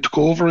suppose when I took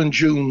over in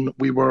June,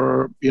 we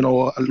were, you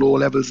know, at low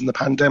levels in the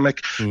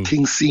pandemic.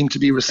 Things seem to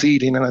be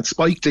receding, and it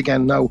spiked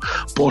again now.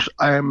 But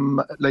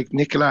like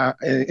Nicola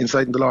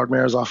inside in the Lord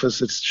Mayor's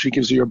office, she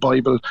gives you your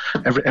Bible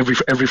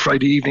every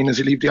Friday evening as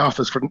you leave the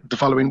office for the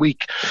following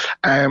week,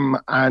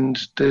 and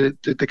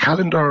the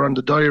calendar and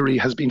the diary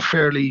has been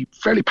fairly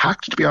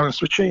packed, to be honest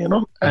with you, you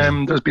know.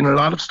 There's been a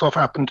lot of stuff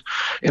happened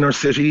in our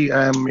city.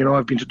 You know,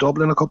 I've been to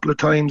Dublin a couple of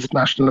times at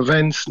national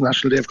events,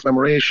 National Day of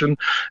Commemoration.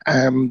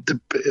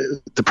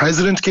 The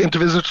President came to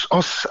visit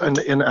us and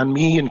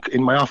me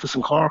in my office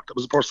in Cork. That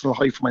was a personal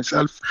high for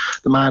myself.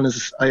 The man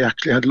I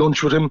actually had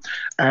lunch with him.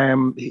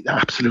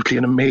 Absolutely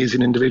an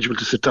amazing individual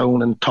to sit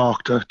down and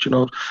talk to, you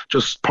know,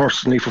 just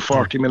personally for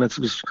 40 minutes.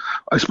 It was,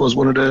 I suppose,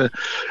 one of the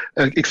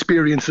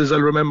experiences I'll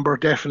remember,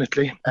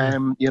 definitely.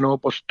 You know,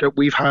 but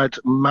we've had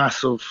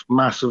massive,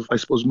 I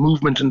suppose,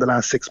 movement in the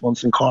last 6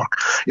 months in Cork.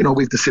 You know,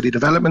 we've the city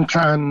development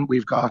plan.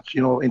 We've got,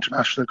 you know,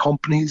 international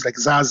companies like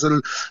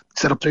Zazzle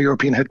set up their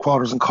European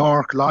headquarters in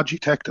Cork,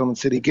 Logitech down in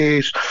City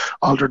Gate,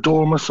 Alder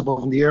Domus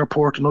above in the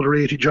airport, another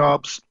 80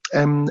 jobs.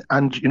 And,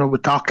 you know,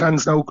 with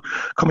Docklands now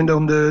coming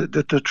down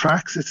the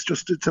tracks,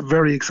 it's a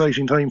very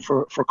exciting time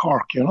for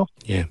Cork, you know.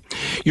 Yeah.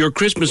 Your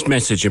Christmas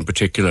message in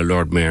particular,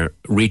 Lord Mayor,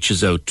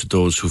 reaches out to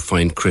those who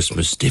find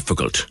Christmas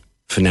difficult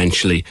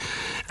financially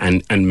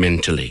and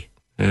mentally.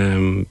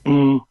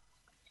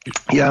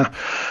 Yeah.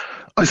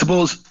 I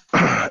suppose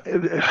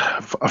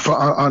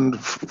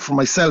for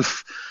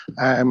myself,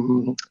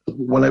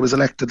 when I was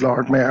elected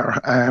Lord Mayor,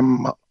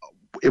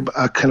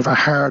 a kind of a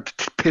hard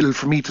pill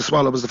for me to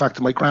swallow was the fact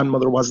that my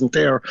grandmother wasn't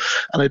there,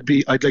 and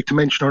I'd like to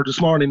mention her this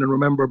morning and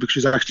remember, because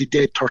she's actually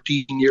dead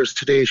 13 years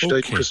today. She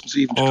died on Christmas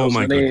Eve in 2008. Oh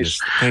my goodness!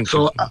 Thank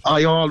you.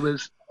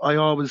 I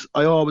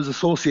always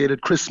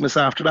associated Christmas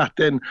after that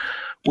then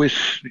with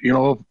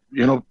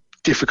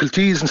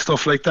difficulties and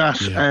stuff like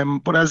that. Yeah.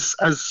 But as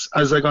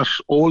I got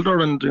older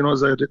and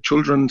as I had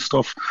children and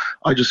stuff,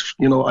 I just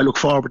I look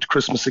forward to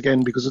Christmas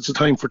again, because it's a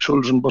time for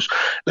children. But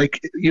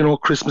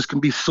Christmas can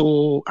be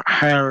so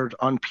hard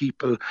on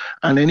people,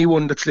 and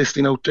anyone that's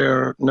listening out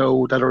there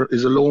now that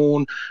is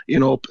alone,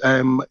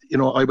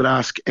 I would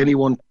ask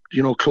anyone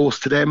close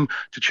to them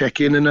to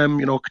check in on them,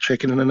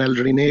 check in on an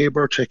elderly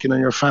neighbour, check in on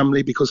your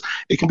family, because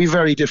it can be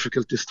very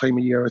difficult this time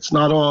of year. It's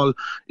not all,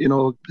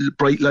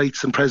 bright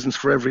lights and presents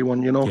for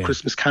everyone, Yeah.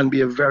 Christmas can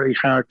be a very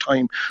hard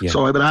time. Yeah.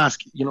 So I would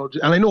ask, and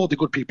I know the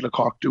good people of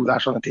Cork do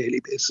that on a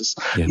daily basis,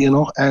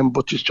 Yeah.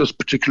 but it's just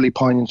particularly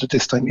poignant at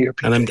this time of year.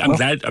 And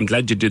I'm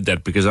glad you did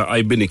that, because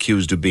I've been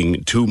accused of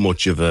being too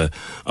much of a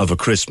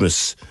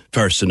Christmas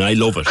person. I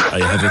love it.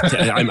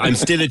 I'm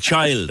still a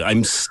child.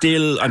 I'm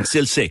still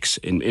 6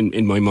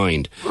 in my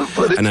mind,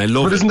 and I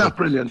love it. But isn't that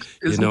brilliant?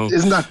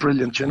 Isn't that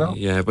brilliant?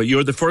 Yeah, but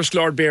you're the first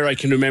Lord Mayor I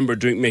can remember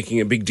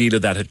making a big deal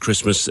of that at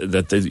Christmas.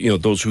 That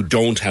those who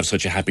don't have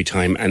such a happy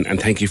time, and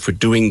thank you for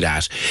doing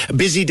that. A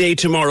busy day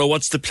tomorrow.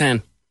 What's the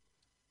plan?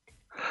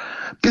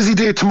 Busy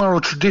day tomorrow.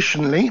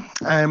 Traditionally,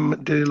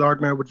 the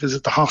Lord Mayor would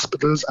visit the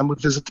hospitals and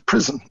would visit the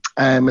prison.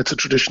 It's a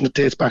tradition that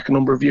dates back a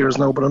number of years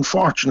now, but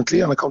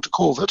unfortunately, on account of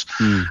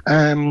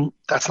COVID,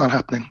 that's not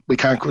happening. We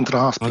can't go into the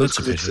hospitals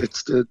because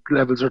it's the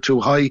levels are too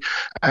high,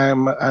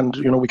 and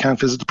we can't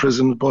visit the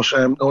prison. But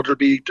there'll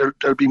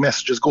be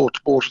messages go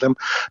to both of them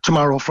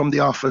tomorrow from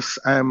the office,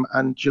 and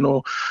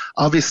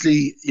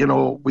obviously,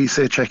 we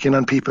say check in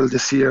on people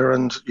this year,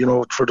 and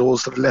for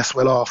those that are less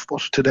well off, but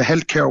to the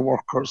healthcare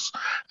workers,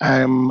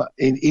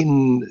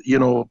 in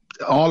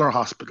all our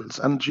hospitals,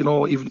 and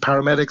even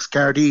paramedics,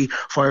 Gardaí,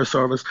 fire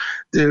service,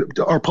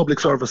 our public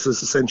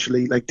services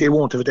essentially, like, they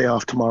won't have a day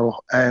off tomorrow.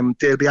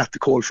 They'll be at the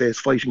coalface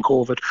fighting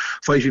COVID,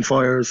 fighting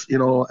fires,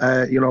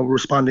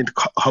 responding to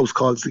house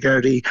calls, the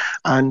Gardaí,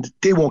 and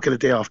they won't get a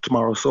day off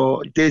tomorrow.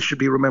 So they should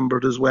be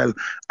remembered as well.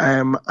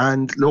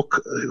 And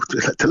look,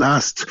 the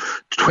last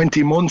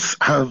 20 months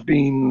have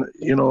been,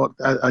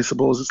 I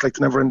suppose it's like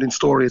the never-ending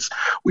story.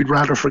 We'd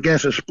rather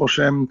forget it, but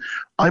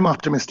I'm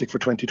optimistic for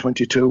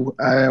 2022.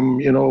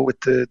 With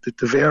the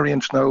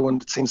variant now,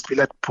 and it seems to be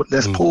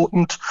less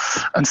potent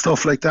and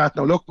stuff like that.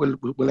 Now, look, we'll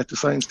let the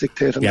science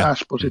dictate on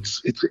that, but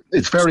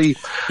it's very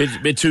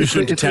bit too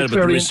soon to tell, but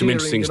there is some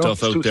interesting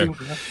stuff out there.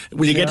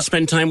 Will you get to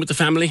spend time with the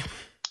family?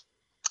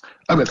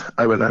 I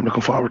will. I'm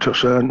looking forward to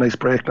it. A nice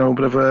break now, a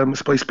bit of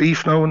spiced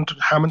beef now, and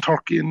ham and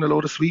turkey and a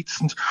load of sweets,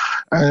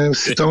 and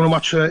sit down and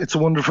watch It's a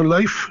Wonderful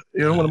Life.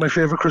 One of my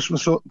favourite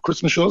Christmas shows.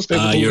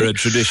 You're a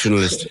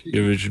traditionalist.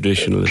 You're a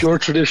traditionalist. Pure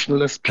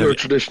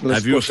traditionalist.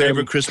 Have you a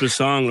favourite Christmas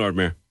song, Lord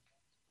Mayor?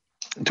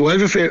 Do I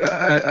have a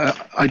favourite?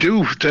 I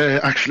do.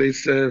 Actually,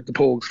 it's the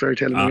Pogues, Fairy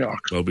Tale in New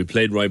York. Well, we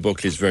played Roy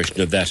Buckley's version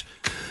of that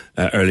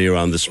earlier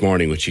on this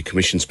morning, which he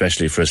commissioned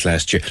specially for us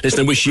last year.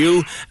 Listen, I wish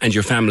you and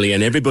your family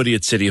and everybody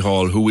at City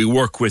Hall who we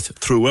work with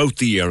throughout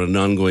the year on an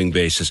ongoing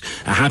basis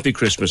a happy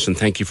Christmas, and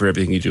thank you for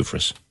everything you do for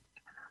us.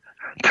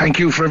 Thank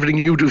you for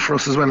everything you do for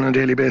us as well on a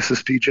daily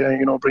basis,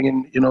 PJ.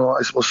 Bringing,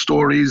 I suppose,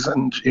 stories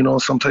and,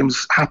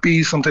 sometimes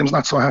happy, sometimes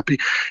not so happy,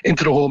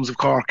 into the homes of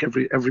Cork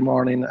every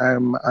morning.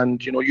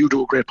 And, you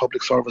do a great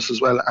public service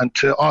as well. And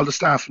to all the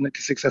staff in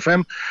 96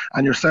 FM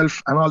and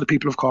yourself and all the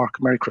people of Cork,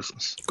 Merry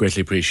Christmas.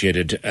 Greatly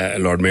appreciated,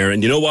 Lord Mayor.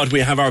 And you know what? We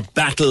have our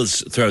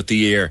battles throughout the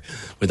year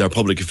with our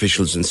public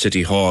officials in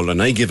City Hall,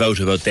 and I give out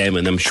about them,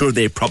 and I'm sure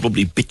they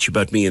probably bitch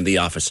about me in the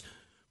office.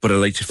 But I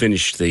like to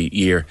finish the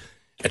year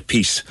at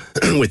peace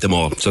with them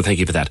all. So thank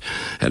you for that,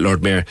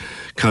 Lord Mayor.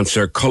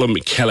 Councillor Colm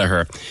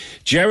Kelleher.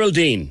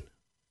 Geraldine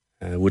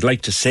would like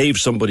to save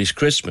somebody's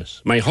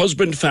Christmas. My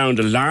husband found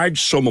a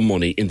large sum of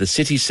money in the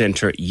city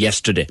centre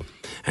yesterday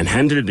and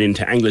handed it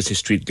into Anglesey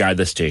Street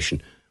Garda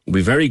Station. We'll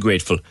be very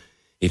grateful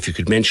if you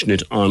could mention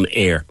it on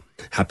air.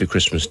 Happy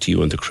Christmas to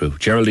you and the crew.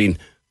 Geraldine,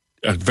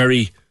 a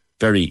very,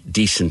 very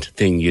decent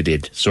thing you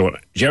did. So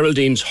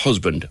Geraldine's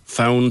husband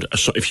found,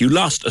 if you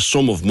lost a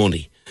sum of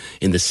money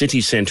in the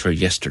city centre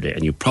yesterday,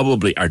 and you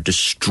probably are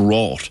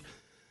distraught,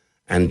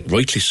 and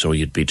rightly so,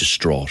 you'd be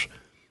distraught.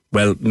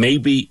 Well,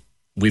 maybe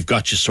we've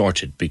got you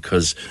sorted,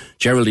 because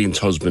Geraldine's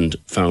husband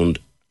found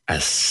a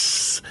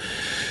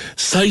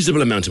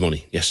sizable amount of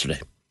money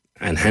yesterday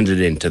and handed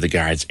it in to the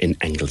guards in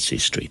Anglesey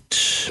Street.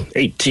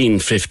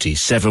 1850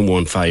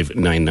 715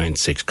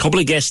 996. Couple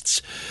of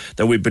guests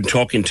that we've been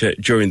talking to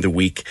during the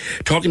week,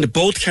 talking to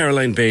both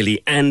Caroline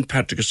Bailey and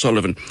Patrick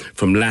O'Sullivan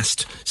from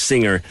Last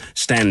Singer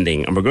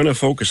Standing, and we're going to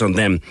focus on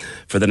them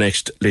for the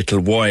next little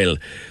while.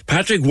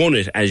 Patrick won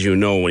it, as you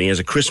know, and he has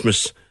a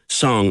Christmas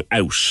song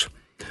out.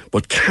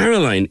 But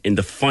Caroline in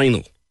the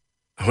final,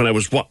 when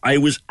I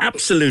was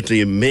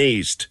absolutely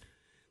amazed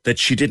that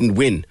she didn't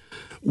win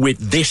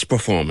with this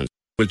performance.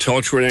 We'll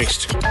talk to her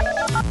next.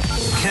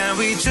 Can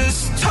we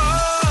just talk?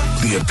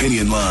 The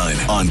Opinion Line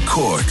on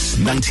Cork's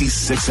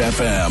 96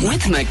 FM.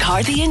 With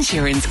McCarthy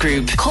Insurance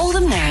Group. Call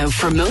them now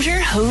for motor,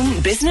 home,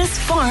 business,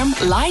 farm,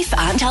 life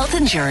and health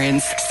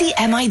insurance. See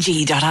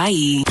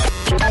MIG.ie.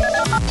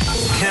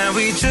 Can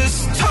we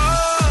just talk?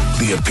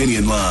 The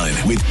Opinion Line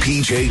with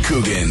PJ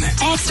Coogan.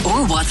 Text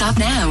or WhatsApp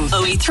now.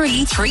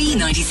 083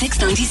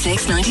 396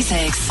 96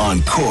 96.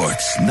 On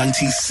Cork's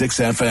 96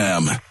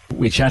 FM.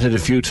 We chatted a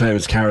few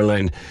times,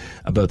 Caroline,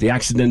 about the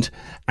accident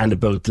and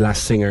about the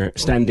last singer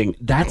standing.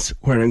 That's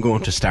where I'm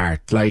going to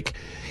start. Like,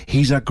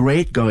 he's a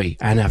great guy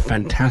and a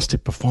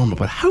fantastic performer,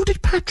 but how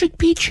did Patrick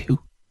beat you?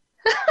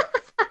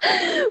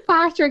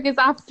 Patrick is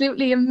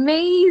absolutely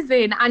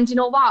amazing, and you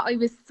know what, I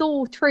was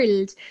so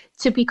thrilled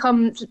to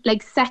become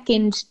like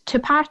second to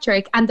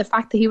Patrick, and the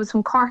fact that he was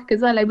from Cork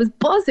as well. I was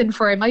buzzing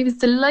for him. I was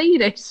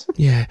delighted.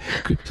 Yeah,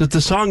 so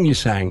the song you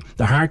sang,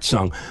 the Heart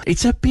Song,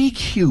 it's a big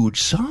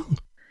huge song.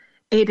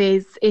 It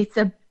is. It's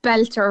a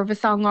belter of a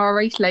song, all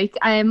right. Like,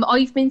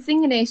 I've been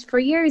singing it for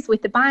years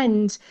with the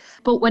band,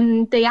 but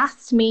when they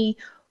asked me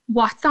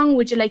what song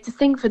would you like to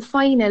sing for the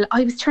final,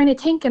 I was trying to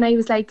think, and I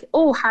was like,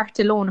 oh, Heart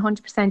Alone,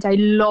 100%. I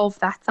love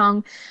that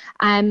song.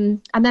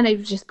 And then I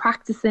was just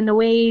practicing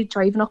away,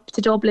 driving up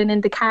to Dublin in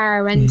the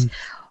car, and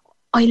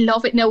I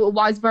love it. Now, it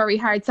was a very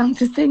hard song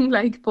to sing,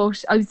 like,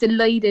 but I was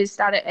delighted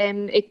that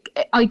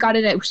I got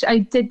it out. I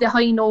did the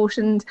high note,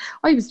 and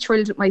I was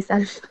thrilled with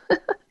myself.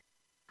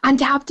 And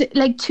to have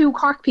two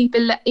Cork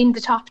people in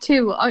the top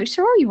two, I'm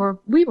sure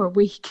we were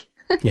weak.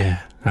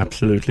 Yeah,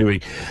 absolutely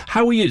weak.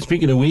 How are you,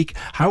 speaking of weak,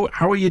 how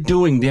are you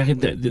doing?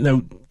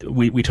 Now,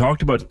 we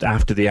talked about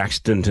after the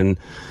accident and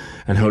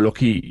how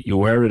lucky you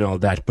were and all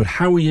that, but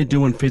how are you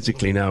doing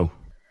physically now?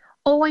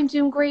 Oh, I'm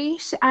doing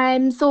great.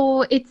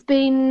 So it's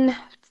been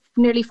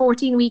nearly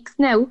 14 weeks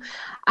now.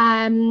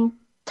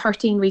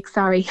 13 weeks,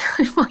 sorry.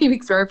 My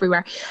weeks are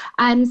everywhere.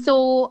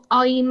 So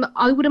I'm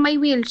out of my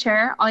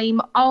wheelchair, I'm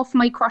off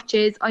my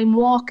crutches, I'm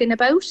walking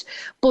about,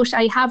 but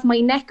I have my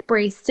neck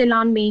brace still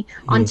on me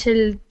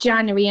until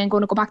January. I'm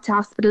going to go back to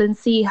hospital and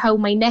see how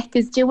my neck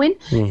is doing.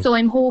 So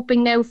I'm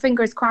hoping now,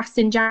 fingers crossed,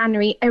 in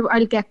January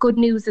I'll get good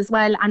news as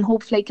well, and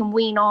hopefully I can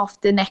wean off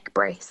the neck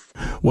brace.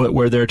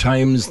 Were there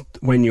times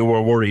when you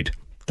were worried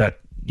that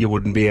you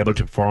wouldn't be able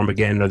to perform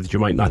again, or that you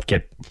might not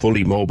get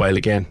fully mobile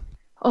again?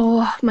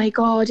 Oh my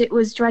God, it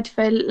was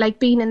dreadful, like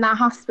being in that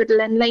hospital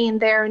and laying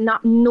there and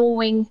not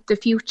knowing the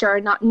future,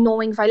 not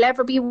knowing if I'll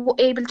ever be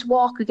able to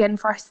walk again,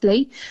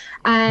 firstly.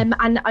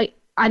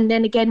 And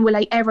then again, will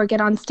I ever get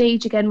on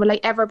stage again? Will I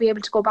ever be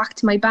able to go back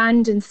to my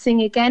band and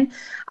sing again?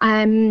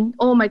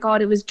 Oh my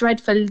God, it was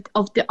dreadful,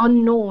 of the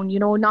unknown,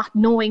 not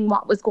knowing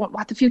what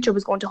the future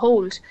was going to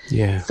hold.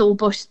 Yeah. So,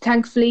 but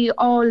thankfully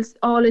all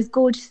is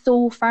good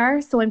so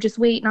far. So I'm just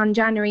waiting on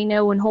January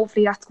now, and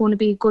hopefully that's going to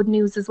be good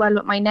news as well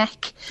with my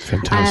neck.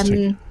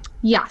 Fantastic.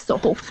 Yeah, so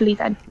hopefully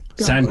then.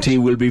 Santi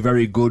will be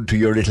very good to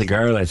your little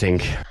girl, I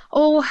think.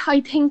 Oh,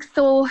 I think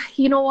so.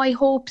 I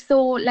hope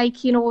so.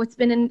 It's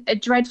been a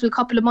dreadful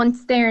couple of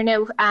months there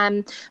now.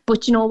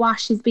 But you know what?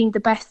 She's been the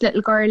best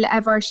little girl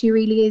ever. She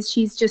really is.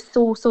 She's just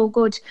so, so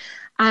good.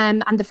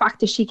 And the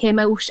fact that she came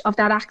out of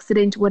that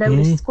accident without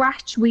a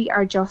scratch, we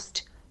are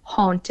just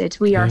haunted.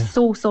 We are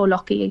so, so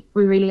lucky.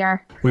 We really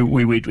are.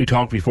 We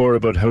talked before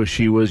about how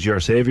she was your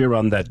saviour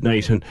on that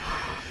night, and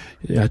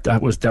yeah,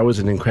 that was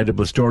an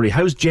incredible story.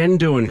 How's Jen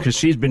doing? Because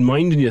she's been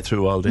minding you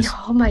through all this.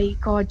 Oh my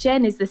God,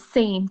 Jen is a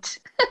saint.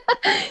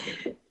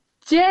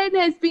 Jen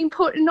has been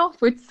putting up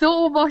with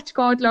so much,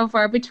 God love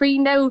her,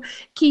 between now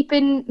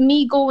keeping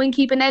me going,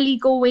 keeping Ellie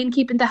going,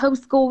 keeping the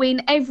house going,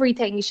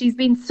 everything. She's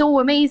been so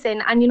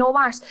amazing. And you know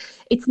what?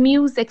 It's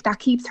music that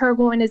keeps her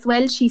going as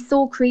well. She's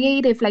so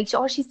creative.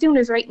 All she's doing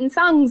is writing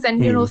songs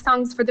and,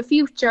 songs for the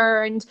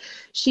future. And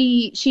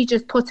she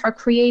just puts her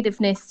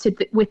creativeness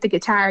with the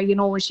guitar,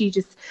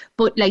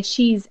 and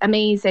she's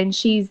amazing.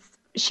 She's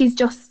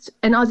just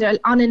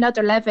on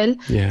another level.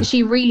 Yeah.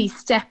 She really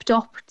stepped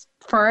up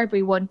for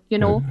everyone,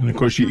 And of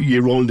course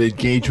you rolled the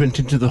engagement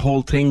into the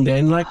whole thing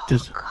then, like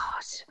this. Oh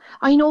God,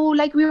 I know,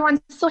 we were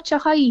on such a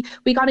high.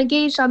 We got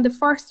engaged on the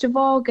 1st of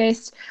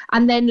August,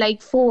 and then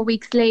 4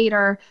 weeks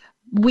later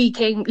we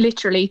came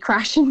literally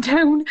crashing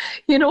down.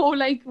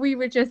 We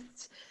were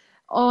just,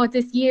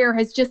 this year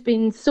has just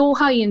been so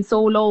high and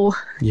so low.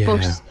 Yeah.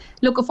 But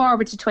looking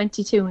forward to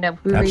 22 now.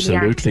 We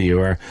Absolutely, really are.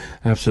 You are.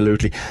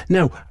 Absolutely.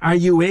 Now, are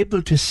you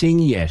able to sing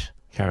yet,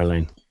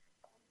 Caroline?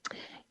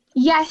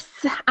 Yes,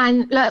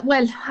 and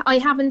I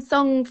haven't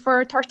sung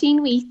for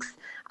 13 weeks,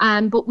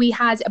 but we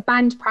had a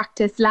band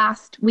practice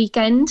last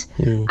weekend,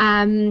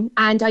 and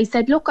I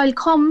said, look, I'll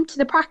come to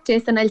the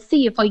practice and I'll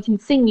see if I can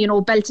sing,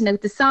 belting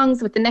out the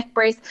songs with the neck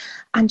brace.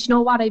 And you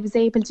know what? I was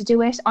able to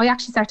do it. I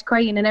actually started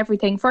crying and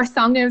everything. First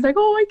song, I was like,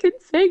 I can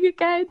sing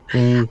again.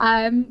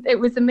 It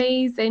was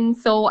amazing.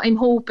 So I'm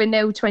hoping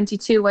now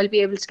 22 I'll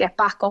be able to get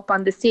back up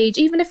on the stage.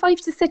 Even if I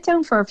have to sit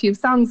down for a few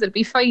songs, it'll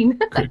be fine.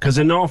 Because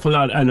an awful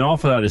lot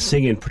of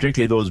singing,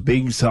 particularly those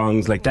big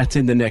songs, that's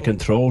in the neck and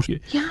throat.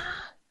 Yeah.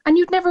 And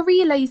you'd never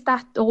realise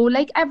that though,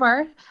 like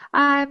ever.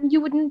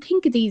 You wouldn't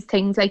think of these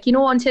things, like, you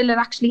know, until it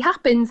actually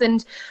happens.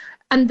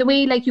 And the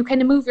way, like, you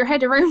kind of move your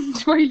head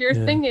around while you're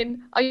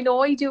singing. I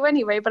know I do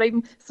anyway, but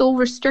I'm so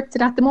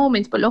restricted at the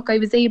moment. But look, I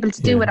was able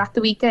to do it at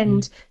the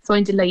weekend, so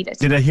I'm delighted.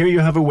 Did I hear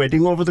you have a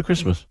wedding over the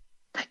Christmas?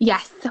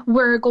 Yes,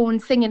 we're going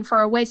singing for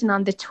our wedding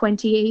on the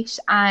 28th.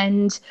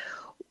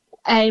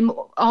 And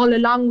all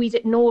along, we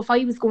didn't know if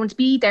I was going to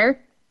be there.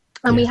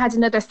 And we had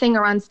another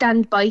singer on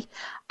standby.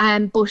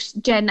 But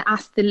Jen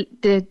asked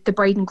the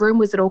bride and groom,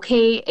 was it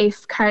okay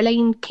if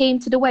Caroline came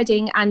to the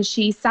wedding and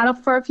she sat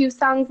up for a few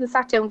songs and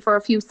sat down for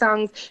a few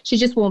songs? She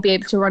just won't be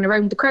able to run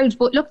around the crowd.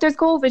 But look, there's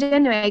COVID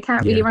anyway. I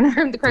can't really run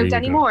around the crowd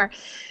anymore.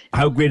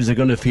 How great is it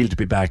going to feel to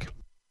be back?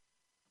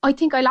 I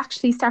think I'll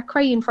actually start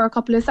crying for a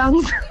couple of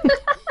songs.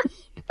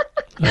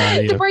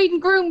 The bride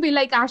and groom be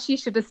like, she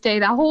should have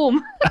stayed at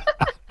home.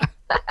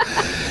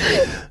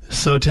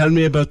 So tell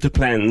me about the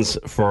plans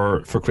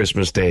for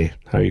Christmas Day.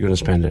 How are you going to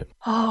spend it?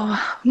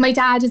 Oh, my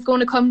dad is going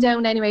to come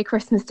down anyway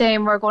Christmas Day,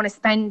 and we're going to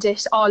spend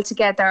it all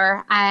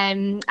together.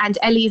 And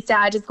Ellie's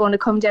dad is going to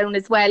come down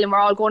as well, and we're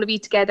all going to be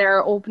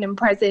together opening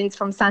presents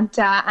from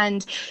Santa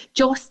and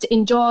just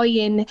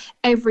enjoying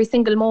every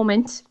single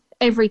moment.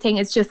 Everything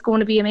is just going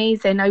to be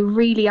amazing. I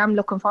really am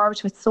looking forward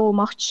to it so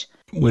much.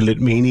 Will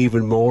it mean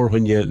even more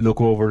when you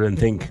look over and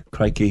think,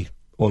 crikey,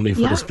 only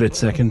for the split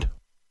second?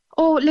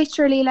 Oh,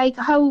 literally, like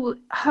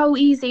how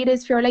easy it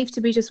is for your life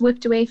to be just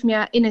whipped away from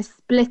you in a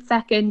split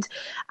second.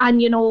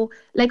 And, you know,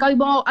 like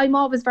I'm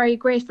always a very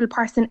grateful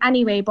person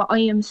anyway, but I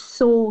am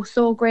so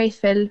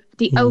grateful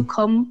the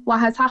outcome, what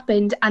has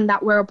happened, and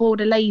that we're both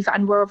alive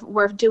and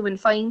we're doing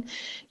fine,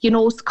 you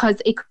know,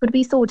 because it could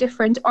be so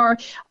different. Or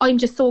I'm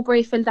just so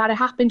grateful that it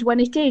happened when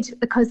it did,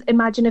 because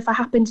imagine if it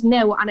happened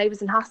now and I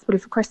was in hospital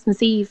for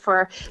Christmas Eve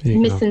for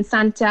missing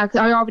Santa.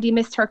 I already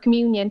missed her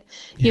communion,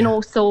 you know,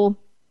 so...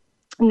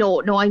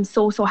 No, I'm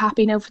so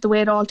happy now for the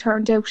way it all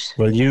turned out.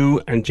 Well,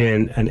 you and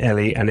Jen and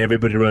Ellie and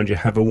everybody around you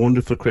have a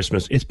wonderful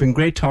Christmas. It's been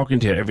great talking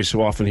to you every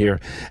so often here.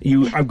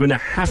 I'm going to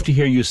have to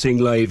hear you sing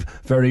live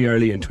very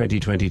early in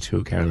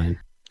 2022, Caroline.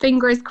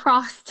 Fingers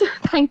crossed.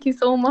 Thank you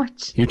so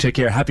much. You take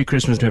care. Happy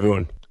Christmas to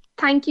everyone.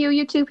 Thank you.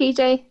 You too,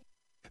 PJ.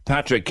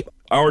 Patrick,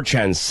 our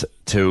chance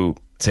to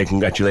say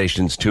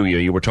congratulations to you.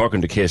 You were talking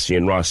to Casey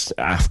and Ross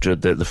after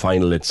the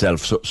final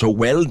itself. So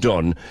well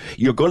done.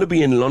 You're going to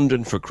be in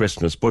London for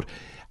Christmas, but...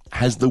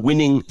 has the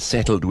winning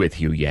settled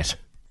with you yet?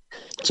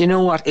 Do you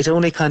know what? It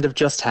only kind of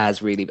just has,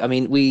 really. I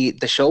mean,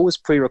 the show was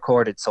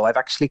pre-recorded, so I've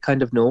actually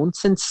kind of known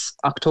since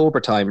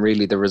October time,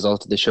 really, the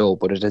result of the show.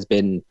 But it has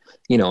been,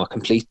 you know, a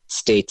complete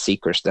state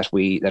secret that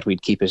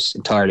we'd keep it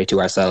entirely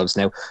to ourselves.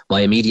 Now, my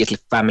immediate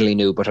family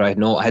knew, but I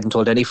hadn't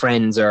told any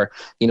friends, or,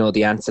 you know,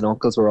 the aunts and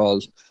uncles were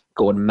all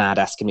going mad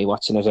asking me,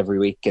 watching it every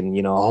week, and,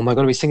 you know, oh, am I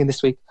going to be singing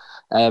this week?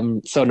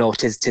 So no,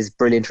 tis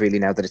brilliant really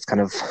now that it's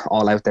kind of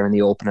all out there in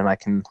the open, and I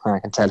can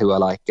tell who I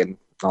like and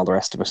all the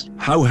rest of it.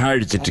 How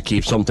hard is it to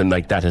keep something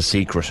like that a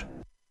secret?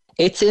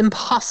 It's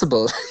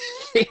impossible.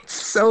 It's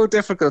so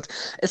difficult,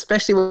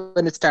 especially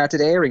when it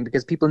started airing,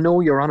 because people know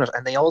you're on it,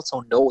 and they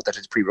also know that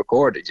it's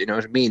pre-recorded. You know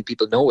what I mean?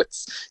 People know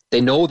they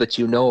know that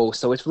you know,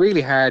 so it's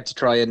really hard to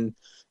try and,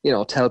 you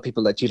know, tell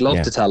people that you'd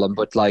love to tell them,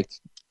 but like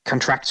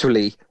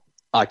contractually,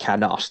 I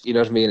cannot. You know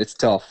what I mean? It's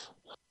tough.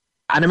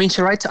 And I mean,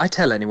 sure, I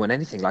tell anyone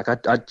anything. Like I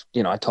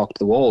talk to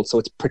the wall. So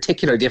it's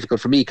particularly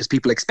difficult for me because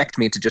people expect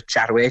me to just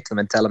chat away to them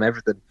and tell them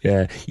everything.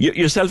 Yeah.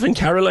 Yourself and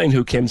Caroline,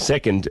 who came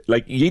second,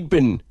 like you'd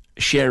been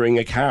sharing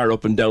a car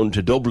up and down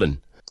to Dublin.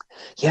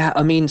 Yeah,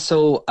 I mean,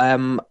 so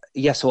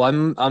so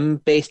I'm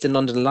based in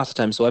London a lot of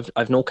times, so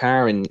I've no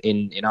car in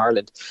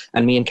Ireland,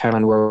 and me and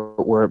Caroline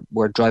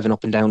were driving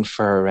up and down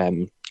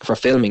for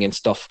filming and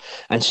stuff.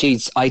 And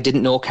I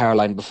didn't know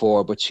Caroline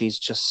before, but she's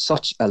just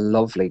such a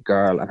lovely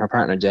girl, and her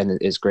partner Jen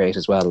is great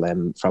as well,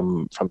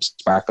 from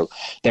Sparkle.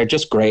 They're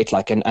just great,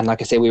 like, and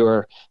like I say, we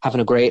were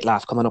having a great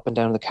laugh coming up and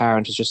down in the car,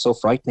 and it was just so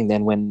frightening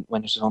then when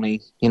it was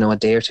only, you know, a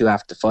day or two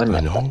after the final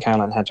that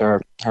Caroline had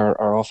her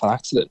awful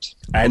accident.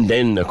 And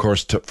then, of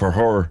course, for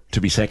her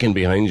to be second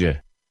behind you.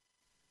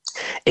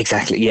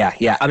 Exactly.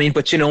 Yeah. I mean,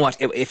 but you know what?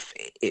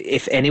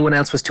 If anyone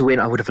else was to win,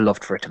 I would have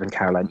loved for it to have been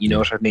Caroline. You know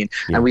what I mean?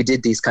 Yeah. And we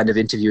did these kind of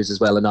interviews as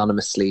well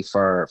anonymously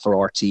for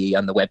RTE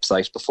on the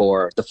website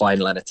before the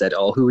final, and it said,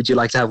 "Oh, who would you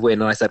like to have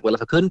win?" And I said, "Well,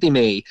 if it couldn't be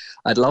me,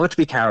 I'd love it to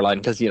be Caroline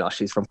because, you know,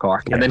 she's from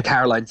Cork." Yeah. And then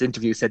Caroline's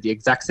interview said the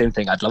exact same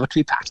thing. "I'd love it to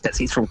be Pat because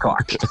he's from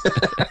Cork."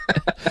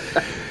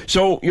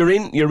 So you're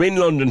in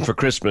London for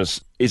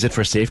Christmas. Is it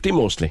for safety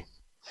mostly?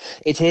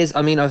 It is.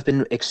 I mean, I've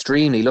been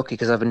extremely lucky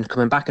because I've been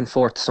coming back and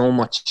forth so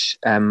much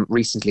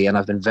recently, and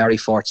I've been very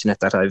fortunate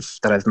that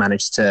I've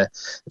managed to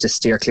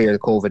steer clear of the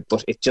COVID.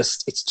 But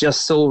it's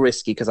just so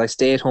risky because I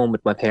stay at home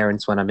with my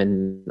parents when I'm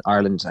in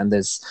Ireland, and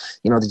there's,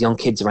 you know, the young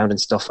kids around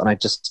and stuff, and I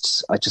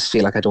just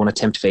feel like I don't want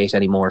to tempt fate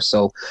anymore.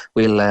 So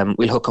we'll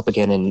hook up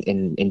again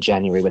in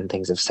January when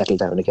things have settled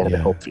down again a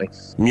bit, hopefully.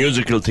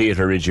 Musical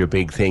theatre is your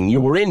big thing.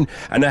 You were in,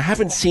 and I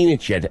haven't seen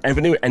it yet,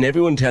 and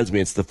everyone tells me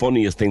it's the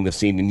funniest thing they've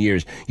seen in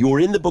years. You were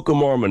in the Book of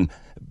Mormon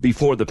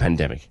before the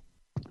pandemic.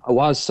 I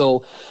was.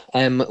 So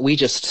we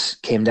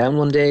just came down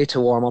one day to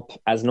warm up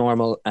as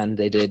normal, and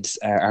they did.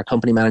 Our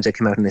company manager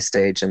came out on this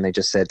stage, and they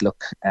just said,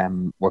 "Look,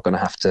 we're going to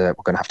have to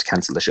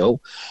cancel the show."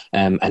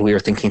 And we were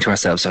thinking to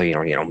ourselves, "Oh, you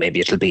know, maybe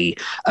it'll be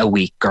a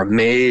week or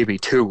maybe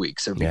 2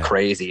 weeks. It'll be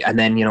crazy." And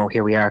then, you know,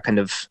 here we are, kind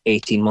of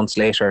 18 months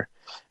later.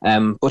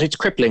 But it's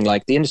crippling.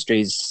 Like, the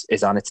industry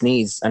is on its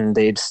knees, and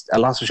a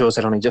lot of shows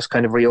had only just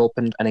kind of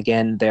reopened, and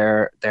again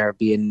they're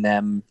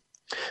being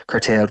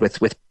curtailed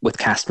with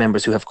cast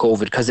members who have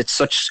COVID, because it's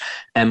such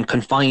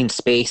confined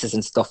spaces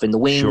and stuff in the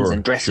wings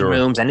and dressing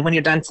rooms, and when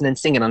you're dancing and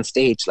singing on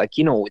stage, like,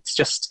 you know,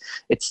 it's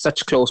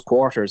such close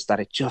quarters that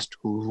it just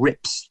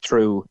rips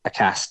through a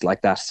cast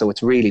like that. So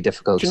it's really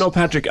difficult. You know,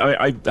 Patrick,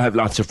 I have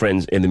lots of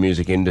friends in the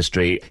music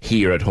industry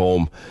here at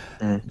home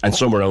and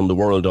some around the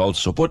world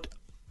also, but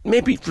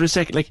maybe for a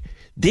second, like,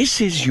 this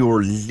is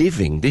your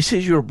living, this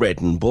is your bread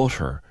and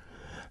butter.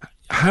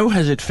 How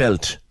has it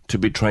felt to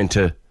be trying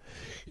to...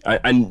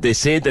 And they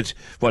say that,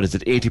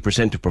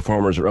 80% of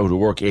performers are out of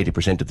work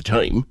 80% of the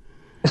time.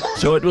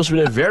 So it must have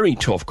been a very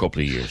tough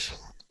couple of years.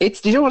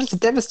 It's, you know what, it's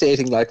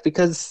devastating, like,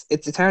 because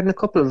it's hard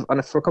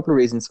for a couple of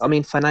reasons. I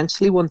mean,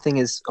 financially, one thing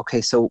is,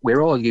 okay, so we're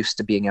all used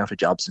to being out of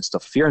jobs and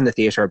stuff. If you're in the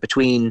theatre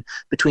between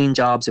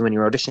jobs and when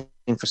you're auditioning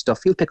for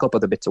stuff, you'll pick up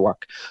other bits of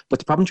work. But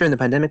the problem during the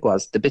pandemic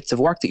was the bits of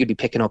work that you'd be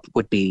picking up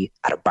would be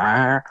at a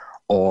bar,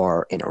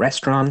 or in a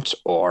restaurant,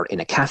 or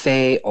in a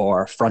cafe,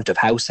 or front of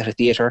house at a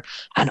theatre,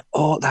 and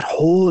all that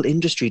whole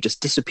industry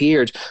just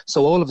disappeared.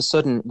 So all of a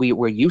sudden, we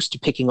were used to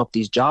picking up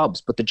these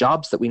jobs, but the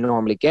jobs that we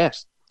normally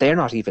get, they're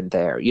not even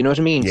there. You know what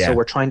I mean? Yeah. So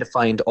we're trying to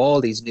find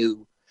all these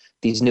new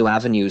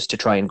avenues to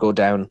try and go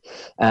down.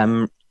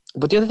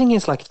 But the other thing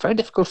is, like, it's very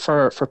difficult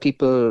for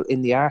people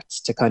in the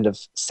arts to kind of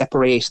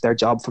separate their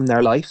job from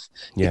their life.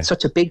 Yeah. It's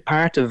such a big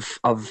part of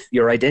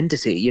your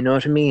identity. You know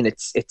what I mean?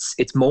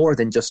 It's more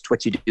than just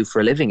what you do for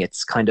a living.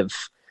 It's kind of,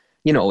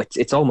 you know,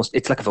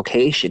 it's like a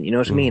vocation. You know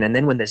what I mean? And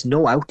then when there's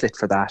no outlet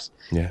for that,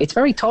 it's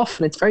very tough,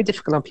 and it's very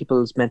difficult on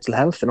people's mental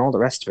health and all the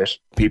rest of it.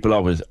 People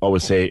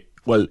always say,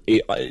 well,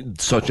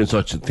 such and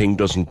such a thing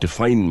doesn't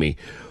define me.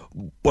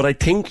 But I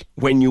think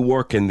when you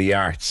work in the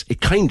arts,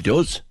 it kind of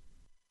does.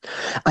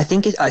 I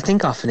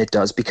think often it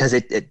does, because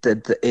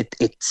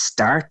it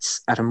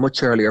starts at a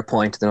much earlier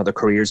point than other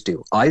careers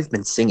do. I've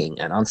been singing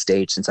and on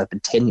stage since I've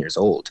been 10 years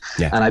old.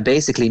 Yeah. And I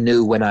basically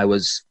knew when I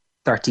was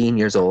 13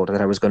 years old that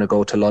I was going to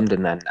go to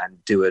London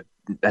and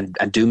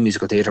do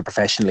musical theatre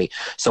professionally.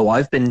 So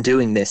I've been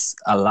doing this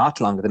a lot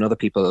longer than other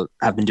people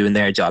have been doing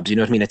their jobs. You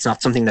know what I mean? It's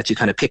not something that you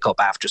kind of pick up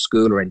after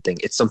school or anything.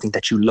 It's something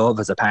that you love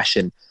as a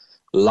passion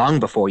long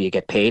before you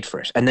get paid for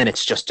it. And then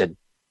it's just a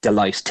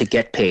delight to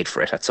get paid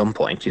for it at some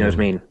point. You know what I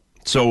mean?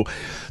 So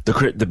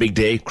the big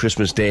day,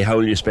 Christmas Day, how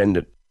will you spend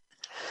it?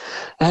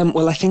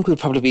 Well, I think we'll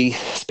probably be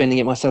spending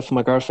it, myself and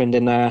my girlfriend,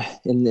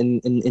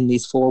 in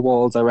these four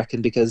walls, I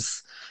reckon,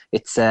 because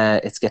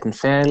it's getting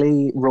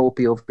fairly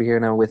ropey over here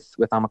now with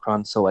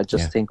Omicron. So I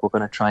just think we're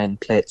going to try and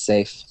play it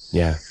safe.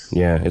 Yeah.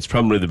 It's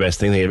probably the best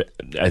thing.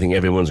 I think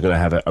everyone's going to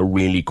have a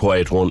really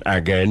quiet one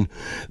again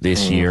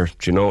this year.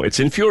 You know, it's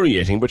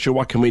infuriating, but sure,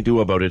 what can we do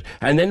about it?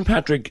 And then,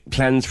 Patrick,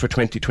 plans for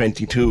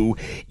 2022,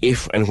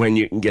 if and when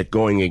you can get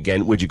going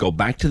again. Would you go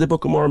back to the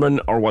Book of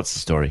Mormon, or what's the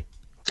story?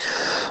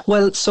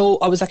 Well, so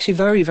I was actually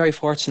very, very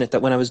fortunate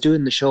that when I was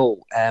doing the show,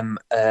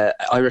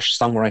 Irish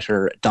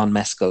songwriter Don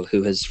Mescal,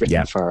 who has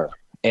written for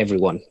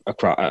everyone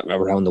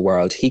around the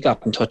world, he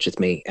got in touch with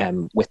me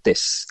with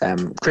this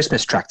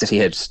Christmas track that he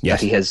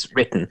has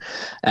written,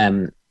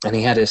 and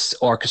he had it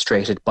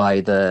orchestrated by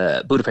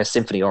the Budapest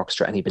Symphony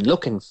Orchestra, and he'd been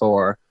looking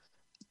for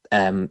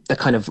the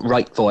kind of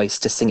right voice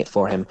to sing it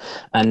for him,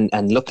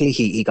 and luckily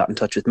he got in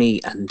touch with me,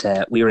 and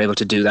we were able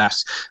to do that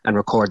and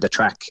record the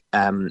track.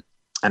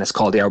 And it's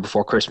called The Hour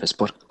Before Christmas.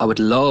 But I would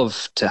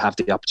love to have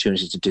the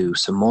opportunity to do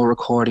some more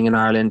recording in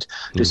Ireland,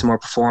 do some more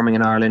performing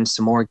in Ireland,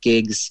 some more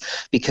gigs,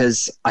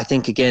 because I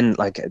think, again,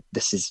 like,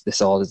 this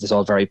is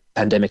all very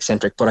pandemic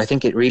centric, but I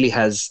think it really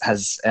has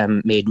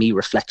made me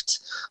reflect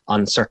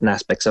on certain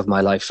aspects of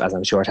my life, as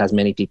I'm sure it has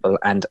many people.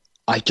 And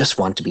I just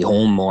want to be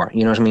home more.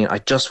 You know what I mean? I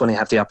just want to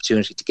have the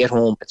opportunity to get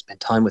home and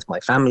spend time with my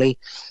family,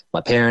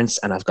 my parents,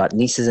 and I've got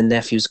nieces and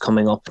nephews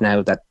coming up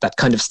now that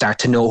kind of start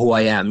to know who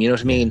I am. You know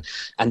what I mean?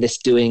 And this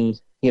doing,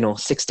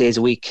 6 days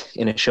a week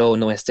in a show in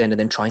the West End, and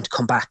then trying to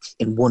come back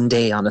in one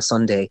day on a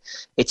Sunday,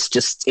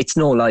 it's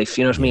no life.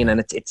 You know what I mean?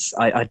 And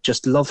I'd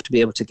just love to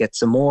be able to get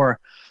some more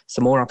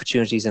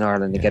opportunities in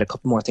Ireland and get a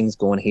couple more things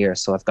going here.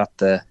 So I've got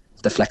the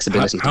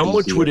flexibility. How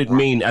much would it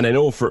mean? And I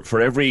know for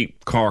every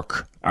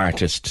Cork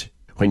artist,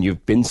 when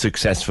you've been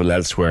successful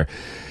elsewhere,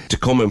 to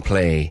come and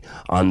play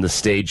on the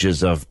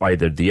stages of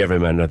either the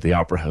Everyman or the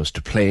Opera House,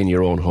 to play in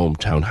your own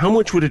hometown, how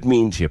much would it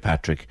mean to you,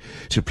 Patrick,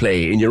 to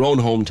play in your own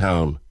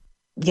hometown?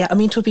 Yeah, I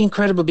mean, it would be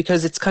incredible,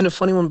 because it's kind of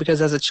funny one,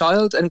 because as a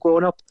child and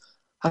growing up,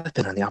 I've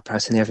been on the Opera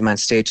House and the Everyman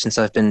stage since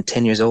I've been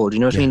 10 years old, you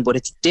know what I mean? But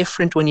it's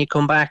different when you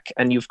come back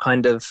and you've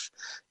kind of,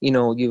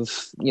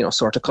 you've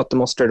sort of cut the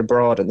mustard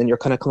abroad, and then you're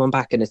kind of coming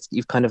back, and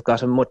you've kind of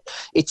got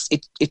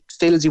it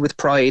fills you with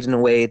pride in a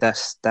way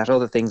that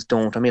other things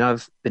don't. I mean,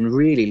 I've been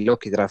really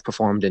lucky that I've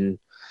performed in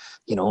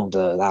you know,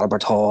 the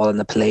Albert Hall and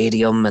the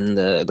Palladium and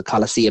the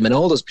Coliseum and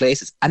all those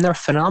places, and they're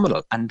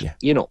phenomenal. And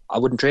you know, I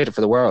wouldn't trade it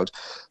for the world,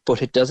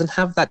 but it doesn't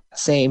have that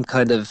same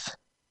kind of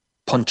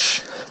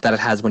punch that it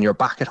has when you're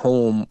back at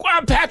home. Go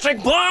on,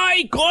 Patrick,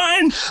 boy, go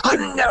on.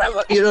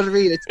 You know what I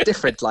mean? It's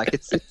different. Like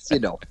it's you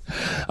know.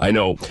 I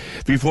know.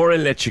 Before I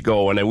let you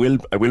go, and I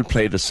will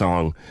play the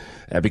song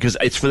because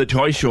it's for the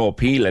toy show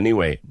appeal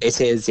anyway.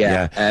 It is,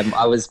 yeah.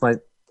 I was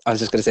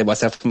just going to say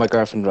myself and my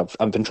girlfriend,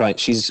 I've been trying,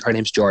 her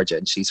name's Georgia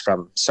and she's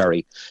from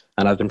Surrey,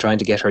 and I've been trying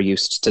to get her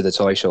used to the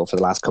toy show for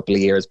the last couple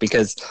of years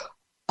because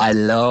I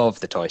love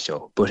the toy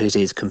show, but it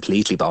is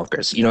completely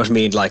bonkers. You know what I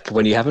mean? Like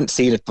when you haven't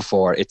seen it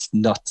before, it's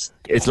nuts.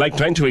 It's like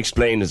trying to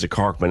explain, as a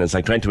Corkman, it's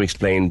like trying to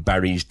explain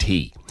Barry's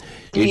tea.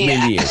 It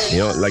really is, you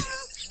know, like...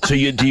 So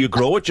do you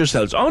grow it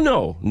yourselves? Oh,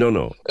 no.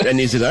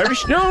 And is it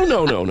Irish?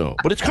 No.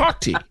 But it's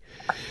Cork tea.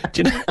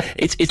 Do you know,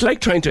 it's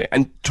like trying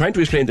to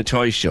explain the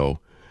toy show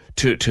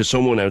to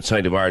someone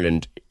outside of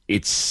Ireland.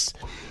 It's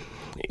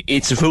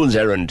a fool's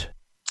errand.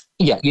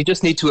 Yeah, you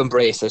just need to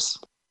embrace it.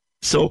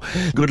 So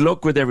good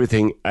luck with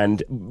everything.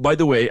 And by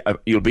the way,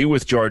 you'll be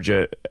with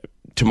Georgia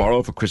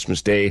tomorrow for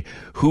Christmas Day.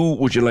 Who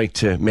would you like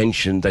to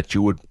mention that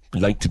you would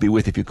like to be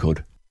with if you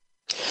could?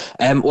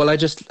 Well,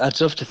 I'd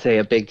love to say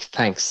a big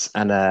thanks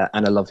and a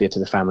love you to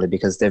the family,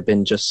 because they've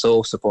been just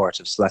so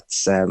supportive. So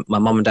that's my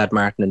mum and dad,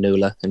 Martin and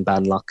Nuala in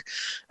Banlock,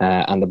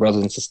 and the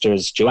brothers and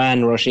sisters,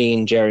 Joanne,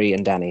 Roisin, Jerry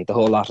and Danny, the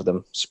whole lot of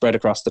them spread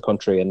across the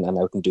country and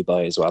out in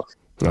Dubai as well.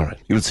 All right,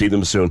 you'll see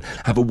them soon.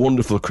 Have a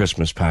wonderful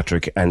Christmas,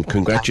 Patrick, and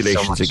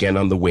congratulations again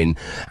on the win.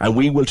 And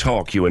we will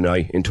talk, you and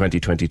I, in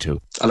 2022.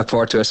 I look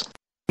forward to it.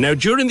 Now,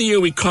 during the year,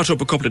 we caught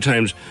up a couple of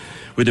times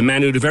with a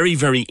man who had a very,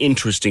 very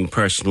interesting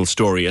personal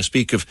story. I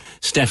speak of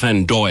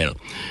Stefan Doyle,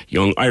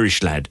 young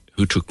Irish lad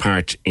who took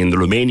part in the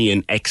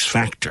Romanian X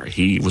Factor.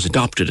 He was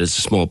adopted as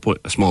a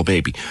small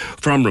baby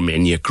from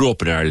Romania, grew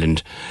up in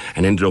Ireland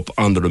and ended up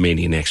on the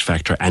Romanian X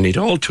Factor, and it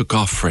all took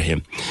off for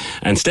him.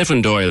 And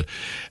Stefan Doyle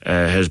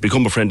has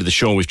become a friend of the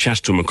show. We've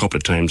chatted to him a couple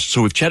of times.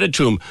 So we've chatted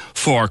to him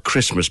for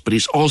Christmas, but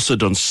he's also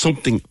done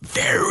something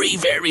very,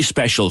 very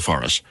special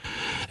for us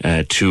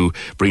to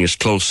bring us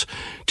close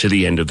to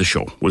the end of the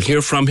show. We'll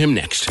hear from him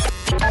next.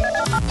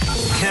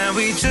 Can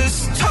we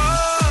just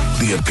talk?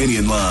 The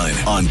Opinion Line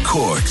on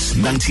Cork's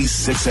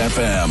 96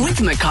 FM.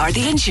 With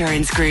McCarthy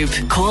Insurance Group.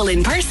 Call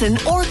in person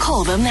or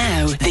call them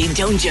now. They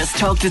don't just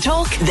talk the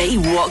talk, they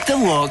walk the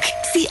walk.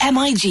 See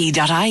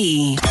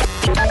MIG.ie.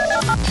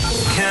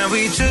 Can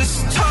we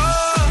just talk?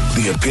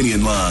 The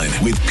Opinion Line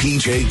with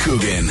PJ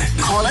Coogan.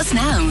 Call us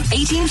now,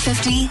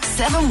 1850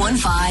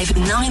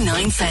 715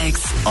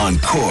 996. On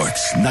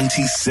Cork's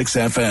 96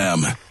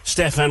 FM.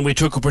 Stefan, we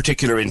took a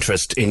particular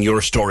interest in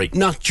your story,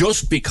 not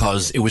just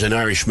because it was an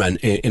Irishman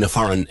in a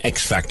foreign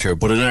X Factor,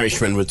 but an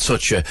Irishman with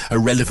such a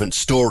relevant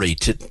story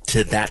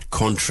to that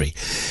country.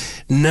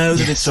 Now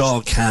that it's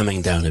all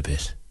calming down a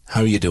bit,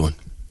 how are you doing?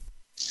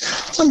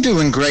 I'm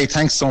doing great.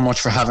 Thanks so much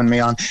for having me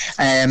on.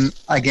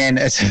 Again,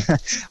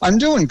 I'm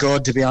doing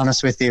good, to be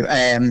honest with you.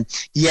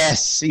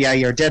 Yes,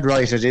 you're dead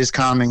right. It is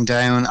calming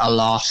down a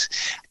lot.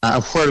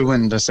 A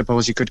whirlwind, I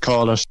suppose you could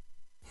call it.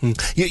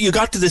 You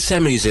got to the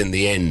semis in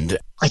the end.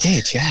 I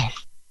did, yeah.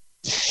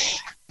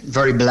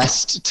 Very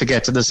blessed to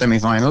get to the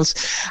semi-finals,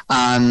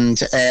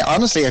 and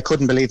honestly I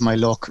couldn't believe my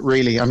luck,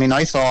 really. I mean,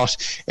 I thought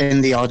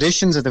in the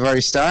auditions at the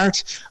very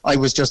start I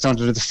was just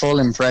under the full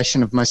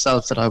impression of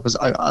myself that I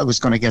was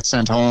going to get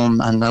sent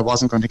home and I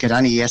wasn't going to get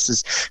any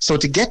yeses. So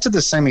to get to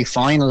the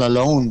semi-final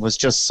alone was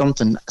just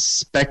something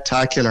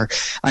spectacular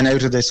and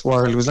out of this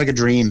world. It was like a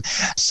dream.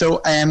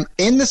 So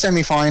in the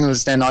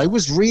semi-finals then I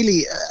was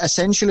really,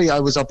 essentially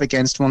I was up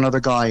against one other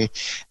guy,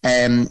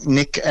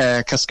 Nick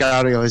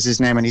Cascario is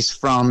his name, and he's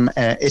from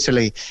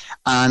Italy,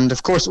 and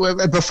of course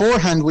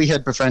beforehand we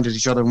had befriended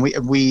each other, and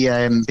we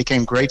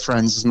became great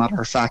friends, as a matter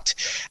of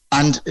fact.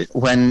 And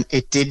when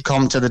it did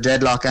come to the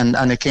deadlock and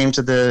it came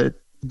to the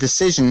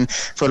decision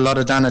for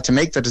Loredana to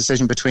make the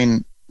decision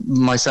between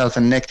myself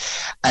and Nick,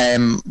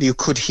 you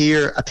could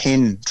hear a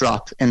pin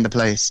drop in the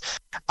place,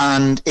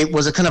 and it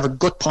was a kind of a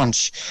gut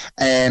punch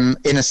in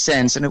a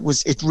sense, and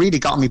it really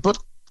got me. But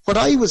what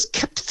I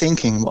kept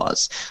thinking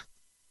was,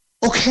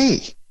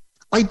 okay,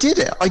 I did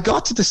it. I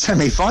got to the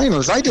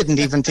semi-finals. I didn't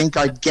even think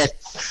I'd get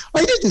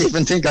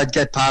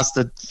past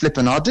the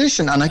flipping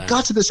audition, and I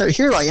got to the.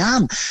 Here I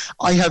am.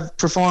 I have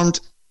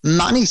performed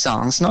many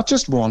songs, not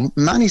just one,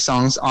 many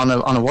songs on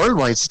a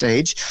worldwide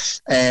stage,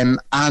 and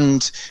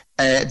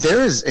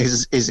there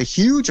is a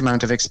huge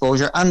amount of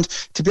exposure. And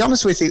to be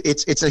honest with you,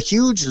 it's a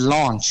huge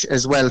launch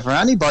as well for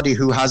anybody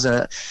who has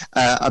a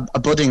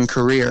budding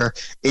career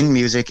in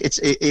music.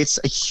 It's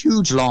a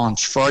huge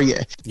launch for you.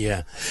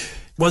 Yeah.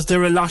 Was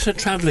there a lot of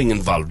travelling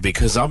involved?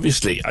 Because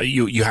obviously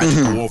you had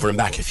to go over and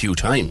back a few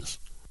times.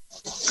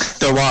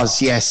 There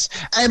was, yes.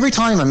 Every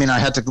time, I mean, I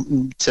had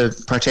to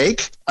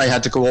partake. I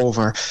had to go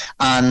over.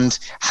 And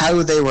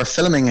how they were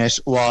filming it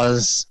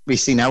was, we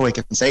see now we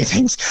can say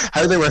things,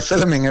 how they were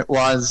filming it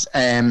was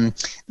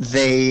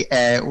they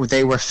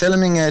were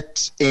filming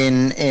it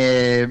in,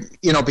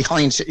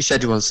 behind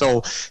schedule.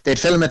 So they'd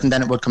film it and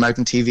then it would come out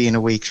on TV in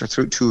a week or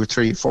 2 or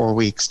 3, 4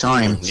 weeks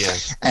time.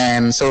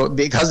 So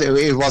because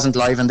it wasn't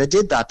live, and they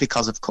did that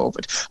because of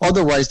COVID.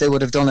 Otherwise, they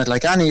would have done it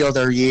like any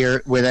other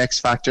year with X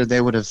Factor.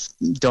 They would have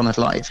done it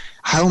live.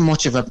 How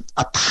much of a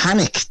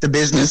panic the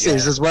business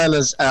is, as well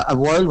as a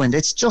whirlwind.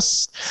 It's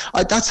just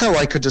that's how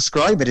I could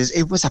describe it.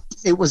 It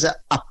was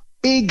a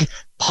big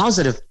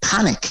positive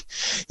panic,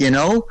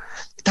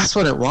 That's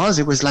what it was.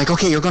 It was like,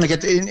 okay, you're going to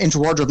get into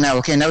wardrobe now.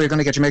 Okay, now you're going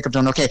to get your makeup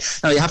done. Okay,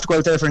 now you have to go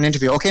out there for an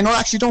interview. Okay, no,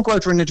 actually, don't go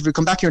out for an interview.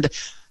 Come back here.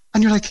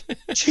 And you're like,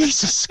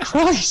 Jesus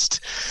Christ,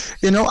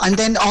 and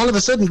then all of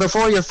a sudden,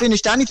 before you've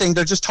finished anything,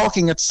 they're just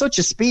talking at such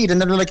a speed. And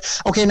then they're like,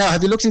 okay, now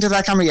have you looked into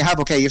that camera? You have.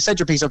 Okay, you've said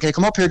your piece. Okay,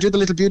 come up here, do the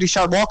little beauty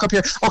shot, walk up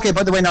here. Okay,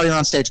 by the way, now you're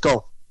on stage,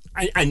 go.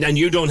 And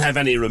you don't have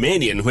any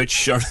Romanian,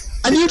 which are...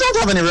 And you don't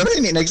have any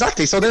Romanian,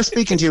 exactly. So they're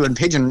speaking to you in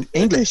pidgin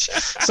English.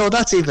 So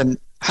that's even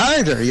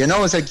harder,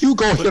 It's like, you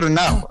go here and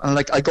now. And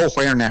like, I go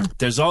where now?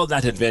 There's all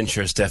that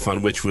adventure,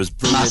 Stefan, which was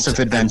brilliant. Massive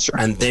adventure.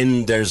 And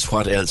then there's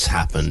what else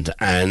happened.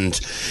 And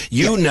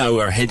you now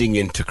are heading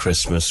into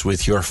Christmas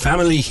with your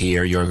family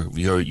here,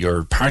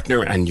 your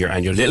partner and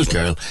your little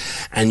girl,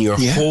 and your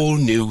whole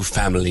new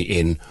family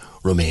in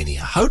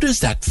Romania. How does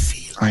that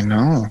feel? I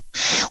know.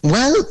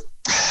 Well,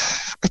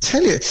 I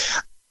tell you,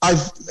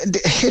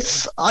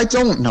 I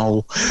don't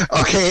know.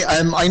 Okay,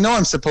 I know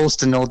I'm supposed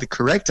to know the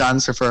correct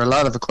answer for a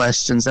lot of the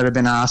questions that have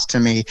been asked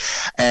to me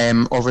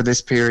over this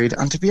period.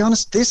 And to be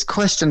honest, this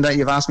question that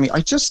you've asked me,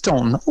 I just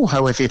don't know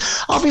how I feel.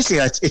 Obviously,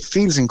 it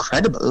feels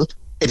incredible.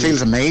 It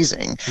feels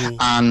amazing.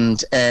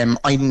 And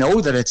I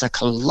know that it's a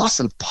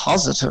colossal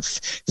positive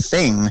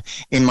thing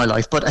in my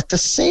life. But at the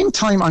same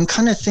time, I'm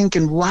kind of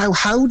thinking, wow,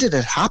 how did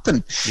it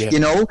happen?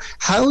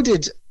 How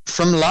did,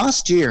 from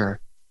last year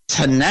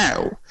to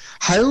now,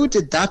 how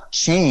did that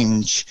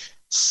change?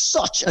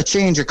 Such a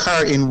change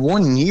occur in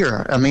 1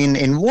 year. I mean,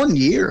 in 1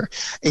 year,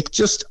 it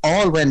just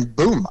all went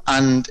boom.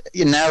 And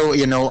now,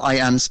 I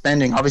am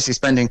spending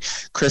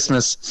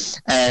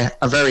Christmas,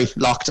 a very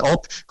locked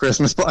up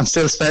Christmas, but I'm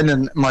still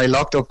spending my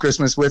locked up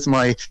Christmas with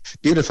my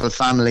beautiful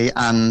family.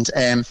 And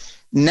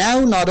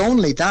now, not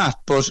only that,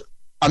 but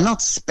I'm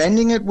not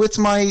spending it with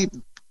my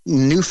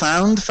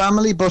newfound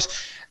family, but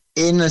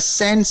in a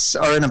sense,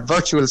 or in a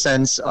virtual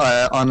sense,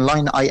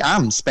 online, I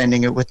am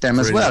spending it with them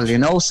as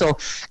well. So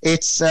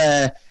it's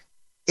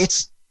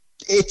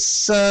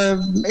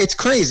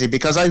crazy,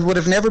 because I would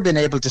have never been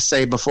able to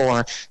say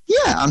before,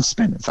 I'm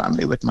spending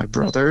family with my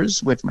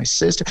brothers, with my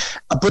sister,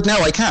 but now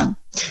I can.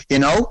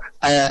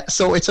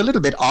 So it's a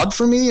little bit odd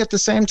for me at the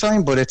same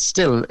time, but it's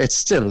still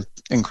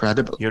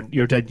incredible.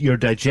 You're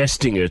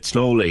digesting it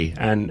slowly,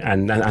 and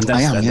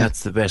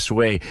that's the best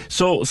way.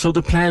 So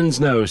the plans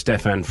now,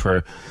 Stefan,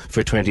 for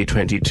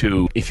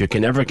 2022, if you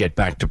can ever get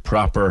back to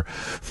proper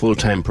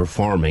full-time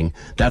performing,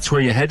 that's where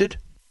you're headed?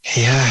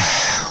 Yeah.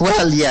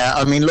 Well, yeah.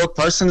 I mean, look,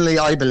 personally,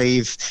 I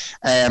believe,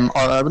 or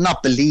I would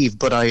not believe,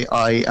 but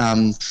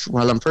I'm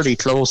pretty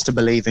close to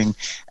believing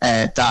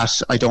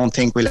that I don't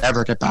think we'll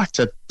ever get back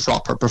to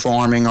proper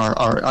performing, or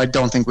I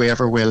don't think we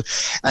ever will.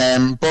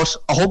 But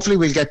hopefully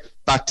we'll get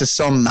back to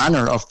some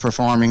manner of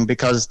performing,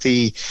 because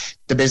the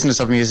business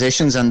of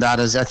musicians, and that,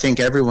 as I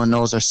think everyone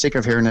knows, are sick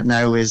of hearing it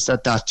now, is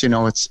that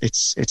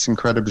it's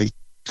incredibly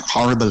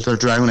horrible. They're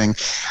drowning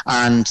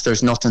and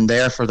there's nothing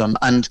there for them,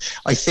 and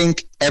I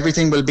think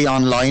everything will be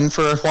online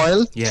for a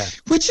while,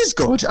 which is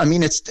good. I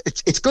mean,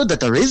 it's good that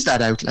there is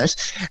that outlet,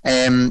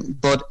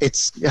 but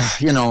it's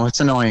it's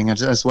annoying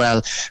as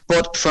well.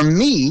 But for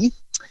me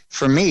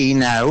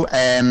now,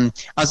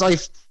 as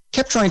I've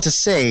kept trying to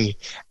say,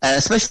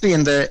 especially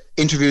in the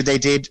interview they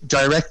did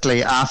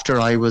directly after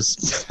I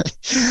was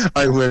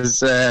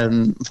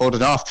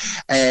voted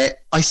off,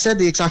 I said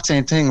the exact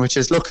same thing, which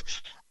is, look,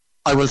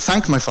 I will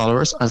thank my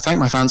followers, I'll thank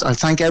my fans, I'll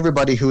thank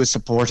everybody who has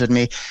supported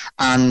me,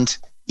 and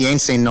you ain't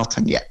seen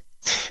nothing yet.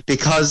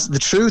 Because the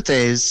truth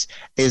is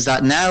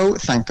that now,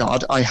 thank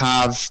God, I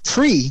have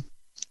 3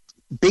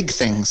 big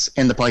things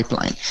in the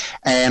pipeline.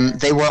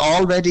 They were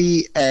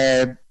already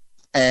an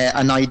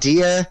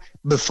idea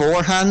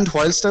beforehand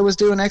whilst I was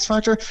doing X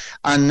Factor,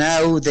 and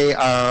now they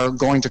are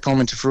going to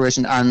come into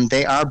fruition, and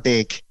they are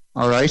big.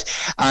 All right,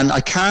 and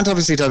I can't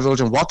obviously divulge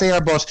on what they are,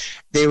 but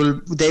they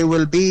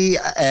will be.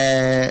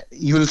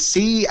 You'll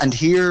see and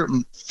hear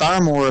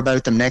far more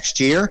about them next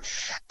year.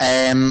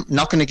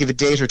 Not going to give a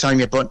date or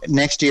time yet, but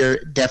next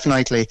year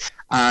definitely.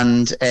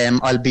 And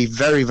I'll be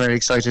very, very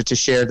excited to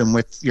share them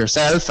with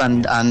yourself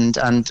and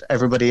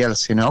everybody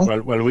else.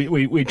 Well,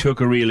 we took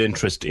a real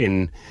interest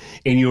in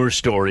your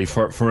story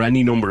for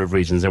any number of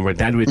reasons, and we're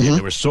glad we did.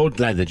 We're so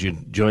glad that you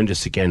joined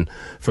us again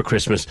for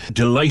Christmas.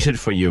 Delighted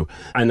for you.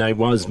 And I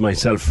was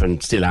myself,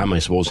 and still am, I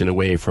suppose, in a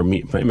way, for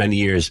many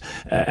years,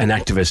 an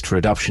activist for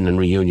adoption and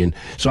reunion.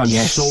 So I'm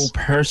so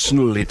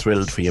personally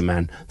thrilled for you,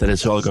 man, that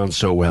it's all gone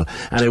so well.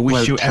 And I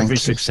wish you every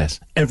success.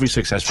 Every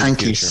success for the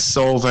future. Thank you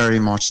so very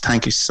much.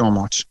 Thank you so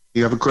much.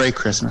 You have a great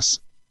Christmas.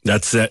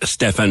 That's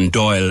Stefan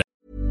Doyle.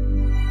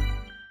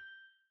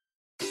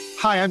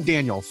 Hi, I'm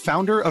Daniel,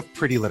 founder of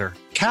Pretty Litter.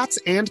 Cats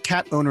and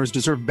cat owners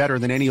deserve better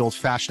than any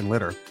old-fashioned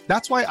litter.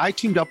 That's why I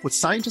teamed up with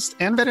scientists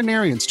and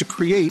veterinarians to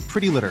create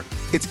Pretty Litter.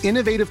 Its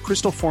innovative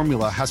crystal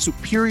formula has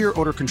superior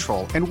odor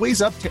control and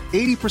weighs up to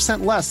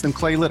 80% less than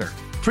clay litter.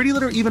 Pretty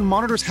Litter even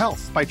monitors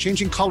health by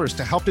changing colors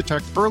to help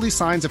detect early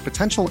signs of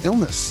potential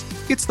illness.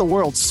 It's the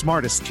world's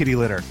smartest kitty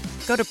litter.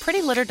 Go to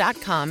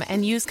prettylitter.com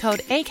and use code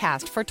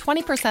ACAST for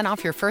 20%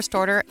 off your first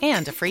order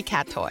and a free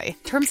cat toy.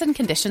 Terms and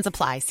conditions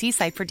apply. See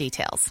site for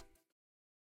details.